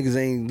Indies, and them niggas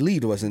ain't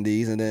leave the West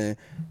Indies, and then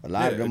a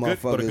lot of them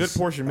motherfuckers. But a good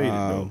portion made it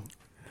though.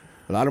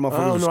 A lot of motherfuckers.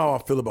 I don't know how I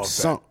feel about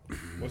sunk.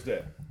 What's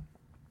that?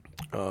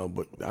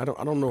 But I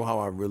don't know how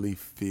I really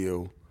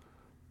feel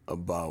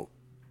about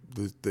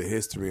the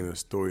history and the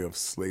story of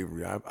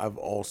slavery. I've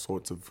all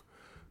sorts of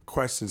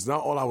questions.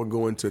 Not all I would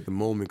go into at the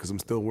moment because I'm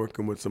still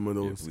working with some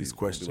of these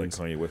questions. Like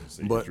Kanye West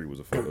said, But-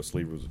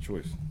 slavery was a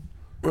choice.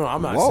 No,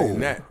 I'm not Whoa. saying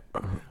that.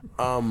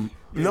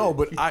 No,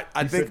 but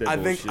I said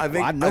that bullshit.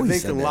 I know I he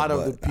think said a lot that,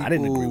 of the but people. I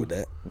didn't agree with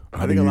that.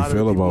 How I do think a you lot of the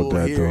feel about people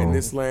that, here in though?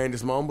 this land,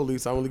 it's my own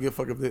beliefs. I don't really give a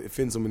fuck if it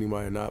offends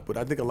anybody or not. But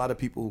I think a lot of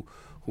people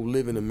who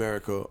live in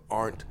America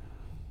aren't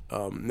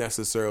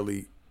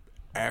necessarily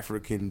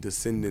African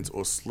descendants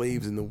or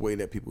slaves in the way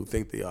that people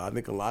think they are. I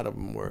think a lot of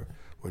them were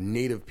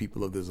native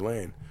people of this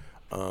land.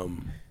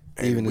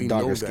 And Even the we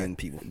know darker that skinned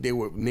people. They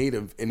were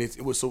native, and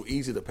it was so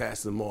easy to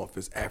pass them off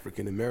as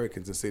African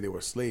Americans and say they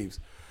were slaves.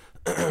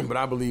 But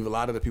I believe a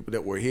lot of the people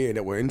that were here,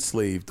 that were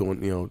enslaved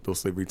during those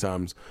slavery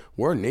times,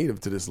 were native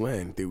to this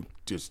land. They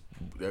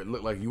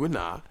looked like you and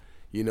I,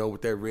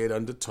 with that red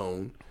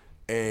undertone.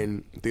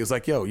 And they was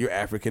like, "Yo, you're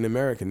African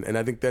American," and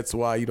I think that's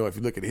why if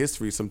you look at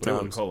history, They wouldn't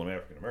sometimes call them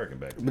African American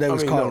back then. But they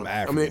was calling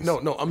them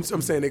no, Africans.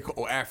 I'm saying they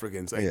call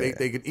Africans. Like Yeah.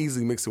 they could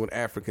easily mix it with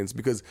Africans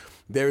because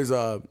there's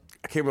I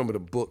can't remember the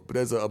book, but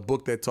there's a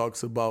book that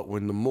talks about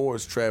when the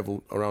Moors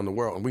traveled around the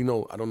world. And we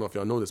know, I don't know if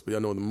y'all know this, but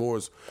y'all know the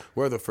Moors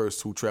were the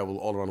first who traveled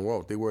all around the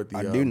world. They were the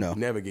I do know.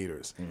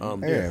 navigators.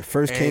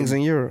 First kings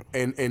in Europe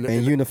and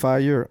unify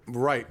Europe.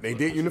 Right, they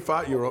did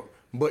unify Europe,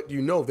 but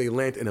they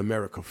landed in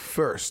America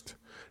first.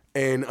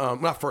 And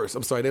not first,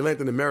 I'm sorry, they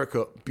landed in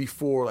America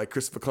before like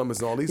Christopher Columbus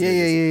and all these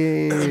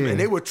niggas. Yeah. And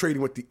they were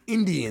trading with the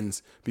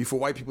Indians before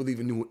white people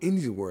even knew what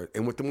Indians were.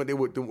 And what they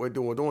were doing, they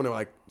were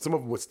like some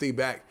of them would stay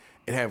back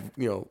and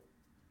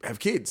have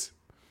kids.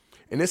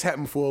 And this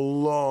happened for a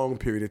long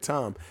period of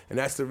time. And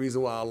that's the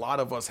reason why a lot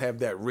of us have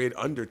that red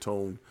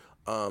undertone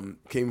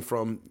came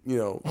from,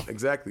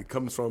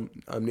 comes from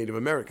Native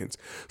Americans.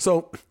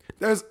 So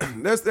there's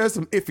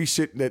some iffy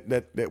shit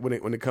that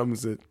when it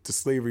comes to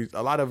slavery,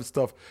 a lot of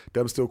stuff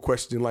that I'm still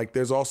questioning. Like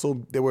there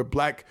were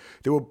black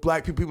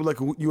people like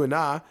you and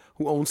I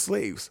who owned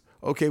slaves.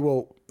 Okay,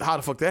 well, how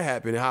the fuck that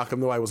happened, and how come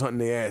nobody was hunting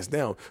their ass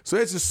down? So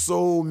there's just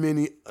so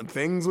many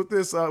things with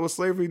this with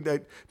slavery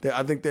that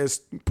I think there's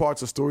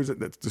parts of stories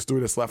that's the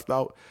story that's left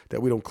out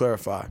that we don't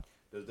clarify.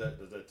 Does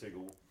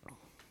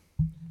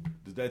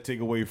that take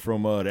away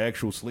from the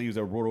actual slaves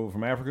that were brought over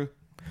from Africa?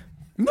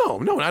 No,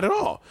 not at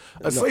all.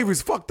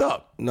 Slavery's fucked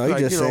up. No, he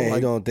just saying he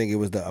don't think it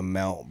was the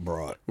amount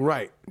brought.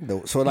 Right.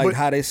 So like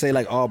how they say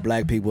like all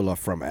black people are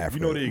from Africa.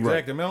 You know the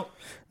exact amount?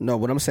 No,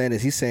 what I'm saying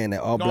is he's saying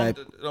that all black.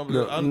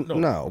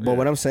 No. But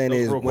what I'm saying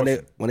is when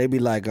they be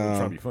like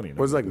trying to be funny.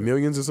 Was it like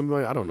millions or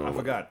something? I don't know. I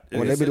forgot.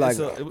 When they be like,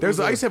 I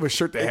used to have a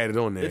shirt that had it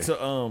on there. It's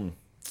a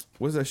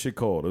what's that shit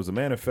called? It was a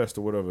manifest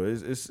or whatever.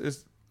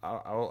 It's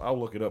I'll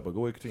look it up. But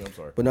go ahead, continue. I'm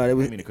sorry. But no,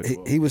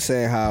 he was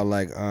saying how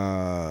like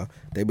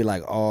they be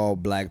like all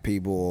black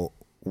people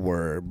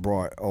were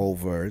brought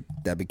over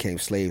that became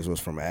slaves was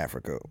from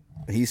Africa.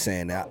 He's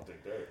saying that.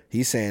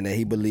 He's saying that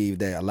he believed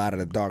that a lot of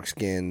the dark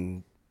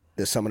skin,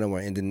 that some of them were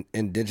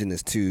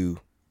indigenous to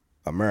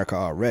America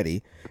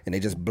already, and they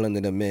just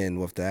blended them in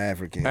with the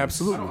Africans.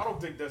 Absolutely. I don't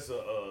think that's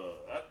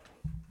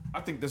I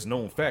think that's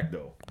known fact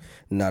though.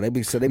 No, they be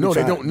No,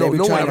 they don't. No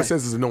one ever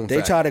says it's a known They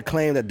fact. try to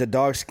claim that the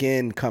dark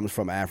skin comes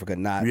from Africa,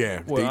 not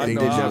Well, I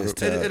indigenous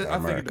to think it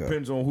America.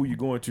 depends on who you're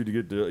going to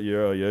get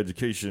your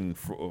education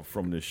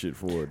from this shit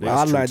for. Well,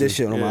 I learned this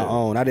shit on my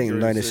own. I didn't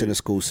learn this shit in the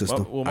school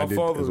system. My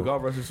father,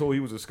 God rest his soul,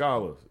 he was a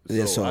scholar.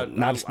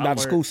 Not the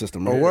school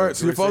system. Oh, word.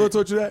 So your father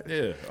taught you that?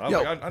 Yeah.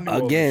 Yo, I knew all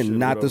this Again, shit,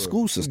 not the whatever.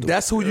 school system.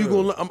 That's who you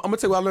gonna. I'm gonna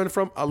tell you where I learned it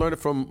from. I learned it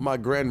from my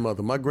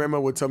grandmother. My grandma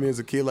would tell me as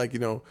a kid, like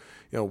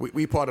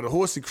we part of the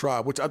Horsey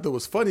tribe, which I thought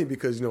was funny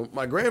because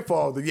my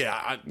grandfather,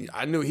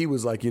 I knew he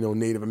was like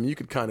Native. I mean, you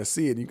could kind of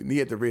see it. He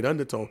had the red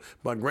undertone.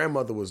 My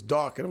grandmother was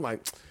dark, and I'm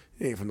like,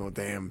 he ain't from no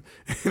damn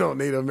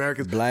Native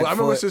Americans. But I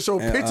remember she showed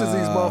pictures of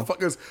these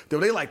motherfuckers.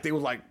 They were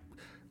like,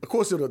 of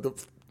course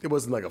it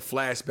wasn't like a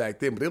flash back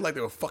then, but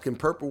they were fucking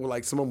purple with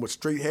like someone with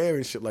straight hair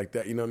and shit like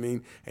that. You know what I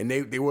mean? And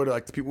they were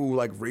like the people who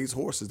like raised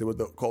horses. They were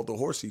called the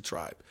Horsey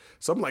tribe.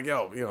 So I'm like,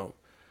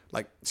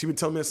 like she been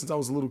telling me that since I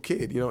was a little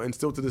kid, and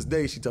still to this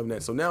day she tell me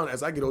that. So now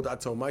as I get older, I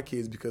tell my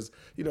kids because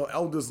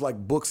elders like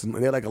books and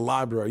they're like a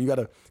library. You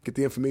gotta get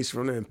the information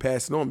from them and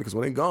pass it on because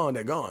when they're gone,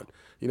 they're gone.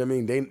 You know what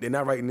I mean? They're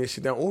not writing this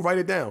shit down or write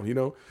it down.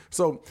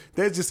 So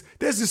there's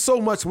just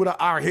so much with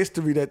our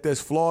history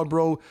that's flawed,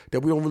 bro. That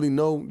we don't really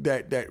know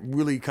that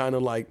really kind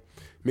of like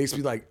makes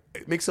me like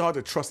it makes it hard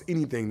to trust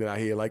anything that I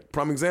hear. Like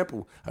prime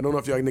example, I don't know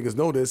if y'all niggas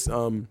know this,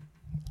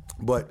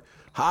 but.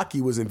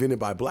 Hockey was invented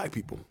by black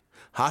people.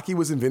 Hockey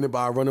was invented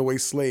by runaway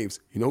slaves.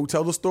 You know who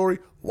tell the story?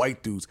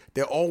 White dudes.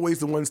 They're always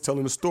the ones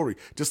telling the story.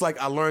 Just like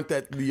I learned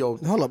that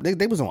Hold up,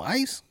 they was on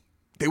ice?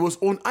 they was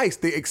on ice.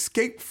 They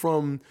escaped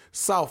from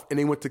South and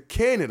they went to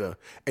Canada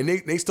and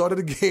they started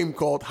a game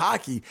called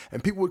hockey,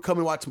 and people would come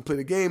and watch them play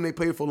the game. They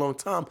played it for a long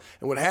time.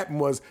 And what happened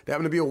was there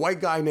happened to be a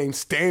white guy named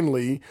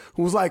Stanley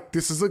who was like,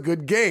 this is a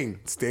good game.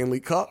 Stanley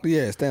Cup.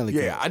 Yeah, Stanley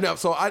Cup. Yeah, I know.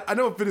 So I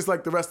never finished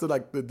like the rest of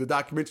like the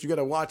documentary. You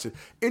gotta watch it.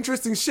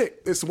 Interesting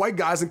shit. It's white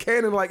guys in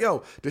Canada like,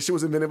 yo, this shit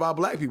was invented by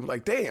black people.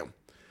 Like, damn.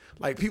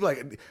 Like people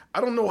like,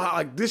 I don't know how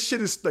like this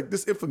shit is like,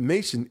 this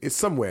information is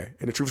somewhere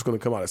and the truth is gonna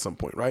come out at some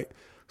point, right?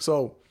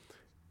 So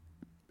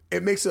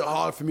it makes it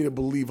hard for me to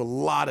believe a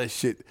lot of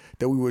shit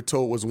that we were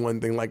told was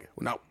one thing. Like,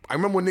 now, I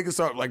remember when niggas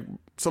started like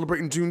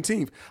celebrating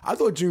Juneteenth. I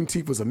thought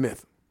Juneteenth was a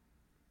myth.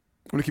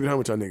 I'm gonna keep it 100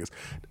 with y'all niggas.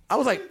 I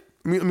was like,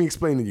 let me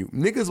explain to you.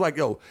 Niggas like,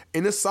 yo,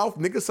 in the South,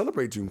 niggas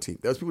celebrate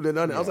Juneteenth. There's people that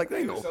done it. I was like,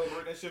 they know.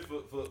 That shit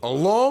for A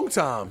long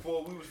time.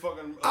 before we was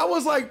fucking. I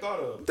was like, thought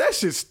of. that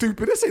shit's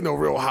stupid. This ain't no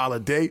real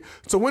holiday.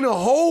 So when the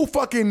whole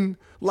fucking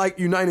like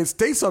United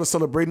States started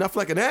celebrating, I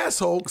feel like an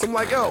asshole. Cause I'm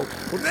like, yo,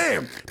 well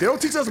damn, they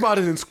don't teach us about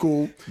it in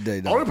school. They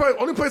don't.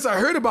 Only place I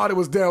heard about it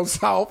was down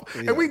south,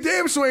 and we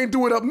damn sure ain't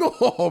do it up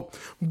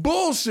north.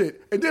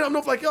 Bullshit. And then I'm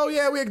like, oh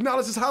yeah, we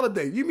acknowledge this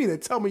holiday. You mean to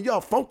tell me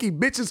y'all funky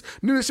bitches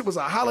knew this shit was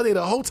a holiday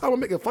the whole time I'm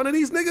making fun of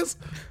these niggas?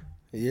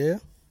 Yeah.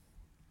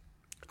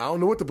 I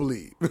don't know what to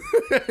believe.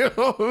 You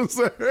know what I'm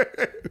saying?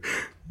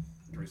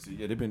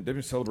 Yeah, they've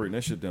been celebrating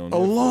that shit down A there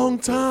long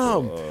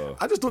time.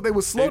 I just thought they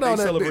would slow down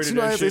that bitch. You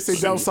know how they say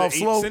down south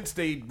slow? Since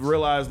they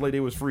realized like they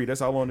was free.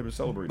 That's how long they've been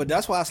celebrating. But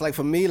that's why it's like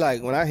for me,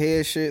 like when I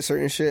hear shit,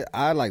 certain shit,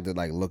 I like to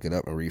like look it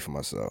up and read for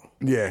myself.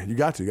 Yeah, you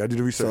got to. You got to do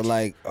the research. So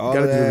like you got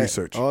to do the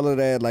research. all of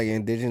that, like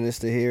indigenous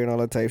to here and all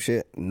that type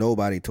shit.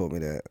 Nobody told me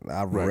that.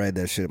 I read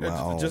that shit on my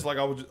own. Just like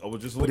I was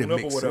just But it looking up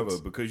or makes whatever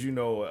sense. because you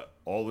know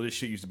all of this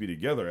shit used to be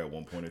together at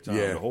one point in time.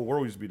 Yeah. The whole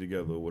world used to be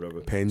together or whatever.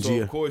 Pangea.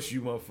 So of course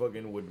you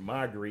motherfucking would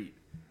migrate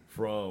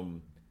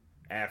from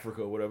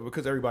Africa or whatever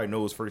because everybody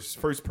knows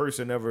first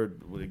person ever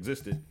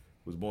existed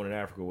was born in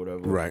Africa or whatever.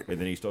 Right. And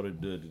then he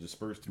started to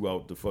disperse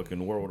throughout the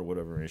fucking world or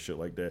whatever and shit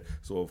like that.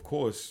 So of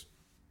course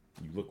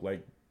you look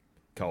like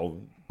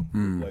Calvin.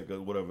 Like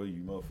whatever,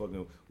 you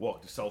motherfucking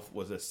walk to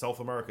South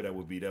America that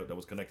would be that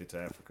was connected to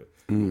Africa.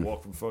 You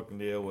walk from fucking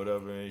there or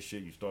whatever and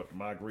shit, you start to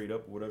migrate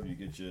up or whatever, you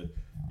get your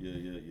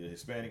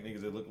Hispanic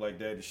niggas that look like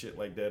that and shit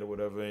like that or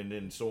whatever, and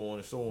then so on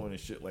and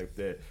shit like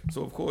that.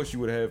 So of course you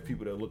would have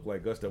people that look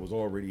like us that was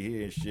already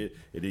here and shit,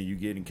 and then you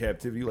get in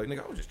captivity, you like,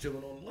 nigga, I was just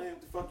chilling on the land.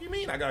 What the fuck you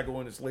mean I gotta go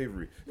into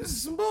slavery? This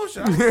is some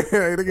bullshit.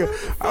 Yeah,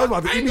 nigga, I was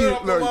about to eat you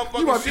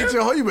about to eat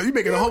your whole, you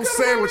making a whole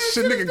sandwich,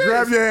 shit, nigga,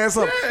 grab your ass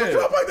up. Yeah. Can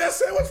I make that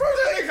sandwich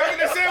first?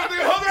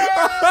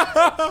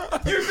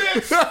 You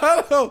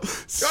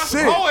bitch!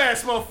 Shit. Whole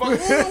ass motherfucker.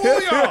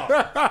 Who y'all?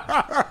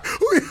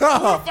 Who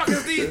y'all? Who the fuck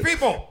is these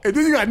people? And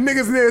then you got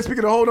niggas in there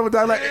speaking a whole nother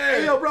dialect. Yeah.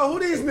 Hey, yo, bro, who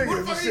these niggas? Who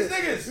the fuck are these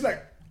niggas? He's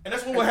like, And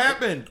that's what would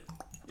happen.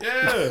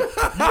 Yeah. You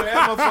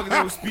had motherfuckers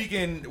that was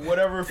speaking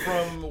whatever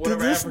from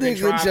whatever this African nigga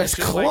tribe and just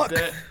shit cluck? like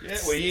that. Yeah,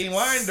 well, he ain't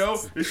lying though.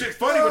 This shit's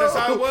funny, but that's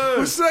how it was.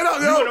 Well, straight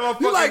up, yo. You know,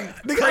 You like,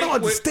 fucking nigga, I crate don't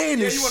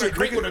understand this you want shit, a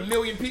crate nigga. with 1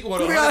 million people,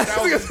 with Nigga,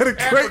 nigga said a 100,000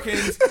 crate.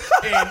 Africans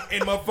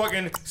and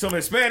motherfucking some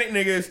Hispanic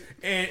niggas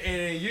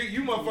and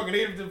you motherfucking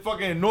native to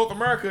fucking North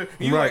America.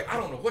 And you Right. like, I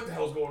don't know what the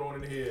hell's going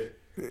on in here.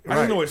 I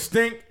just know it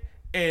stink.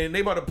 And they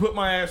about to put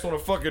my ass on a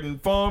fucking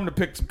farm to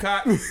pick some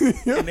cotton. And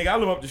nigga, I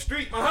live up the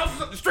street. My house is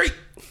up the street.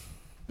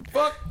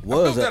 Fuck. I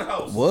built that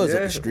house. up Yeah,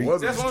 the street.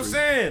 was That's up what the I'm street.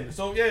 saying.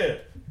 So yeah,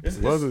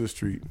 Was of the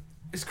street.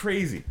 it's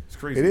crazy. It's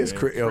crazy. It is man.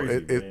 crazy.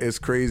 man. It's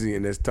crazy,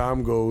 and as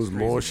time goes,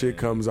 more crazy, shit man.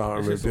 comes out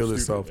and That shit's so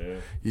reveals stupid, itself.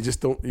 man. You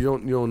just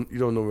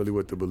don't know really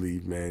what to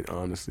believe, man.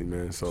 Honestly,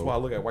 man. So That's why I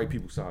look at white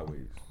people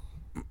sideways.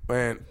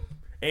 man,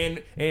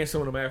 And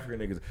some of them African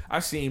niggas. I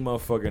seen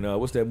motherfucking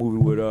what's that movie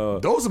with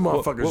those are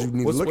motherfuckers you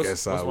need to look at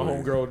What's my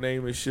sideways. homegirl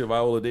name and shit?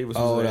 Viola Davis was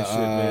Oh, in that shit,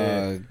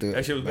 man. the-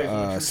 That shit was based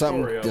on a true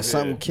something- story out the here.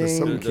 something king?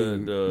 Some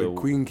king, the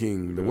queen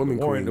king, the woman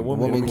queen, The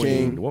woman Woman king.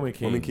 king. The woman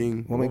king. Woman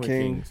king. Woman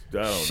king. I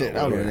don't Shit, know.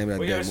 I don't know the name of that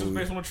But yeah, damn that shit was movie.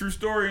 based on a true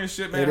story and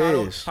shit, man. It How is. the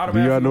Do y'all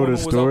African know woman the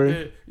was up story?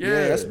 there.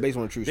 Yeah, that's based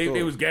on a true story.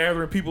 They was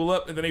gathering people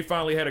up, and then they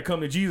finally had to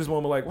come to Jesus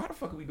moment like, why the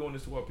fuck are we doing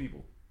this to our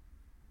people?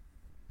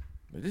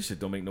 Man, this shit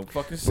don't make no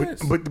fucking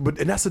sense. But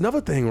and that's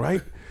another thing,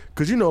 right?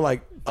 Because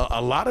like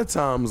a lot of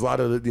times, a lot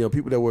of the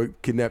people that were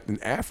kidnapped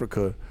in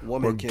Africa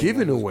were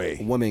given away.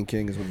 Woman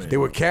king is what They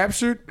were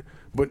captured,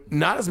 but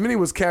not as many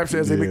was captured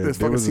as they make this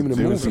there fucking was seem in the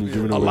there was movie. some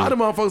given A away. lot of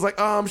motherfuckers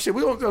like, shit,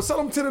 we gonna sell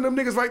them 10 of them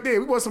niggas right there.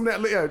 We want some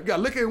of that. You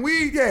got liquor and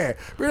weed, yeah.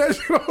 Bring that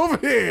shit over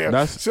here.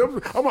 That's- Shit, I'm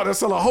about to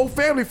sell a whole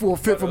family for a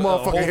fifth of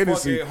motherfucking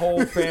Hennessy.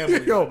 Whole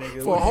family, Yo, my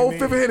nigga. for What a do whole you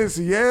fifth of mean?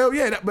 Hennessy. Yeah.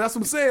 But that's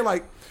what I'm saying.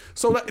 Like,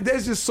 so like,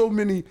 there's just so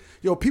many.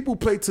 People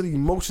play to the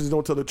emotions, and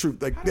don't tell the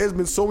truth. Like, there's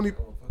been so many.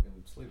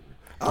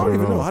 I don't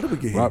even know. How did we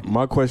get here?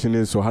 My question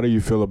is, so how do you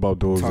feel about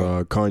those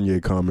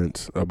Kanye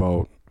comments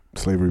about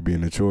slavery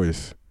being a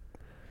choice?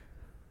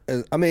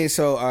 I mean,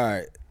 so all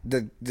right,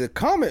 the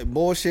comment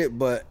bullshit,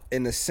 but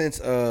in the sense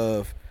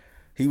of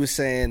he was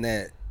saying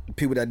that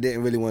people that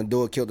didn't really want to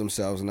do it killed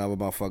themselves, and other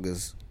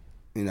motherfuckers,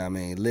 you know what I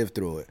mean, lived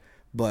through it.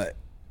 But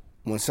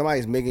when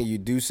somebody's making you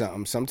do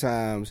something,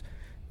 sometimes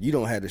you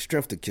don't have the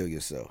strength to kill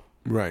yourself.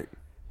 Right.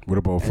 What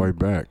about fight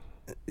back?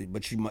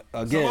 But you might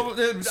again. Some of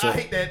them, I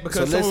hate that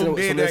because some of them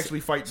did actually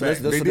fight back.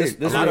 They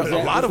did. A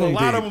lot of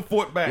them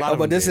fought back.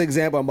 But this is an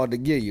example I'm about to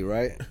give you,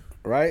 right?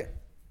 Right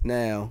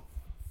now,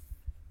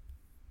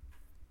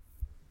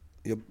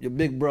 your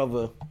big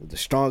brother is the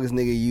strongest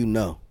nigga you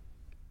know,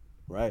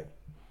 right?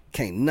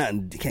 Can't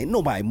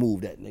nobody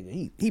move that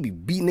nigga. He be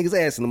beating niggas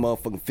ass in the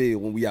motherfucking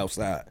field when we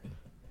outside.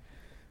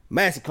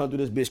 Master come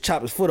through this bitch,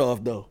 chop his foot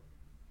off though.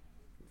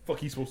 Fuck,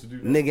 he supposed to do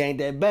that? Nigga ain't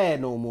that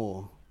bad no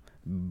more.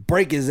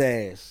 Break his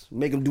ass,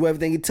 make him do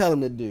everything you tell him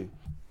to do.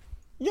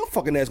 Your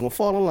fucking ass gonna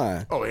fall in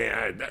line. Oh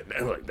yeah,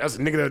 that's a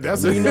nigga.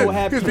 That's Do you know what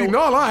happened? He's beating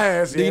all our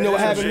ass. Do you know what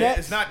happened next?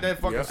 It's not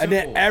that fucking simple. And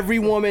then every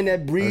woman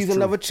that breeds That's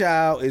another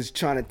child is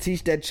trying to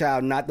teach that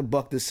child not to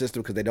buck the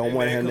system because they don't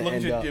want him to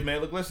end up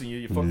Look, listen,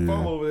 you fucking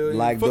follow over there.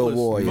 like the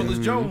warrior.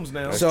 Footless Jones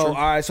now. So all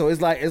right, so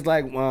it's like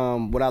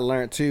what I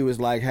learned too is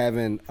like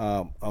having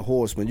a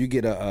horse. When you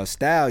get a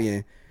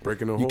stallion,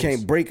 Breaking a you horse.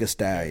 can't break a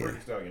stallion,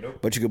 Nope.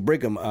 but you could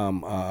break them.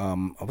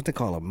 What they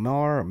call a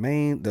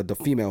mane, the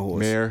female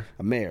horse, Mare.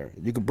 a mare.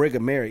 You can break a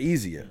mare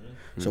easier.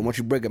 So once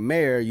you break a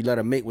mare, you let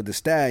her mate with the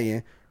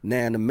stallion.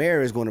 Now the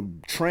mare is going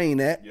to train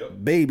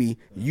that baby.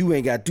 You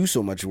ain't got to do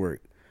so much work.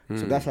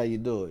 So that's how you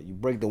do it. You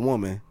break the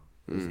woman.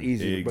 It's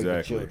easy to break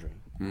the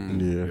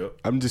children. Yeah.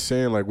 I'm just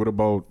saying, like, what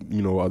about,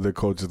 other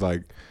cultures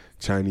like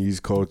Chinese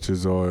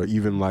cultures or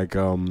even like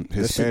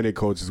Hispanic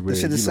cultures where,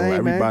 shit the same,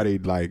 everybody,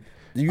 man. like,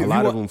 You a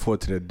lot of want- them fought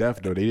to the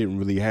death, though. They didn't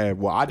really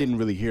have, I didn't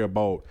really hear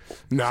about.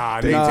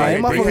 Nah, them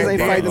motherfuckers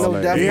ain't fighting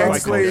no death, They bro.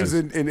 had slaves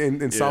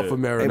in South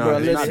America.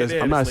 Hey, bro,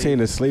 I'm not saying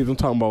the slaves. I'm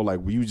talking about, like,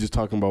 we was just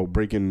talking about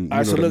breaking, All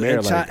right, so the look, mare.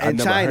 in Like, I in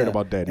never China, heard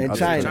about that. in other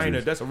China. countries.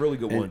 China, that's a really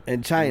good one.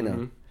 In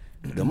China,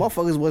 the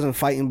motherfuckers wasn't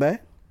fighting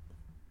back.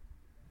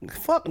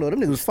 Fuck no,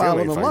 them niggas was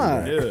following the ain't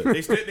line. fighting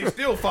Yeah, they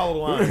still follow the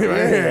line.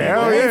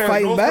 Hell They ain't yeah.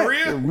 fighting North back.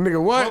 Korea?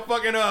 Nigga, what?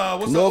 Motherfucking,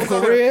 what's North up,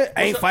 what's Korea up?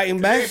 ain't What's up? fighting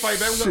They back. ain't fighting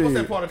back. What's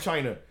that part of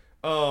China?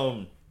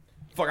 No,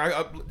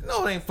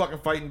 they ain't fucking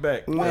fighting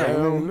back. Nah, Hell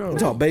man. no. You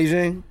talking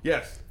Beijing?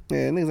 Yes.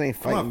 Yeah, niggas ain't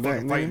I'm fighting not back.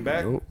 fucking fighting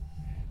back. Nope.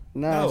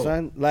 Nah, No.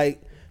 son.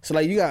 Like, so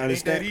like you gotta It ain't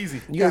understand. that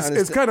easy. You gotta It's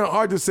understand. kind of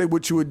hard to say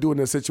what you would do in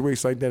a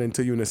situation like that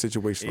until you're in a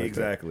situation like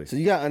Exactly. So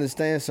you gotta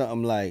understand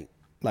something like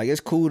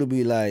it's cool to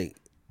be like,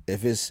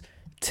 if it's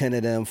 10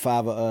 of them,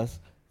 5 of us,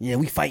 yeah,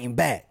 we fighting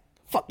back.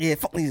 Fuck yeah,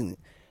 fuck these.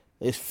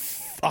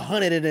 It's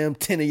 100 of them,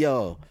 10 of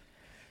y'all.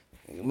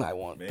 You might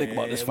want to think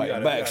about this we fighting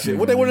gotta- back we gotta- shit.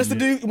 What they want us to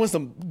do? You want us to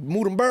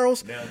move them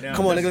barrels? Now,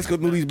 Come on, nigga, let's go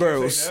move these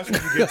barrels. That's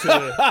when you get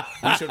to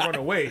we should run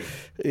away.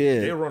 Yeah.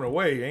 They run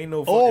away. Ain't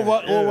no Or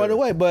fucking run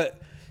away. But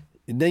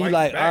then you Fighting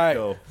like, back, all right,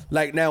 though.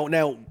 like now,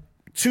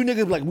 two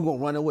niggas like we gonna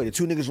run away. The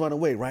 2 niggas run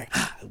away, right?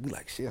 We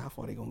like, shit, how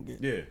far they gonna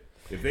get? Yeah.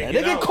 If they And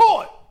get they get out,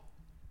 caught.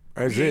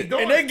 That's he it. ain't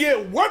doing And they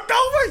get worked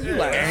over. You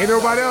like, Ain't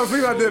nobody else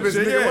leave out there, bitch.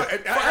 Yeah. Nigga, what?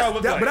 Fuck, I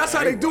look But like- that's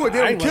how they do it. They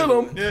I don't ain't kill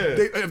like- them.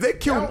 Yeah. If they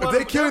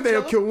kill him,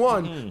 they'll kill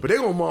one. But they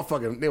gonna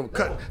motherfucking they gonna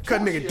cut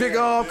nigga dick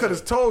off, cut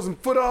his toes and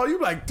foot off. You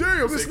like,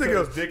 damn, this They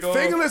cut his dick nigga off.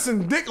 fingerless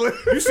and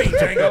dickless. You seen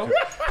Django?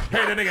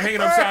 Had that nigga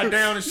hanging upside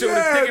down and shit with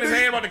his Yeah, dick in his nigga.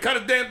 hand, about to cut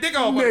his damn dick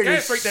off. But Nigga,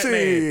 castrate that man.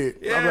 shit.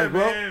 Yeah, I'm like,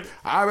 well, man.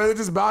 I'd rather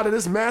just bow to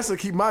this master,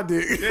 keep my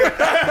dick.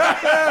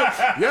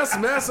 Yes,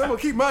 master, I'm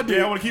gonna keep my dick.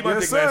 Yeah, I want to keep my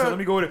Yes, dick, man. So sir. let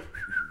me go with it.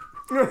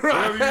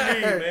 Whatever you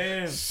need,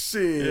 man.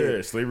 Shit.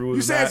 Yeah, slavery was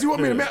You said not- you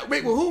want me to yeah.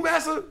 make with who,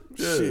 master?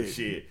 Yeah,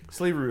 shit.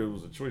 Slavery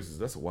was a choice.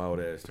 That's a wild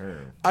ass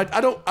term. I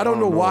don't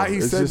know why he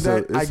It's said just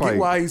that. I it's get like-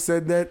 why he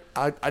said that.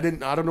 I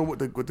don't know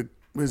what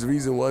his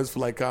reason was for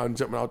like kind of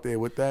jumping out there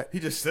with that. He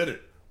just said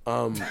it.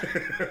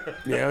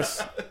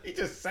 Yes. He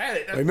just said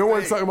it. That's Like no the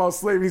one's thing. talking about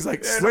slavery. He's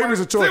like Yeah, slavery's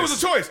a choice. Slavery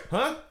was a choice,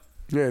 huh?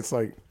 Yeah, it's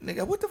like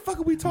Nigga, what the fuck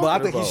are we talking but I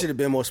about? think he should have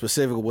been more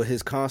specific with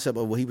his concept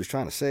of what he was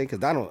trying to say, because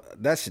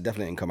that shit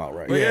definitely didn't come out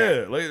right. But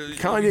yeah, like,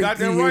 Kanye, you got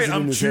that he right. is in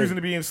I'm his choosing head.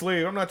 to be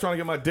enslaved. I'm not trying to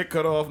get my dick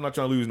cut off. I'm not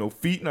trying to lose no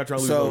feet. I'm not trying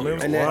to lose So, no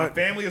limbs. and My that-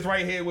 family is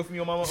right here with me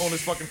on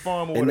this fucking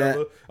farm or And that-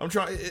 whatever. I'm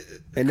trying.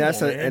 And that's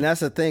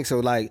the thing.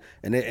 So like,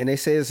 and they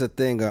say it's a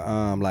thing.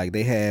 Like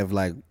they have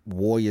like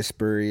warrior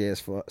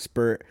spirit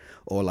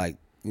or like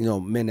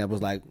men that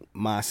was like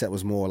mindset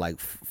was more like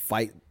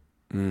fight.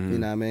 You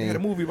know what I mean? They had a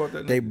movie about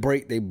that. They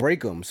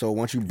break them. So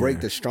once you break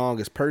the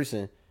strongest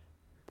person,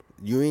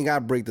 you ain't got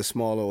to break the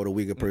smaller or the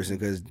weaker person,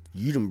 because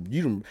you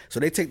them. So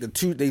they take the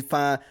two. They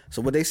find.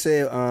 So what they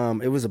said.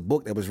 It was a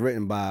book that was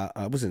written by.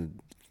 Was it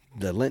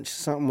the Lynch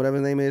something, whatever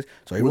his name is.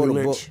 So he Willie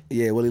wrote a book. Lynch.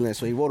 Yeah, Willie Lynch.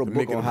 So he wrote a book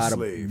Making on them how to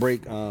slave.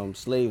 break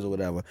slaves or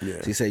whatever.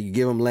 Yeah. So he said you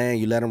give them land,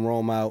 you let them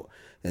roam out,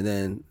 and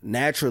then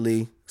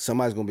naturally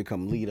somebody's gonna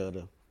become leader of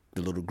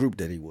the little group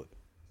that he would.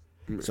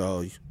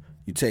 So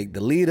you take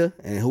the leader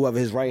and whoever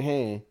his right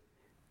hand,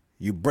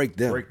 you break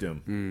them. break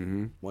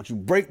them. Once you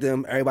break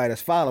them, everybody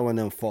that's following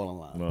them fall in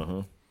line. Uh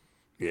huh.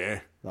 yeah.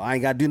 I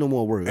ain't got to do no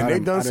more work. And they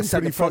done some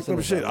pretty fucked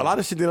up shit. A lot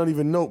of shit they don't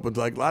even know, but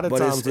like a lot of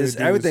times it's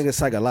everything is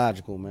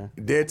psychological, man.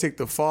 They'd take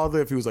the father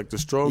if he was like the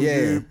strong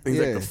dude. He's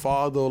like the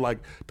father, like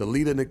the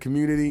leader in the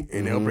community,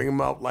 and they'll bring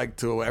him out like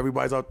to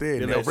everybody's out there,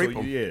 and they'll rape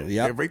him.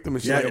 They'll rape them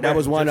and shit. Yeah, that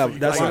was one of.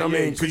 That's what I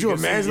mean. Could you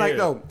imagine, like,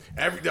 the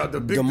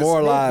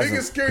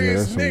biggest,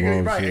 scariest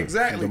nigga, right?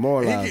 Exactly. He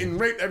getting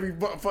raped every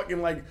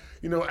fucking like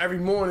every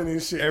morning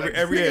and shit.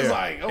 Every year,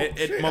 like,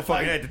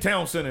 motherfucking at the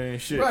town center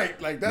and shit. Right,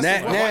 like that's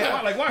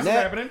like what's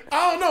happening?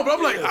 I don't know, but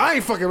I'm like, I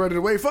ain't fucking ready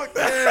to wait. Fuck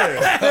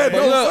that.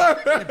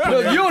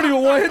 Look, you don't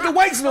even want to hit the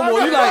weights no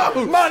more. You like,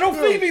 man, don't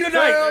feed me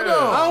tonight.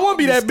 I don't want to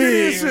be that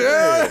big. Put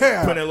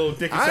that little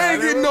dick inside. I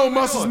ain't getting no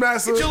muscles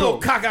massive. Get your little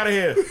cock out of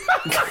here.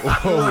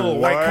 Little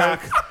white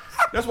cock.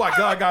 That's why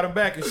God got him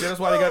back and shit. That's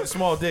why they got the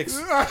small dicks.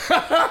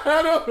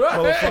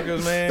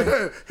 Motherfuckers,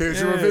 man.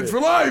 Here's your revenge for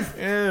life.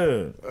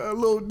 Yeah.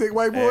 Little dick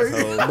white boy.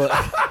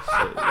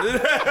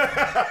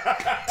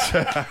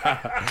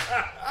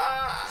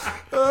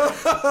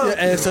 Your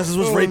ancestors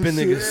was raping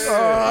niggas.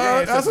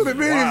 That's what it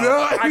means,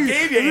 yo. I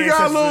gave you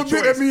got a little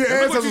dick. That mean your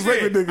ancestors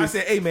raping niggas. I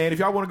said, hey, man, if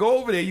y'all want to go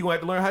over there, you're going to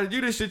have to learn how to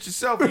do this shit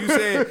yourself. And you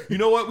said, you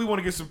know what? We want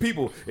to get some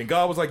people. And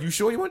God was like, you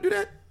sure you want to do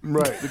that?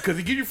 Right. Because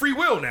he give you free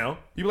will now.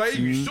 He be like,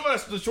 hey, you sure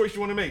that's the choice you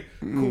want to make?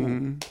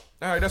 Cool.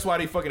 All right, that's why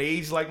they fucking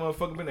age like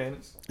motherfucking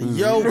bananas.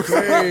 Yo,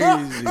 crazy.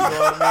 You know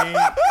what I mean?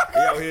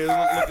 They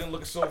out here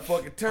looking so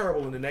fucking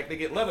terrible in the neck. They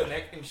get leather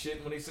neck and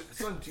shit when they sit in the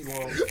sun too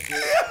long.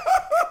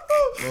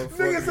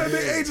 Niggas said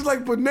they age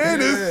like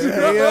bananas.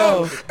 Hey,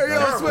 yo. Hey, yo,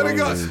 I swear to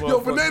God.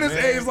 Yo, bananas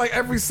age like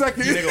every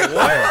second. Nigga,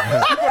 what?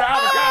 You put an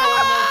avocado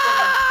on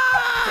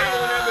motherfucking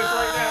table in that bitch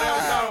right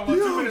now. The avocado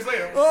 2 minutes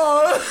later.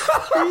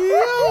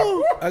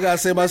 I gotta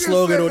say my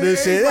slogan on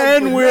this shit,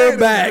 and we're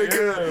back.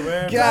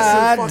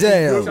 God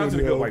damn. Shout out to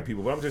the good white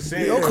people, but I'm just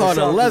saying. Don't call it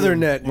a leather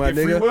neck, my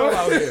nigga.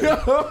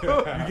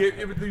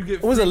 You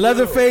get What was it,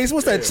 Leatherface?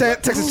 What's that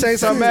Texas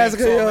Chainsaw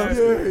Massacre,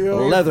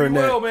 yo? Leather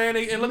neck. Well, man,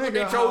 and look what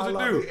they chose to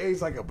do.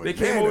 They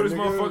came over this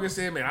motherfucker and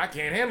said, man, I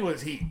can't handle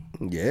this heat.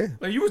 Yeah.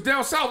 Like, you was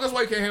down south, that's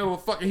why you can't handle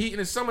the fucking heat in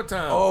the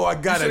summertime. Oh, I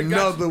got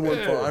another one.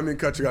 I mean,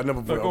 cut you got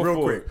another one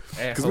real quick.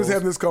 Because we was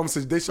having this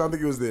conversation. They trying to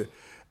think it was there.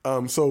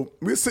 So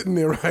we were sitting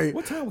there, right?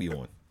 What time were you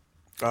on?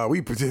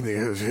 We pretending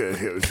it was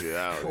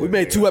We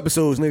made 2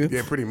 episodes, nigga.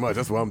 Yeah, pretty much.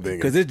 That's what I'm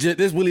thinking. Because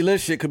this Willie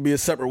Lynch shit could be a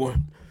separate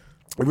one.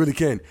 It really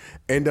can.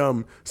 And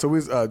so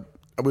I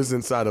was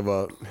inside of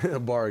a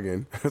bar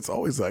again. It's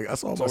always like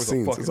that's all my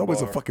scenes. It's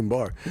always a fucking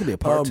bar. It could be a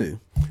part 2.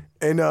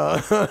 And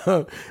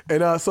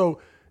so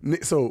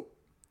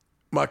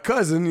my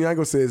cousin, I ain't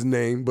gonna say his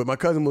name, but my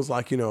cousin was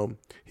like,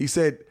 he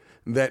said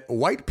that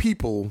white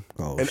people.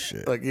 Oh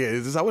shit! Like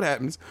this is how it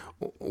happens.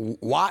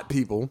 White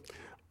people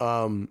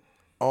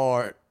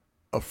are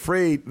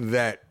afraid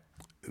that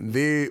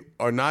they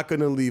are not going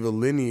to leave a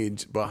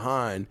lineage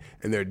behind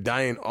and they're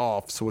dying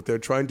off. So what they're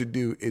trying to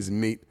do is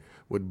mate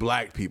with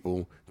black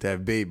people to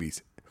have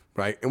babies,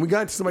 right? And we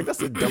got into something like, that's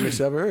the dumbest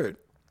shit I ever heard.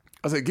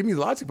 I was like, give me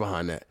the logic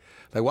behind that.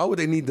 Like, why would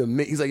they need to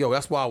mate? He's like, yo,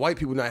 that's why white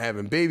people not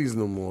having babies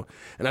no more.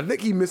 And I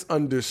think he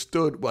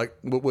misunderstood like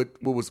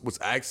what's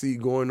actually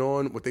going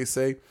on, what they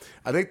say.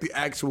 I think the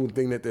actual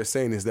thing that they're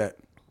saying is that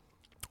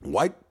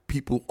white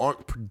people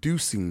aren't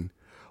producing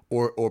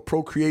or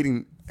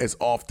procreating as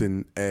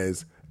often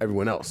as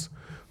everyone else.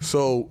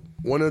 So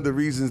one of the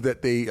reasons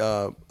that they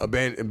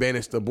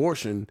banished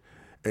abortion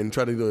and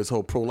try to do this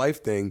whole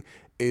pro-life thing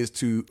is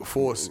to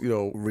force,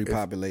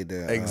 repopulate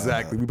their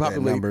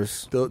repopulate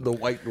numbers. The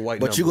white But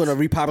numbers. you're gonna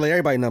repopulate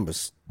everybody's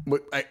numbers.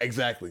 But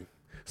exactly.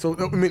 So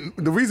I mean,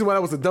 the reason why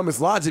that was the dumbest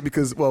logic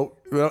because now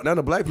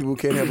the black people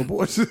can't have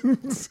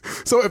abortions.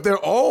 So if they're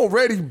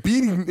already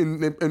beating in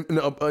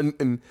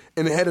the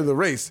head of the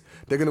race,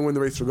 they're gonna win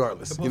the race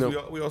regardless.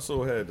 We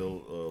also had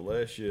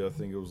last year. I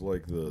think it was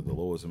like the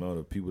lowest amount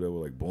of people that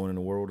were like born in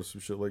the world or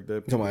some shit like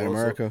that. Talking about in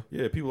America?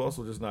 Yeah, people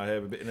also just not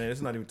having. And it's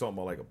not even talking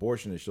about like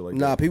abortion and shit like that.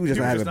 Nah, people just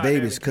not having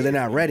babies because they're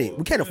not ready.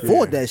 We can't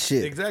afford that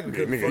shit. Exactly.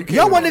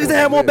 Y'all want niggas to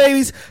have more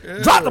babies?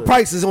 Drop the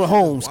prices on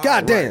homes.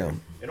 God damn. Right.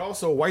 And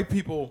also, white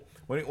people.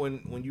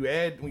 When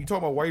you talk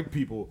about white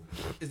people,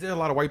 is there a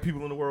lot of white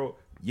people in the world?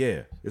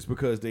 Yeah, it's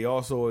because they be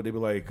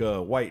like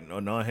white or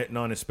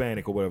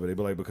non-Hispanic or whatever. They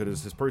be like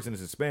because this person is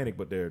Hispanic,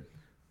 but their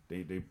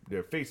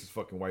face is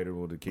fucking white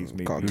or the case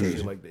may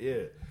be. Like that.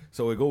 Yeah,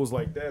 so it goes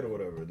like that or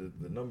whatever.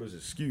 The numbers are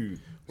skewed.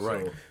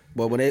 Right. So,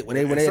 But when they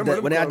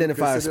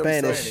identify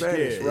Spanish, right?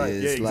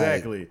 Yeah,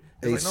 exactly. Like,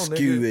 they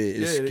skew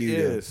it.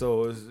 Yeah.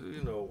 So it's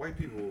white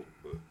people,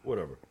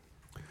 whatever.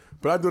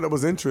 But I thought that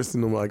was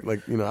interesting. Like I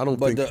don't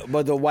think.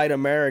 But the white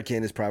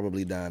American is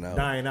probably dying out.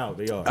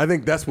 They are. I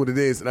think that's what it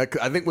is, and I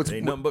think what's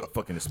ain't nothing but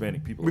fucking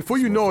Hispanic people. Before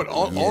you know it,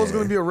 all it's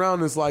going to be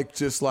around is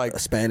just like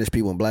Spanish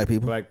people and black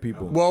people. Black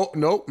people. Well,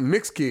 no,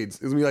 mixed kids.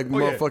 It's gonna be like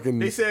motherfucking.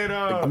 They said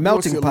a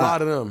melting pot. A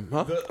lot of them,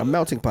 huh? A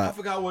melting pot. I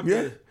forgot what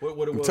Yeah.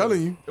 what it was. I'm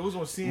telling you. It was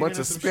on CNN Bunch or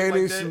of some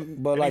Spanish shit like that.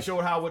 and- But And like they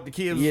showed how what the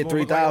kids year was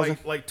gonna look 3000.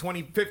 like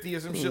 2050 or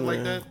some shit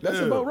like that. That's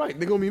about right.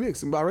 They're gonna be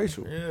mixed and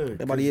biracial.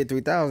 Yeah. about the year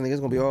 3000, niggas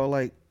gonna be all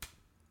like,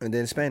 and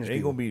then Spanish It ain't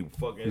people. gonna be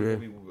fucking. It's gonna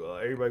be,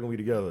 everybody gonna be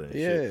together. And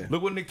Yeah. shit.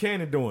 Look what Nick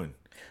Cannon doing.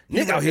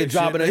 Nigga out here that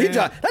dropping shit, it. He man.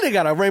 dropped. That nigga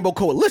got a rainbow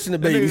coalition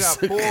of That nigga babies.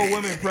 got 4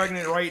 women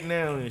pregnant right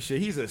now and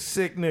shit. He's a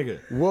sick nigga.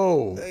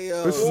 Whoa.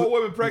 This is 4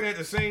 women pregnant at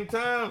the same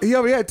time. he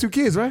already had 2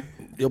 kids, right?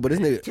 Yo, but this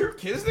nigga, 2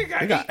 kids. This nigga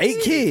he got 8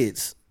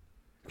 kids.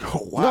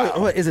 Oh No,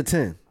 what is it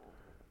 10?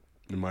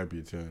 It might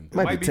be 10.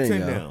 Might be 10 y'all.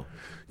 now.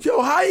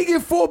 Yo, how you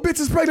get 4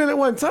 bitches pregnant at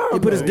one time? He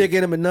put his man? dick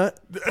in him and nut.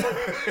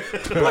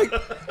 Like,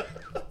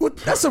 what,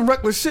 that's some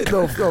reckless shit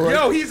though. Right?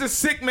 Yo, he's a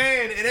sick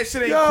man, and that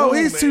shit ain't Yo, cool,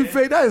 he's man. too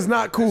fake. That is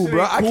not cool, shit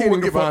bro. ain't I cool can't even what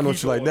the get behind fuck no he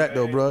shit like doing, that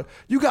though, man. bro.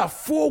 You got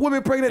 4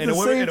 women pregnant at And the the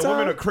same women, and the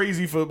women time. are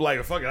crazy for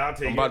like, fuck it, I'll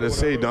take it. I'm about to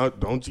say,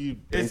 don't you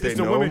think It's they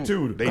the know? women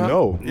too. They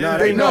know. Nah,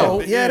 they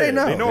know. Yeah, they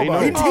know. They know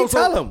about He, it. he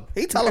tell them.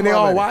 He tell them And they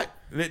all already. white.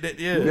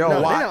 Yeah. They all No,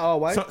 they white. not all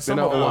white. Some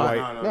They're of them not are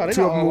white. white. No, they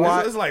Two not of them all white.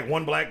 white. It's like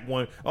one black,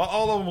 one.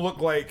 All of them look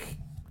like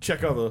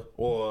check other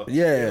or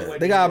Yeah, like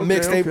they got okay,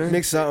 mixed. They okay.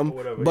 mixed something,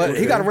 Whatever. but he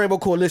Okay. got a rainbow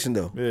coalition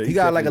though. Yeah, he he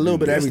got like a little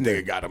bit of This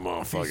everything. nigga got a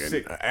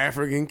sick. motherfucking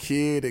African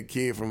kid, a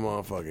kid from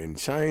motherfucking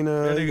China.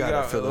 That nigga He got a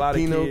got a lot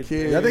of Filipino kids.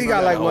 kid. Yeah, I think he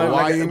got like one.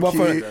 Hawaiian Like, one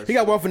kid. from, he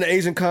got one from the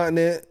Asian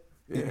continent.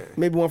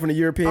 Maybe one from the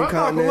European I'm not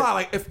gonna continent. lie.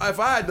 Like if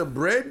I had the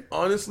bread,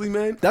 honestly,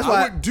 man, That's I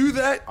why- would do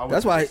that.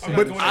 That's why. But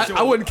doing that shit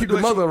I wouldn't keep the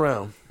with- mother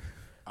around.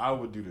 I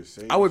would do the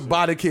same. I would shit.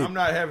 buy the kid. I'm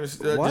not having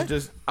What?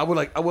 just I would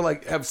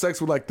like have sex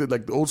with like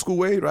the old school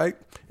way, right?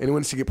 And then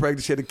when she get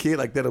pregnant, she had a kid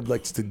like that.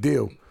 Like just the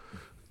deal,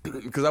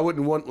 because I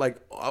wouldn't want like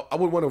I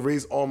would want to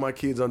raise all my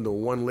kids under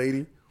one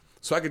lady,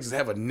 so I could just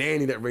have a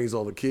nanny that raised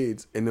all the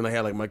kids, and then I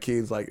had like my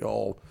kids like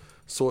all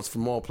sorts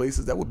from all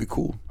places. That would be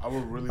cool. I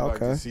would really like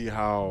Okay. to see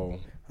how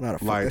I know how to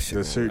fuck like that shit the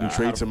up. certain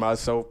traits of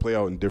myself play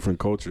out in different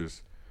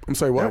cultures. I'm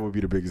sorry, what? That would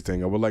be the biggest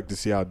thing. I would like to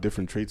see how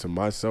different traits of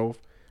myself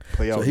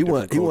play out. So in he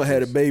different want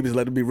have the cultures. babies,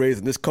 let them be raised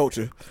in this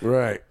culture,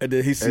 Right. and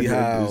then he see And then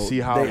how to see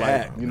how they like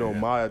act. you know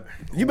my.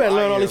 You better who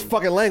learn I all these am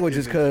fucking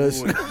languages,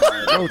 cause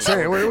No chance.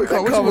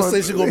 that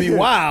conversation gonna be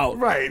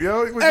wild. Right,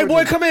 yo. Hey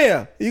boy, come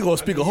here. You gonna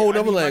speak a whole I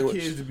nother need my language.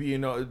 kids to be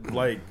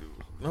like,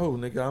 no,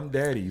 nigga, I'm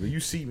daddy. But you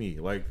see me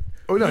like.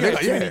 Oh, no, you they got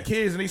got- too yeah. many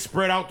kids and they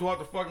spread out throughout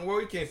the fucking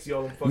world. You can't see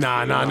all them fucking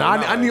Nah,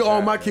 kids. I need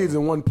all my kids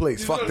in one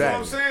place. You Fuck know that. what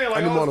I'm saying? Like,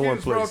 I need all more than those one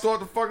kids spread out place. throughout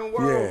the fucking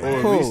world. Yeah. Or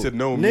at Who? least to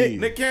know Nick- me.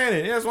 Nick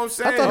Cannon, yeah, that's what I'm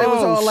saying. I thought they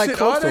was all like shit,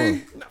 close are to they?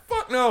 him. No,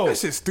 fuck no. That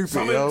shit's stupid,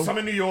 some yo. Some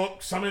in New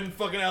York, some in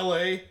fucking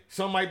L.A.,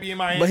 some might be in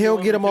Miami. But he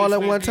don't get them all at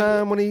Some one in-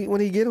 time when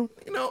he get them.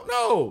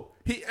 No.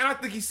 And I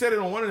think he said it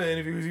on one of the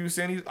interviews. He was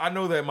saying, I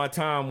know that my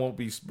time won't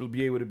be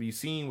able to be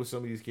seen with some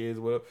of these kids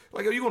or whatever.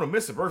 Like, you're going to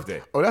miss a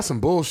birthday. Oh, that's some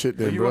bullshit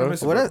then, You bro. gonna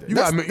miss a Well, birthday. You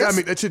gotta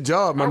make that your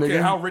job, my I don't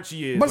care how nigga. rich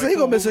he is. But Like, he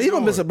gonna miss. what He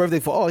gonna we miss a doing? birthday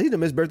for all. He done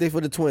missed birthday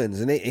for the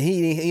twins, and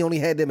he only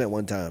had them at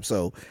one time,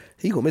 so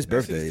he gonna miss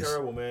That's just birthdays.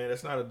 terrible, man.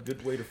 That's not a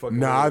good way to fucking.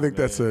 Nah, I live, think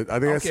that's man. I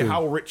think that's don't care a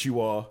how rich you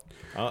are.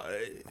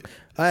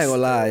 I ain't gonna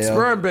lie, yo.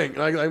 sperm bank.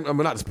 I'm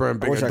not sperm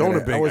bank. wish A I donor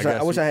could- bank. I wish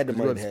guess. I had the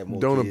money You to got have more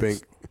donor kids.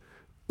 bank.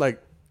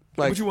 Like,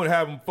 But you want to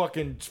have them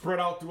fucking spread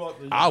out throughout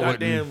the I wouldn't.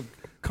 goddamn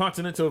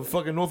continent of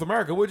fucking North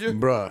America, would you?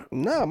 bruh.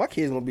 Nah, my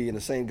kids gonna be in the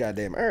same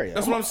goddamn area.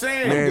 That's what I'm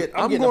saying. Man,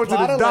 I'm I'm getting going a to the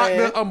plot of doctor.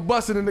 land. I'm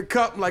busting in the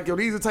cup. Like, yo,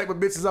 these are the type of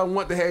bitches I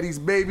want to have these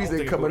babies. I don't They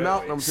think it coming go that out.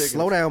 way. And I'm taking.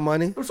 Slow down,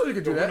 money. I'm sure you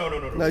can do that.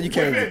 No. No, you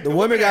can't. The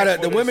women gotta-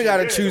 ask the for women this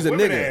gotta shit. choose The a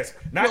women nigga. ask,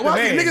 not the Why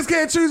man. niggas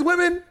can't choose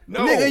women? No.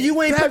 Nigga, you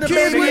ain't To put the have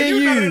kids baby with in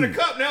You got it in the you.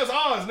 cup. Now it's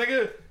ours,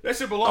 nigga. That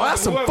shit belongs. Oh,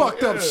 that's to some whoever.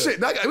 fucked up Yeah. shit.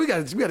 Now, we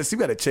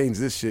gotta change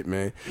this shit,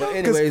 man. But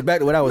anyways, back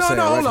to what I was saying.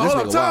 No, hold Russ, this on.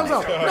 nigga Time's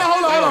wild. up. No,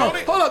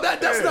 hold on.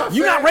 That's not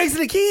You fair. not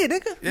raising a kid,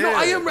 nigga. No,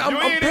 I am. I'm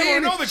You ain't paying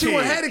even know the it. She kid.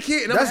 won't had a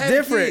kid. And That's I'm had a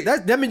different.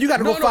 kid. That mean you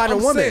gotta go find a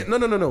I'm woman. saying-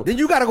 no. Then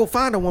you gotta go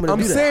find a woman to I'm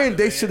do that. saying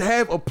they should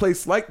have a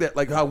place like that,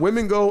 like how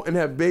women go and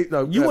have baby.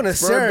 You want a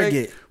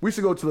surrogate. We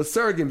should go to the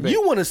surrogate bank.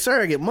 You want a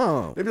surrogate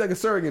mom. Maybe like a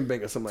surrogate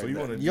bank or something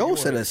like that. Yo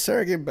said a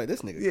surrogate, but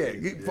this nigga.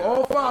 Yeah, for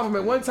all 5 of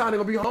them at one time, they're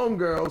gonna be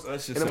homegirls,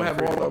 That shit and I'm gonna have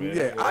sound all of them. crazy,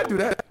 Yeah, man. I do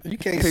that. You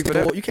can't Pay for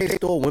store. that. You can't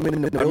store women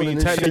in the I building. mean,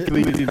 and shit.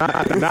 technically,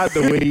 not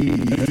the way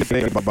you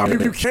think about You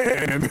it.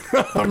 can.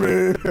 I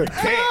mean,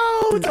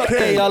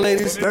 Hey, y'all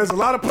ladies. there's a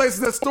lot of places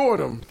that store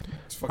them.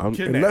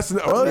 Unless,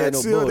 well, Yeah,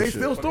 that's, no they bullshit.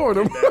 still store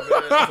them.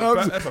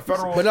 That's a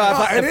federal. But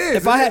no, it is,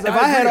 if I it is.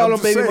 had I all agree. them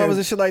I'm baby just mothers saying.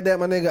 and shit like that,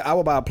 my nigga, I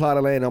would buy a plot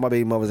of land. All my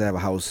baby mothers have a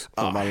house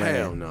on my land,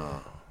 Hell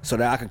no. so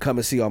that I can come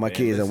and see all my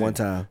kids at one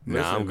time.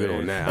 Nah, I'm good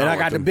on that. And I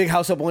got the big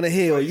house up on the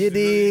hill. You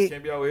dig?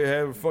 Can't be out here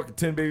having fucking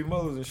 10 baby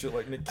mothers and shit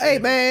like Nick Hey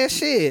Cannon. man,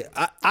 shit.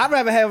 I'd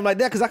rather have them like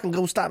that because I can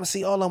go stop and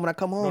see all of them when I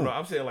come home. No,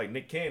 I'm saying like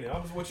Nick Cannon.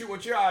 What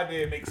your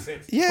idea makes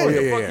sense. Yeah. What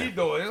the Yeah, fuck yeah. he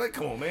doing? Like,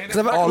 come on, man. 'Cause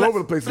if I- all over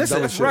the place.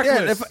 Listen, Listen, that's shit.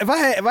 reckless.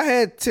 Yeah, if I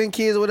had 10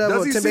 kids or whatever,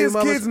 Does he 10 see baby his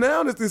mothers. kids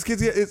now? This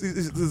kids,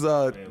 is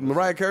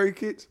Mariah Carey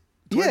kids?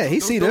 Yeah, he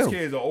see Those them.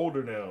 kids are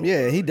older now.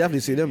 Yeah, he definitely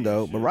see them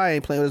though. Mariah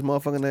ain't playing with his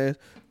motherfucking ass.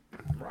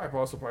 Mariah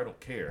also probably don't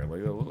care.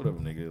 Like, whatever,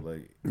 nigga.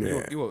 Like,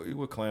 Yeah.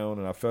 you a clown,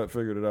 and I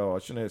figured it out. I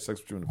shouldn't have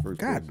sex with you in the first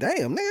God place.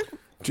 damn, nigga.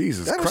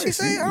 Jesus That what she Christ!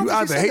 said? I You don't think she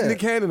either said hate that. Nick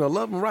Cannon or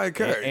love Mariah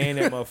Carey. And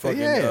that motherfucking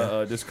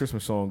Yeah. this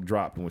Christmas song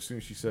dropped, and as soon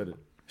as she said it,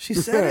 She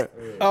said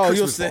it. Oh,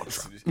 you said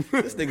Christmas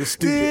this nigga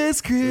stupid.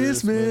 This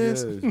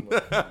Christmas,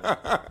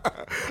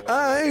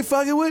 I ain't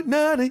fucking with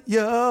none of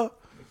y'all.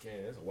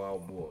 That's a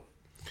wild boy.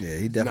 Yeah,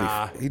 he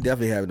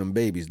definitely having them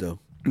babies though.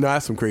 Nah,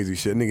 that's some crazy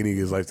shit. Nigga need to get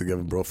his life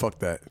together, bro. Fuck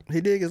that.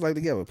 He did get his life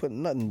together,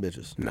 putting nothing in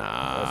bitches. Nah,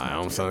 I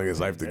don't sound like his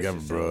life together,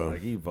 bro.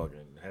 Like he fucking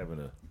having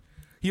a.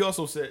 He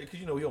also said, because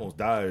he almost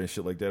died and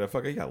shit like that. I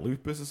fucking he got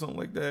lupus or something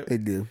like that. He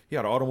do. He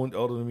had autoimmune.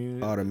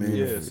 Autoimmune.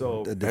 Yeah,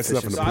 so That's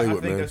nothing to so play I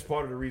with, think man. that's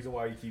part of the reason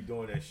why he keep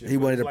doing that shit. He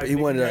wanted Like, to. He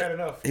nigga, wanted you had to.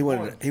 enough. He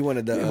wanted. He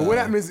wanted to. But what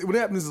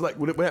happens is like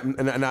what happened,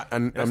 and I'm not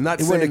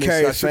He saying wanted to this,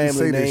 carry I his shouldn't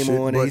family say this name shit,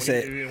 on it. but, He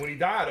said, When he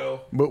died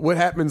though, but what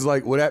happens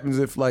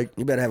if like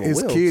You better have a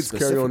his will, kids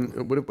carry on?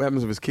 specifically. What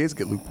happens if his kids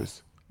get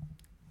lupus?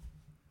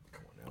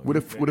 What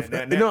if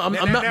now I'm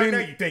not being. now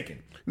you thinking.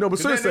 No, but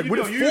Now seriously, you what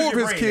if don't use 4 of your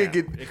his brain kids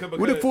now. It could get?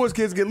 What if because- 4 of his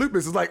kids get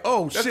lupus? It's like,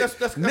 oh shit!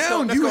 that's now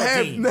called you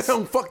genes.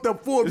 have fucked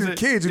up 4 of your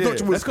kids. You thought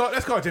you was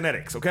that's called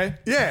genetics, okay?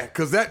 yeah,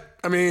 because that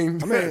I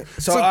mean,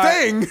 it's so a all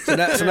right, thing. So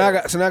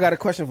now I got a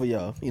question for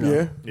y'all. You know,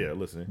 Yeah. Yeah,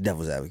 listen.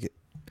 devil's advocate.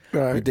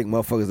 All right. You think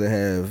motherfuckers that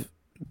have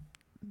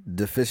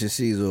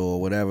deficiencies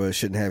or whatever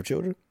shouldn't have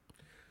children?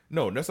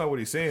 No, that's not what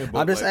he's saying. But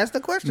I just like, asked the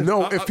question.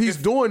 No, if he's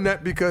doing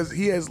that because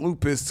he has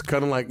lupus,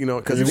 kind of like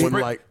because he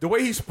wouldn't like the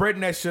way he's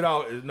spreading that shit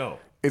out is no.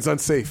 it's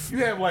unsafe. You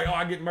have like, oh,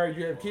 I get married,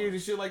 you have kids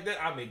and shit like that.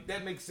 I mean,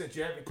 that makes sense.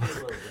 You having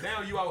kids, whatever. But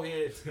now you out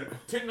here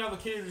 10 other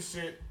kids and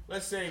shit.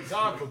 Let's say,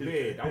 God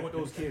forbid, I want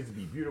those kids to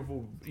be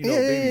beautiful, babies and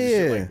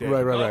shit like that.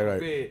 Right. God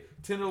forbid,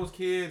 10 of those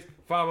kids,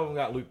 5 of them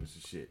got lupus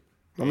and shit.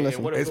 And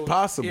what if It's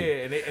possible.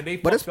 Yeah, and they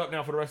But fucked up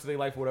now for the rest of their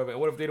life or whatever. And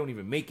what if they don't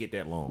even make it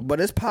that long?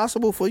 But it's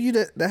possible for you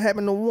that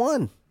happen to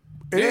one.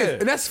 It is. Yeah.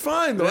 And that's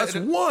fine though. That's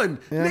one. You know what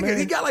I Nigga, mean?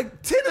 he got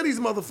like 10 of these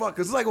motherfuckers.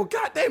 It's like, well,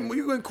 goddamn,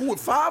 you going cool with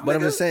 5? But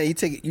I'm nigga? just saying,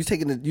 you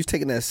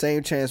taking that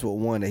same chance with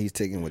one that he's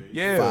taking with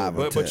Yeah, 5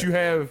 or 10.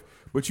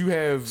 but you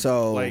have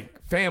So-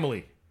 like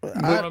family. You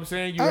know what I'm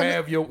saying? You I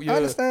have your I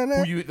understand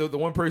that. who the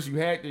one person you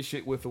had this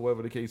shit with, or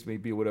whatever the case may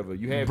be, or whatever.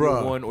 You have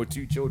Bruh. your 1 or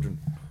 2 children,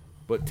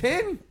 but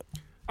 10.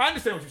 I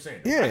understand what you're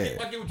saying.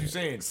 Yeah. I get what you're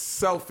saying.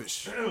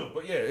 Selfish.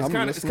 But yeah, it's I'm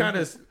kind of.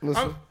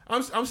 listening.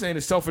 I'm saying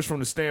it's selfish from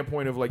the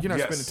standpoint of like you're not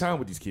Yes. spending time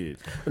with these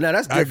kids. Now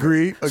that's I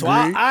different.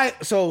 agree,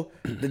 So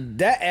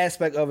that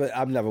aspect of it,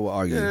 I'm never will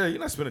argue. Yeah, you're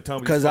not spending time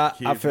with Because these I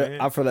fucking kids,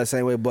 man. feel that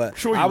same way, but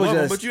Sure you I was love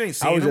 'em, just but you ain't I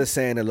seen was 'em. just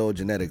saying a little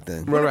genetic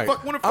thing. Right.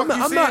 when the fuck you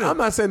I'm seeing not, him? I'm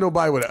not saying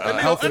nobody with a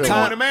That healthy nigga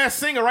going to Masked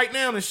Singer right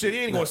now and shit. He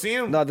ain't gonna see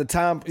him. No, the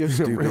time you're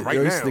stupid. Right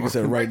Yo, this now. nigga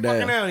said right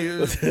Fucking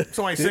now.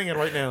 Somebody singing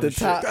right now. The and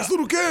shit. time, That's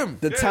Little Kim.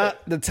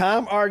 the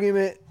time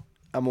argument.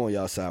 I'm on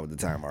y'all side with the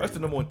time argument. That's the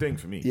number one thing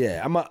for me.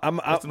 Yeah,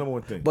 That's the number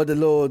one thing. But I'm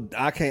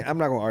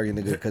not gonna argue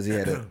nigga because he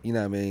had a, you know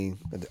what I mean.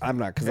 I'm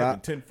not Having because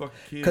 10 fucking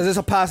kids. it's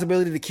a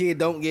possibility the kid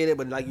don't get it,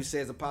 but like you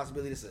said, it's a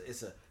possibility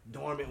it's a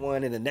dormant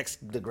one, and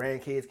the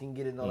grandkids can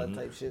get it and all that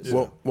type shit.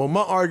 So, Well,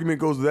 my argument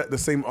goes to the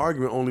same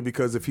argument only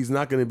because if he's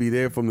not going to be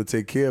there for them to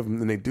take care of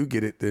them and they do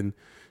get it, then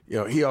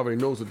he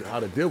already knows how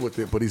to deal with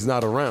it, but he's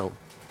not around.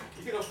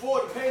 you can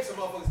afford to pay some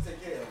motherfuckers to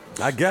take care of them.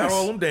 I guess. Not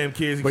all them damn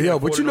kids. But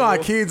but you know how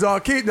kids are.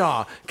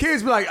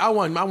 Kids be like, I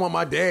want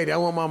my daddy, I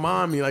want my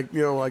mommy. Like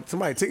like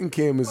somebody taking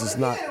care of him is just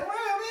not. Hold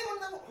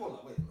on,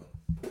 wait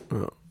a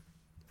minute.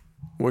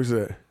 What's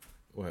that?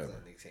 What happened?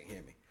 Niggas can't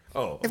hear me.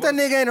 Oh, If that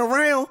nigga ain't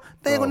around,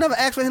 they ain't gonna never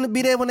ask for him to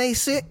be there when they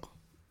sick.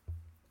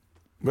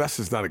 But that's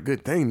just not a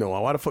good thing, though.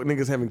 Why the fuck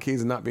niggas having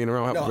kids and not being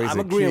around? No, raising I'm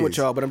agreeing with kids?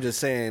 y'all, but I'm just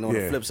saying on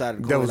the flip side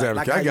of the coin. Devil's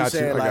advocate. how I got you.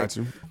 said, I got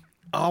you.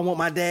 Oh, I want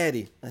my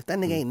daddy. If that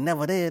nigga ain't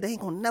never there, they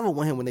ain't gonna never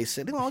want him when they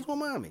sick. They gonna always want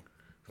mommy.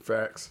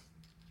 Facts.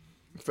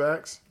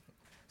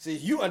 See,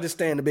 you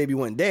understand the baby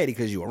want daddy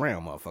because you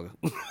around, motherfucker.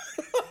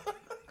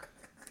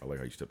 I like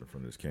how you stepped in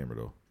front of this camera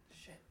though.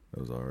 That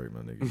was all right,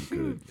 my nigga. You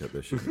could have kept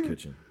that shit in the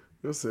kitchen.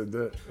 You said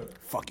that.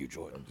 Fuck you,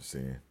 Jordan. I'm just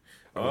saying.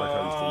 I like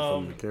how you stood in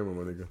front of the camera,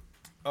 my nigga.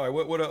 All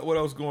right, what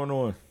else going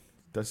on?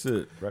 That's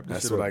it. Wrap this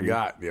That's shit what up, I B.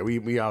 got. Yeah,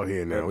 we out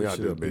here now. Wrap We this out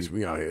shit there, up, bitch. B.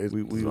 We out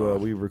here.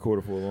 We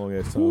recorded for a long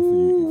ass time for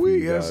Ooh, you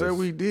yes, guys. sir,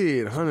 we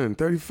did.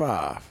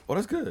 135. Oh,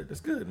 that's good.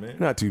 That's good, man.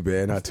 Not too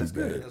bad. Not too That's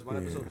bad. good.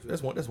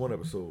 That's one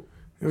episode.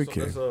 Yeah, we So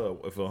can. That's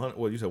if 100.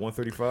 What you said?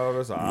 135.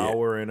 That's an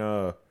hour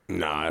and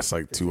Nah, that's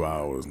like 2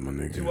 hours, my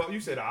nigga. You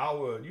said an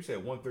hour. You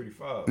said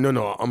 135.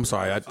 No, I'm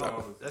sorry. That's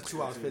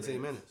 2 hours,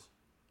 15 minutes.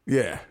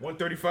 Yeah,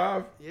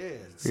 135.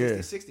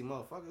 Yeah, 60,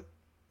 motherfucker.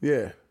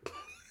 yeah.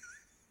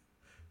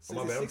 Oh,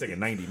 my bad. I'm taking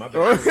 90. My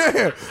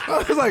bad. I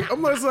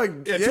was like,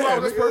 Yeah, 2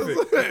 hours. That's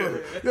perfect.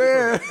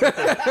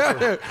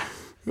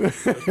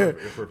 That's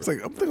perfect. It's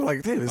like I'm thinking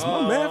like, damn, is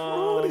my math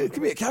wrong? Give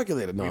me a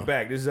calculator now. We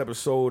back. This is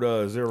episode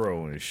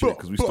 0 and shit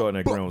because we starting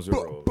at ground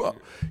zero.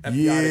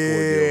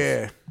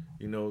 Yeah. Ordeals.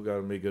 You know,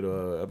 gotta make it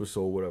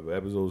episode whatever,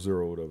 episode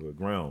 0, whatever.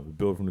 Ground. We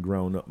build from the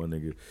ground up, my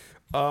nigga.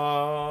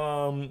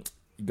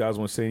 You guys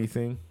want to say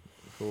anything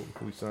before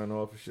we sign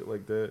off and shit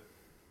like that?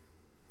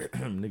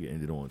 Nigga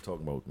ended on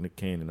talking about Nick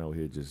Cannon out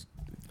here just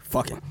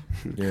Fucking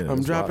yeah. I'm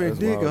that's dropping wild-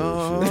 dick that's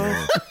wild as shit,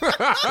 man.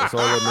 That's all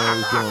that man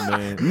was doing,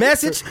 man.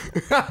 message.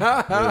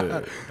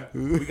 Yeah.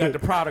 We got the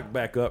product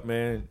back up,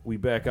 man. We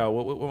back out.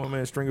 What my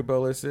man Stringer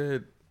Bell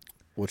said?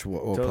 Which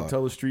one?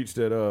 Tell the streets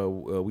that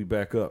we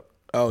back up.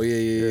 Oh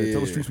yeah.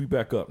 Tell the streets we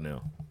back up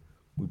now.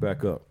 We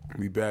back up.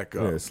 We back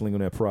Yeah, up. sling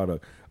on that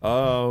product.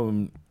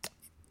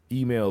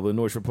 Email the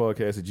Northshore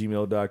Podcast at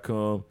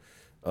gmail.com.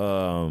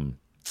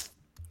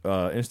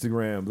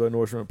 Instagram, The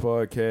Norseman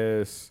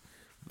Podcast.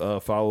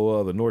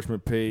 Follow the Norseman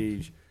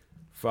page.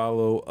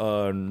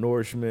 Follow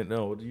Norseman.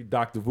 No,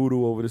 Dr.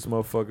 Voodoo over this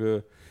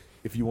motherfucker.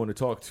 If you want to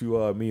talk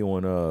to me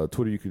on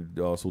Twitter, you could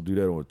also do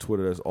that on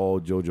Twitter. That's all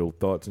JoJo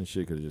thoughts and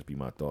shit. Cause it just be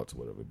my thoughts, or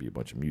whatever. It'd be a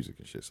bunch of music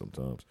and shit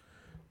sometimes.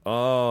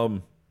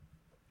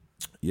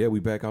 Yeah, we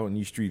back out in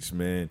these streets,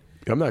 man.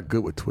 I'm not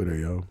good with Twitter,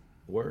 yo.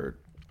 Word.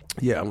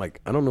 Yeah, I'm like,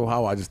 I don't know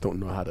how. I just don't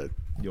know how to.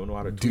 You don't know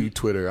how to do tweet?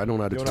 Twitter. I don't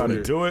know how to You don't know how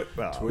Twitter. to do it?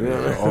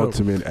 Twitter, the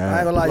ultimate I ain't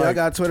app. gonna lie, y'all Like,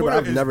 got Twitter, but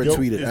Twitter I've never is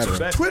tweeted the ever.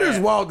 best Twitter's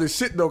app. wild as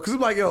shit though, because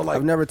it's like, yo, like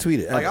I've never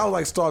tweeted Like ever. I'll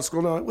like start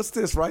scrolling down. What's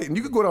this, right? And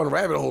you could go down a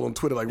rabbit hole on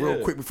Twitter like real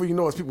Yeah. quick before you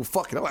know it's people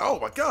fucking. I'm like, oh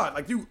my god,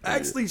 like you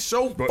actually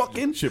show But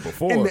fucking shit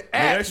before. in the I mean,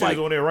 app. that shit like, is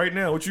on there right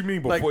now. What you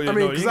mean before? Like, You I mean,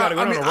 know, you 'cause gotta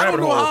go I down mean, a I rabbit don't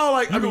know hole. how,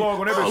 like, you I can mean, log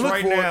on that I'll bitch look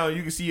right for it. now.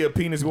 You can see a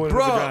penis going in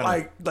bro, the vagina.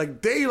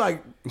 like they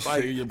like,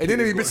 your and then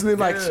they be penis bitching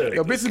like, Yeah.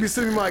 yo, bitches be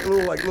sending me like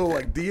little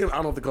DM. I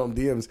don't know if they call them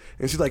DMs.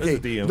 And she's like, This hey, is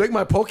DM. you like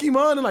my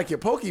Pokemon? And like your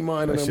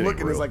Pokemon, and That I'm shit ain't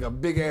looking, it's real. like a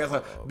big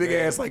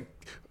ass like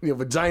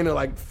vagina,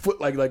 like foot,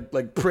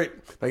 like print,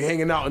 like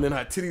hanging out, and then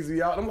her titties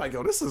be out. I'm like,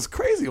 yo, this is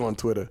crazy on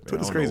Twitter. I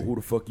Twitter's don't crazy. know who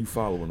the fuck you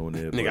following on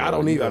there. Nigga, but, I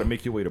don't You either. gotta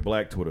make your way to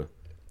Black Twitter.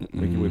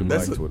 Make your way to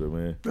That's Black a- Twitter,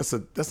 man.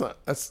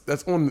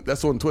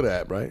 That's on Twitter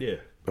app, right? Yeah.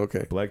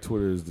 Okay. Black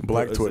Twitter is the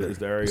Black is Twitter. Is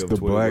the area It's of the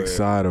Twitter black where-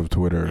 side of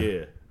Twitter.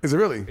 Yeah. Is it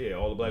really? Yeah,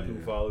 all the black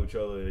people follow each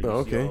other. You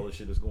Oh, see okay. all the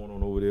shit that's going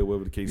on over there,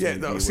 whatever the case Yeah. may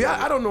No, be. see,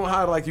 I don't know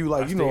how like you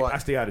like you know I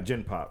stay out of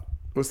Gen Pop.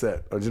 what's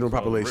that? A general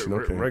population.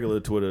 Okay.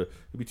 Regular Twitter,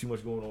 there be too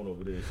much going on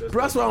over there. So But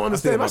that's what I don't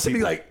understand. I I should be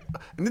people. like,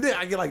 and then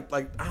I get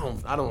like I don't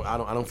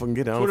fucking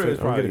get it. I don't, Twitter is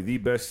I don't get probably it. the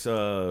best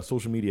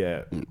social media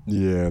app.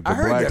 Yeah, the I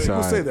heard black that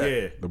people side. say that.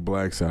 Yeah. The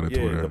black side of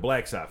Yeah, Twitter. the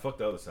black side. Fuck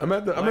the other side. I'm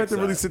gonna have Black to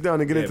really side. sit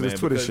down and get into this man,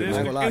 Twitter because shit, I man.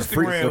 ain't gonna lie, the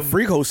freak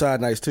Instagram, hole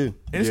side nice too.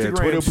 Yeah, Instagram.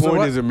 Twitter So porn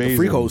what? is The amazing.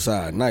 freak hole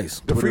side nice.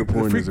 The Twitter freak,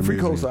 porn the is freak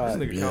hole amazing. side.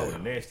 This nigga called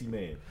a nasty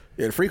man.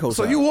 Yeah, the freak hole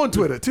So side. you on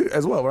Twitter too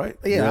as well, right?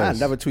 Yeah, Yes. I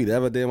never tweeted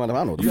ever. Damn, I don't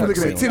know. What the You fuck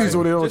looking I'm at saying. titties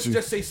over there, don't Just, you?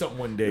 just say something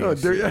one day. Oh,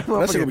 and dirty, shit.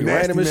 That shit be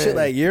random as shit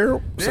like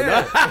Europe.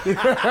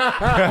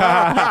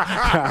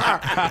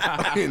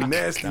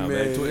 nasty Nah,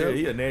 man. Twitter, yeah.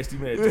 he a nasty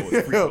man. Towards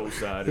the freak hole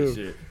side and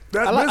shit.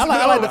 That's I like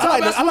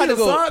basically- to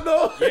go- side,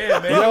 though. Yeah,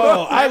 man.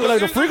 Yo, I ain't like the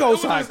It was- freak it hole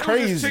was side this- it was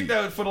this crazy. chick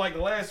that for like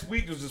the last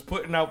week was just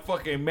putting out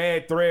fucking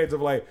mad threads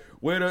of like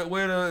where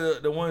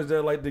the ones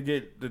that like to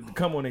get to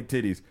come on their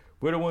titties.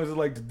 We're the ones that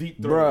like to deep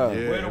throat.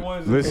 Bruh. We're the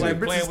ones that Listen. like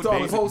Like, playing bitches with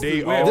start they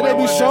posting. wear Then they be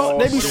all-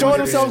 showing all-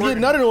 themselves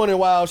getting nutted on and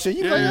wild shit.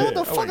 You like, what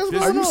the fuck is this-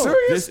 going Are you on?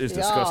 serious? This is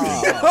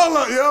disgusting. Hold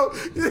up, yo.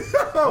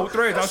 Oh,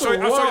 threads. I'll That's show you.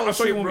 some I'll wild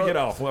show you shit, when we bro. get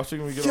off. I'll show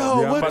you when we get Yo, off.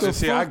 Yeah, I'm what about the to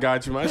say, fuck? I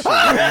got you. My shit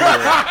right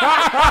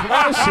here.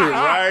 My shit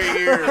right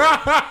here.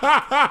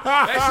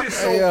 That shit's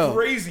so Hey, yo.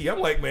 crazy. I'm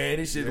like, man,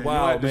 this shit's you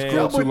wild, might just man.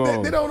 go Yo, too but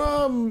long. they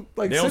don't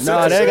like. They don't censor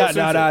Nah, that they shit. got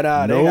they ain't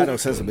got no Nope.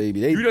 sense of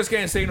baby. They You just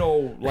can't say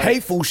no like,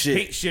 Hateful shit.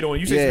 hate shit on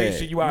you. Say some Yeah, hate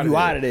shit, you out you of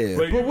outta there.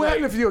 But, But what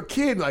happens if you're a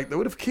kid? Like,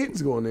 what if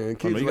kids go in there and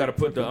kids? you got to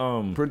put the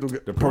parental-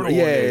 parental on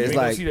Yeah, there. You it's ain't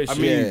gonna like- see that I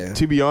shit. mean, Yeah.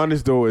 to be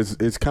honest though,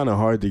 it's kind of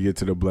hard to get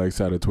to the black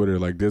side of Twitter.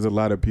 Like, there's a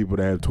lot of people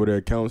that have Twitter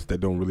accounts that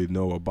don't really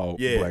know about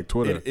yeah, Black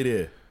Twitter. It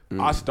is.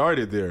 I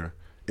started there,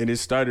 and it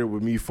started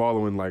with me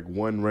following like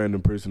one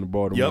random person in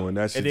Baltimore, Yep. and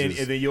that's and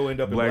then you'll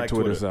end up in Black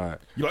Twitter Twitter side.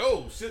 You're like,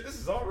 oh shit, this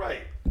is all right.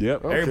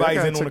 Yep. Okay, Everybody's I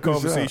gotta in on the check this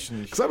out.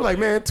 conversation. Cause I'm like,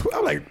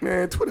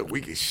 man, Twitter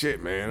weak as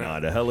shit, man. Nah,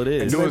 the hell it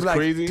is. And know they what's be like,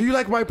 crazy? Do you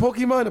like my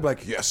Pokemon? I'm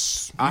like,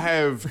 yes. I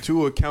have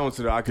two accounts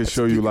that I could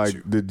show you, like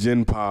the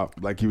Gen Pop,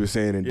 like you were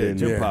saying, and Yeah, then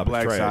Gen Pop is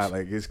Black trash. side,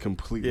 like it's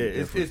completely Yeah,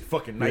 different. it's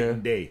fucking night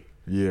and day.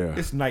 Yeah,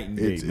 It's night and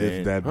day, It's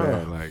man. that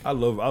bad. Like I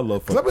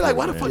love. Cause I be like,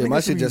 why the Twitter, fuck? man. Yeah, my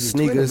niggas shit be just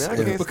using Twitter, sneakers man? I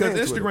can't Because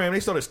stand Twitter. Instagram, they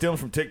started stealing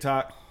from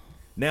TikTok.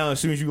 Now, as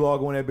soon as you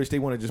log on that bitch, they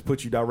want to just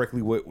put you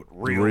directly with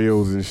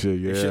reels and shit.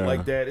 Yeah, and shit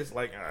like that. It's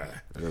like, Yeah,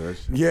 that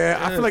shit. Yeah,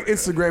 I feel like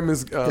Instagram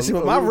is. See,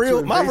 but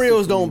my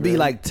reels don't be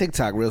like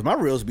TikTok reels. My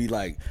reels be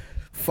like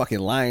fucking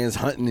lions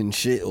hunting and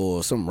shit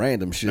or some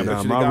random shit. Nah, Nah,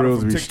 shit, my they got it reels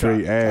from be TikTok.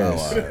 straight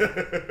ass.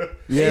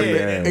 Yeah, Yeah, man.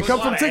 yeah. It come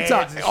A from lot of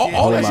TikTok. ads and All shit. that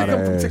Whole shit lot come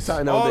of from ads.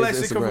 TikTok nowadays. all that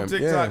shit come Instagram. from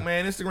TikTok, Yeah.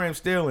 man. Instagram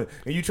stealing,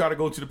 and you try to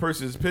go to the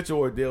person's picture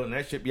ordeal, and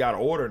that shit be out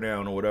of order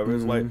now or whatever.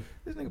 It's like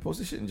this nigga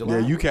posted shit in July.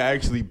 Yeah, you can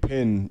actually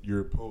pin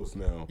your post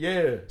now.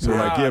 Yeah. So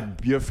like Nah.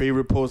 your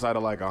favorite post out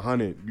of like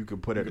 100, you can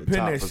put at the Pin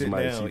top that for shit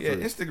somebody to down. see Yeah,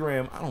 first.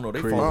 Instagram. I don't know.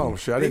 They Crazy. fall. Oh,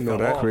 shit, I they didn't know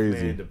fell that. off,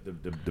 Crazy. Man.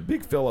 The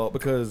big fell out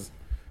because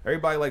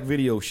everybody like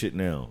video shit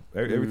now.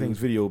 Everything's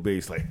video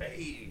based. Like,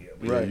 hey,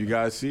 Yeah, you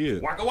guys see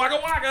it. waka waka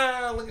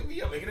waka. Look at me,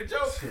 I'm making a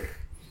joke.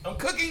 I'm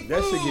cooking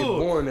That food. shit get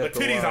boring The after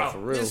a titties while, out. for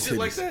real. Just shit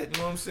like that.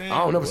 You know what I'm saying? I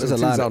don't never see There's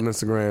no a lot titties of- out on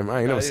Instagram. I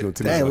ain't never seen no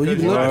titties. Damn, out. when you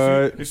Because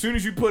look- What? as soon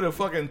as you put a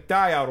fucking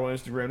thigh out on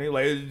Instagram, they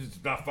like it's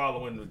not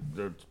following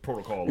the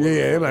protocol. Yeah,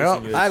 they're like, oh. I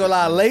ain't gonna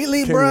lie.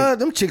 Lately, Can't bruh,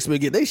 them chicks been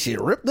get they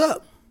shit ripped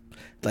up.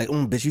 Like,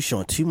 bitch, you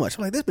showing too much.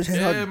 I'm like, this bitch had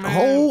Yeah, her man.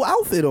 whole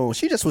outfit on.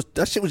 She just was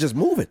that shit was just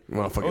moving.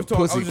 Motherfucking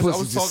pussy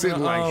just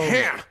sitting like,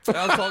 yeah.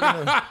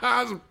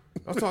 I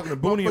was talking to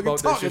Booney Motherfucking about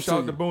that talking shit. Shout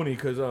out to to Booney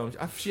because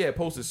she had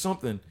posted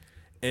something,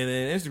 And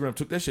then Instagram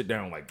took that shit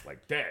down like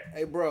that.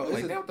 Hey, bro,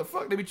 Like, what the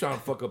fuck? They be trying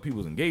to fuck up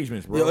people's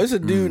engagements, bro. Yo, it's a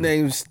dude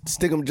named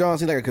Stickum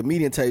Johnson, like a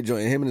comedian type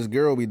joint, and him and his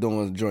girl be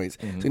doing joints.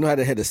 So you know how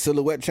they had the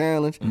silhouette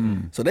challenge?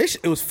 So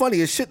it was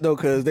funny as shit though,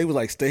 because they was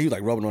like, he was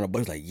like rubbing on her butt,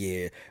 he was like,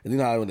 yeah. And you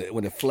know how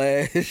when it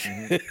flashed,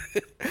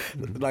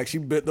 like she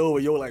bent over,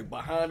 yo, like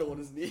behind her on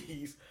his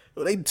knees.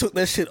 So they took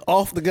that shit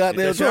off the goddamn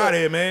Get that shit joint. out of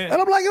here, man.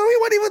 And I'm like, yo, he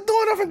wasn't even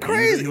doing nothing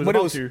crazy. He was but about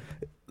it was. to.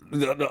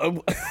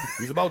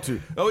 He's about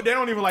to. Oh, they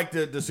don't even like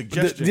the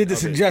suggestion. Did the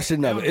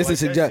suggestion of it? It's a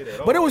suggestion,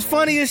 but it was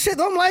funny as shit.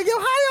 I'm like, yo, how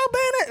y'all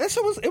been at? That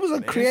shit was. It was a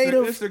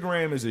creative.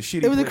 Instagram is a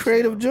shitty. It was a place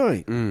creative now.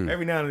 joint.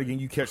 Every now and again,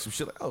 you catch some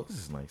shit like, oh, this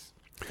is nice.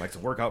 Like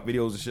some workout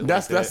videos and shit.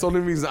 That's like that. the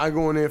only reason I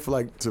go in there for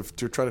like to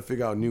try to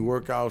figure out new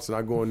workouts, and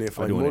I go in there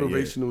for like doing that,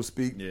 motivational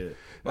speak. Yeah.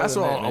 That's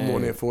Other all than that, I'm on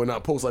man. there for, and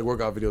not post like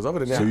workout videos. Other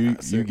than that, So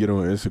that's you it. get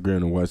on Instagram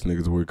and watch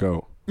niggas work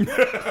out.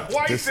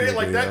 Why you say it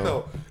like nigga, that yo.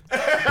 though?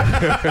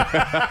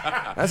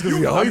 That's because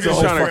he's I'm a just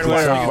whole trying to fucking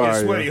clarify. child.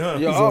 Get sweaty, huh? Yo, I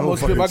He's a whole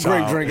almost spit my fucking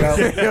grape child.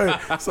 drink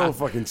out. So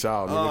fucking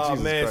child, nigga. Oh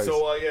Jesus man, Christ.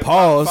 so yeah,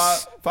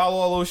 Pause. Follow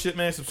all those shit,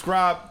 man.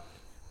 Subscribe.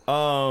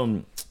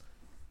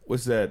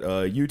 What's that?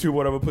 YouTube,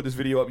 whatever. Put this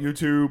video up.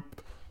 YouTube.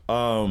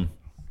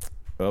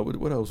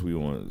 What else we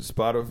on?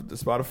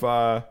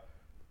 Spotify,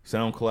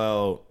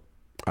 SoundCloud.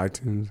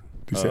 iTunes.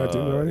 Did you say iTunes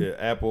already? Yeah,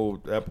 Apple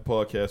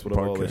Podcast,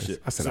 whatever, all that Podcast.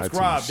 shit. I said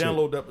Subscribe, iTunes, shit.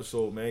 download the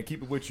episode, man.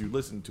 Keep it with you.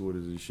 Listen to it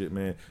as this shit,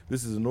 man.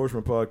 This is a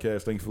Norseman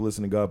podcast. Thank you for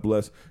listening. God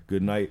bless.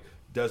 Good night.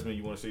 Desmond,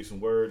 you want to say some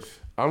words?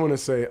 I want to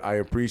say I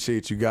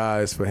appreciate you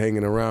guys for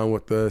hanging around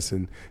with us,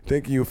 and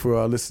thank you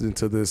for listening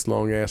to this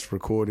long ass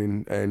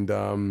recording.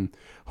 And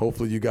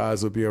hopefully you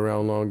guys will be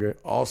around longer.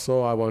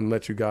 Also, I want to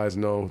let you guys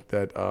know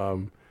that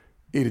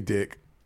eat a dick.